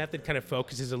Gallo method kind of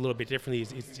focuses a little bit differently.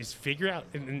 Is figure out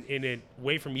in a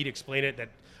way for me to explain it that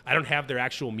I don't have their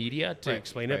actual media to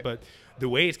explain it, but the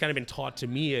way it's kind of been taught to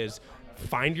me is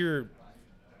find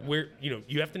where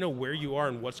you have to know where you are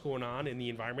and what's going on in the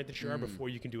environment that you are before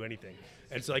you can do anything.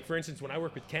 And so, like for instance, when I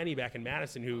worked with Kenny back in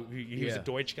Madison, he was a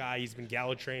Deutsch guy, he's been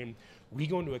Gallo trained. We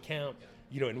go into account,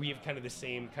 and we have kind of the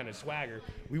same kind of swagger.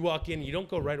 We walk in, you don't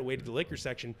go right away to the liquor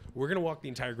section. We're going to walk the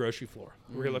entire grocery floor.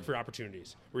 We're going to look for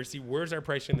opportunities. We're going to see where's our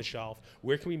pricing on the shelf,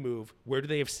 where can we move, where do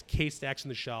they have case stacks on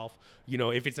the shelf.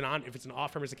 If it's an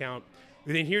off-premise account.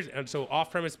 And so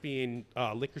off-premise being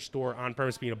a liquor store,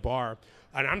 on-premise being a bar.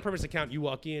 An on-premise account, you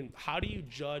walk in, how do you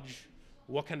judge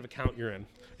what kind of account you're in?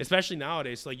 Especially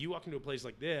nowadays, like you walk into a place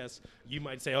like this, you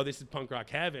might say, "Oh, this is punk rock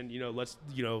heaven."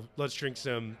 Let's drink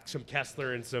some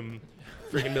Kessler and some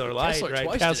freaking Miller Lite, Kessler right?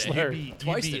 twice Kessler, today.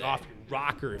 you'd be off your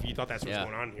rocker if you thought that's what's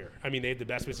going on here. I mean, they have the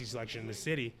best whiskey selection in the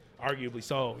city, arguably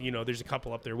so. There's a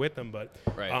couple up there with them, but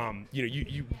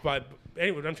But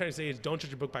anyway, what I'm trying to say is, don't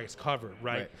judge a book by its cover,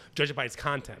 right? Judge it by its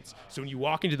contents. So when you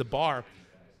walk into the bar,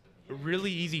 a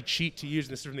really easy cheat to use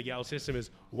in this from the Gallo system is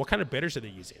what kind of bitters are they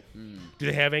using? Do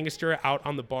they have Angostura out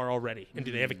on the bar already? And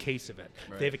do they have a case of it?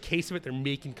 If they have a case of it, they're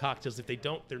making cocktails. If they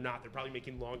don't, they're not. They're probably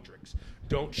making long drinks.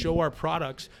 Don't show our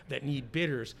products that need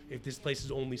bitters if this place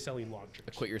is only selling long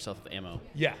drinks. Equip yourself with ammo.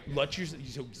 Yeah,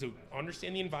 so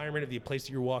understand the environment of the place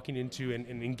that you're walking into and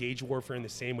engage warfare in the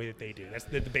same way that they do. That's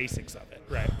the basics of it,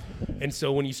 right? And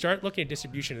so when you start looking at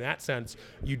distribution in that sense,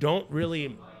 you don't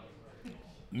really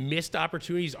missed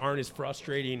opportunities aren't as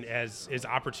frustrating as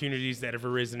opportunities that have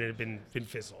arisen and have been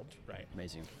fizzled, right?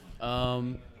 Amazing.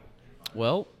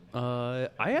 Well, I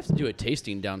have to do a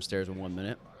tasting downstairs in 1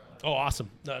 minute. Oh, awesome.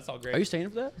 No, that's all great. Are you staying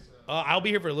for that? I'll be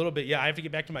here for a little bit. Yeah, I have to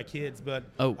get back to my kids, but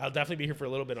Oh. I'll definitely be here for a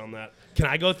little bit on that. Can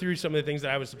I go through some of the things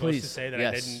that I was supposed Please. to say that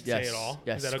Yes, I didn't yes, say at all?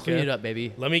 yes. Is that okay? Clean it up,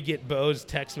 baby. Let me get Bo's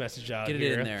text message out Get it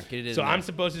here. in there. Get it in So there. I'm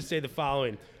supposed to say the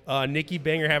following. Nikki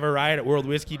Banger have a riot at World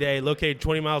Whiskey Day, located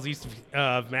 20 miles east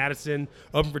of Madison.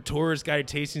 Open for tours, guided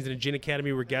tastings, and a gin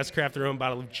academy where guests craft their own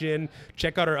bottle of gin.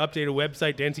 Check out our updated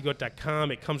website,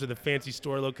 dancinggoat.com. It comes with a fancy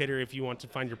store locator if you want to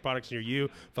find your products near you.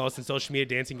 Follow us on social media,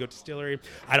 Dancing Goat Distillery.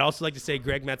 I'd also like to say,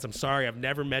 Greg Metz, I'm sorry. I've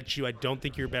never met you. I don't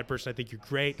think you're a bad person. I think you're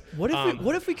great.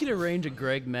 What if we could arrange a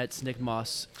Greg Metz, Nick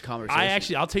Moss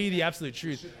conversation? I'll tell you the absolute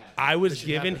truth. I was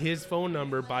given his phone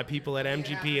number by people at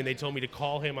MGP, and they told me to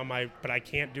call him but I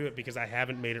can't do it because I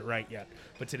haven't made it right yet.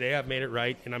 But today I've made it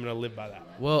right, and I'm going to live by that.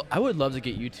 Well, I would love to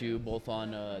get you two both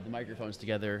on the microphones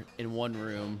together in one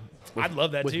room. I'd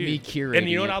love that with too. me curating And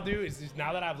you know what it. I'll do is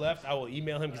now that I've left, I will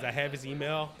email him because I have his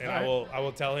email, and I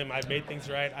will tell him I've made things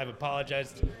right. I've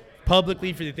apologized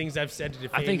publicly for the things I've said to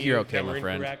defame I think you you're okay, that were my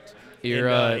friend. incorrect. You're,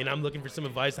 and I'm looking for some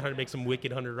advice on how to make some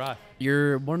wicked 100 rye.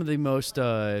 You're one of the most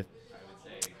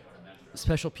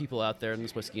special people out there in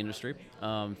this whiskey industry,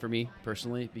 for me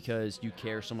personally, because you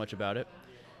care so much about it.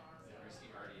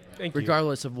 Thank you.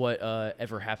 Regardless of what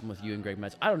ever happened with you and Greg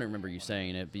Metz, I don't remember you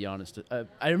saying it. Be honest,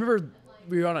 I remember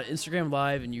we were on an Instagram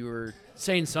live and you were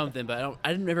saying something, but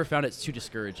I didn't ever found it too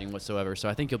discouraging whatsoever. So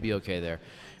I think you'll be okay there.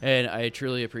 And I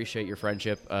truly appreciate your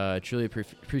friendship. Truly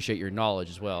appreciate your knowledge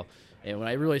as well. And when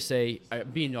I really say, I'm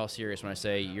being all serious when I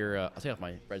say you're, I'll take off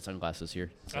my red sunglasses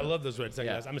here. I love those red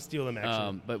sunglasses. I'm going to steal them,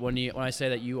 actually. But when I say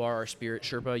that you are our spirit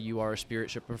Sherpa, you are a spirit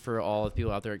Sherpa for all the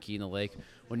people out there at Key in the Lake.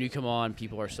 When you come on,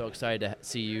 people are so excited to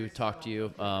see you, talk to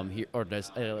you,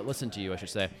 listen to you, I should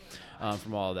say,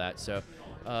 from all of that. So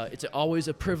it's always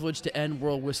a privilege to end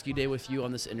World Whiskey Day with you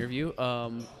on this interview.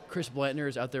 Chris Blantner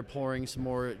is out there pouring some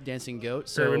more Dancing Goat.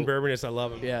 So, Urban Bourbonist, I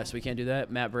love him. Yeah, so we can't do that.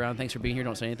 Matt Brown, thanks for being here.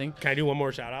 Don't say anything. Can I do one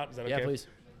more shout out? Is that okay? Yeah, please.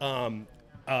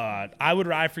 I would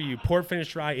rye for you. Port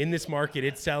finished rye in this market.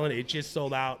 It's selling. It just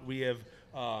sold out. We have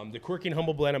the Quirky and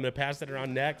Humble blend. I'm going to pass that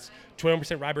around next.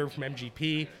 21% rye bourbon from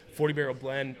MGP. 40 barrel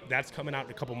blend. That's coming out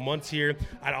in a couple months here.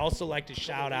 I'd also like to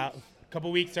shout out a couple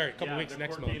weeks next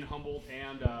month. And Humboldt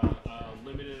and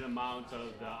limited amount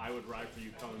of the I Would Ride For You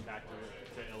coming back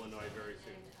to Illinois very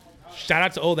soon. Shout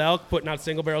out to Old Elk putting out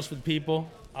single barrels for the people.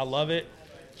 I love it.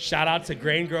 Shout out to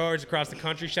grain growers across the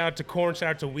country. Shout out to corn. Shout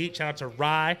out to wheat. Shout out to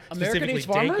rye. American specifically Eats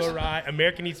Farmers? Daco rye.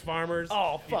 American Eats Farmers.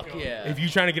 Oh, fuck yeah. If you're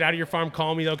trying to get out of your farm,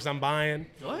 call me, though, because I'm buying.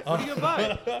 What are you going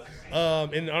to buy?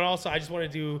 And also, I just want to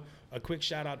do a quick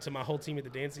shout out to my whole team at the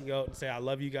Dancing Goat and say I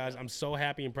love you guys. I'm so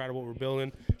happy and proud of what we're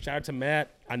building. Shout out to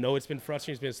Matt. I know it's been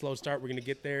frustrating. It's been a slow start. We're going to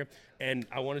get there. And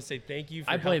I want to say thank you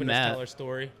for helping us tell our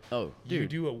story. Oh, you dude,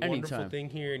 do a wonderful anytime. thing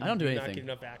here, and I don't you do not anything.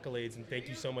 get enough accolades. And thank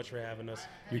you so much for having us.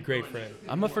 You're a great friend.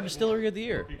 I'm up for Distillery of the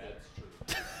Year.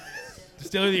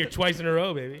 Distillery of the Year twice in a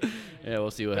row, baby. Yeah,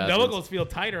 we'll see what The happens. double feel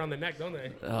tighter on the neck, don't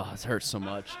they? Oh, it hurts so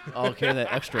much. I'll carry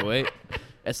that extra weight.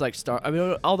 It's like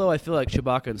although I feel like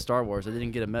Chewbacca in Star Wars, I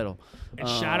didn't get a medal. And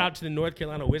shout out to the North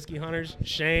Carolina Whiskey Hunters,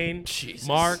 Shane, Jesus.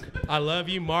 Mark. I love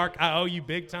you, Mark. I owe you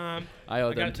big time. I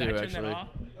owe them gotta too, turn that actually. off?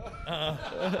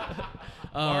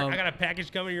 Mark, I got a package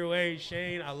coming your way.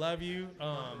 Shane, I love you.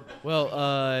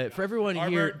 Well, for everyone Arbor,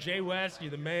 here, Jay West,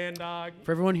 you're the man, dog.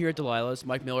 for everyone here at Delilah's,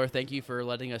 Mike Miller, thank you for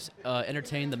letting us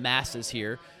entertain the masses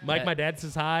here. Mike, my dad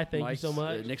says hi. Thank Mike's- you so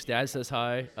much. Nick's dad says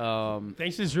hi.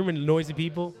 Thanks to this room and the noisy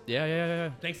people.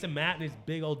 Yeah. Thanks to Matt and his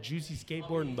big old juicy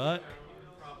skateboarding butt.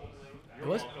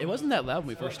 It wasn't that loud when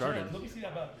we first started. Let me see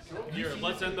that butt. Here,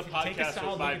 let's end the Take a podcast solid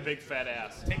with my look at- big fat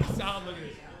ass. Take a solid look at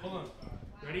this. Hold on.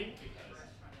 Ready?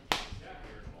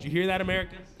 Did you hear that,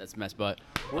 America? That's mess butt.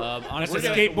 That's Honestly,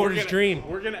 a skateboarder's dream.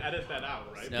 We're gonna edit that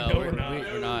out, right? no, No, we're we're not.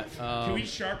 we're not. Can we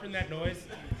sharpen that noise?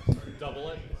 Double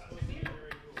it.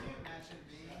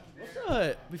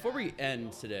 Before we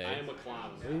end today, I am a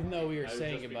clown. even though we were I've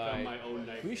saying just goodbye, become my own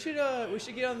nightmare. we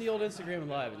should get on the old Instagram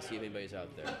live and see if anybody's out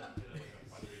there.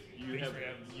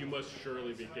 You must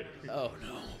surely be kidding. Oh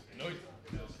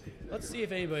no. Let's see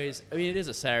if anybody's. I mean, it is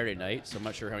a Saturday night, so I'm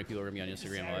not sure how many people are gonna be on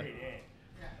Instagram Live.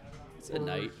 It's a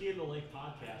night. Key in the Lake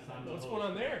podcast. I'm the What's host.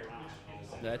 going on there?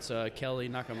 That's Kelly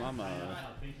Nakamama.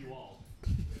 Thank you all.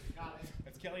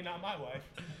 That's Kelly, not my wife.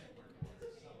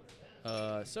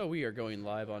 So we are going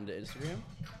live onto Instagram.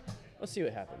 Let's see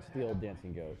what happens. The old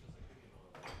dancing goes.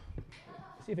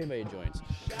 See if anybody joins.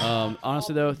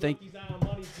 Honestly though,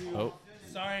 Oh.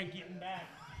 Sorry, I'm getting back.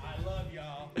 I love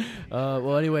y'all.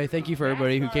 Well, anyway, thank you for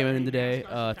everybody who came in today.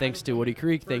 Thanks to Woody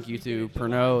Creek. Thank you to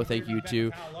Pernod. Thank you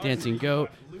to Dancing Goat.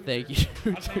 Thank you.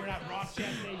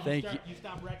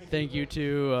 Thank you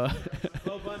to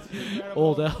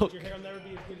Old Elk.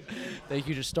 Thank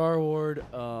you to Star Ward.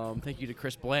 Thank you to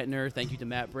Chris Blantner. Thank you to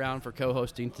Matt Brown for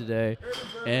co-hosting today,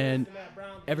 and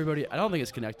everybody. I don't think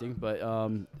it's connecting, but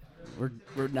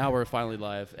we're finally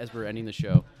live as we're ending the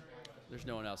show. There's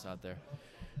no one else out there.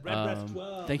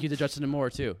 Thank you to Justin and Moore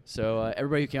too. So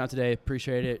everybody who came out today,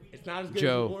 appreciate it. It's not as good as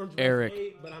Joe, the Orange Eric, West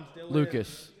 8, but I'm still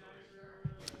Lucas,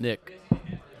 Nick,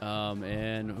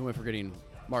 and who am I forgetting?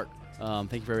 Mark.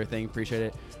 Thank you for everything. Appreciate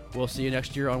it. We'll see you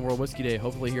next year on World Whiskey Day.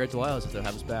 Hopefully here at Delilah's if they'll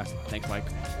have us back. Thanks, Mike.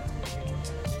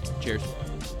 Cheers.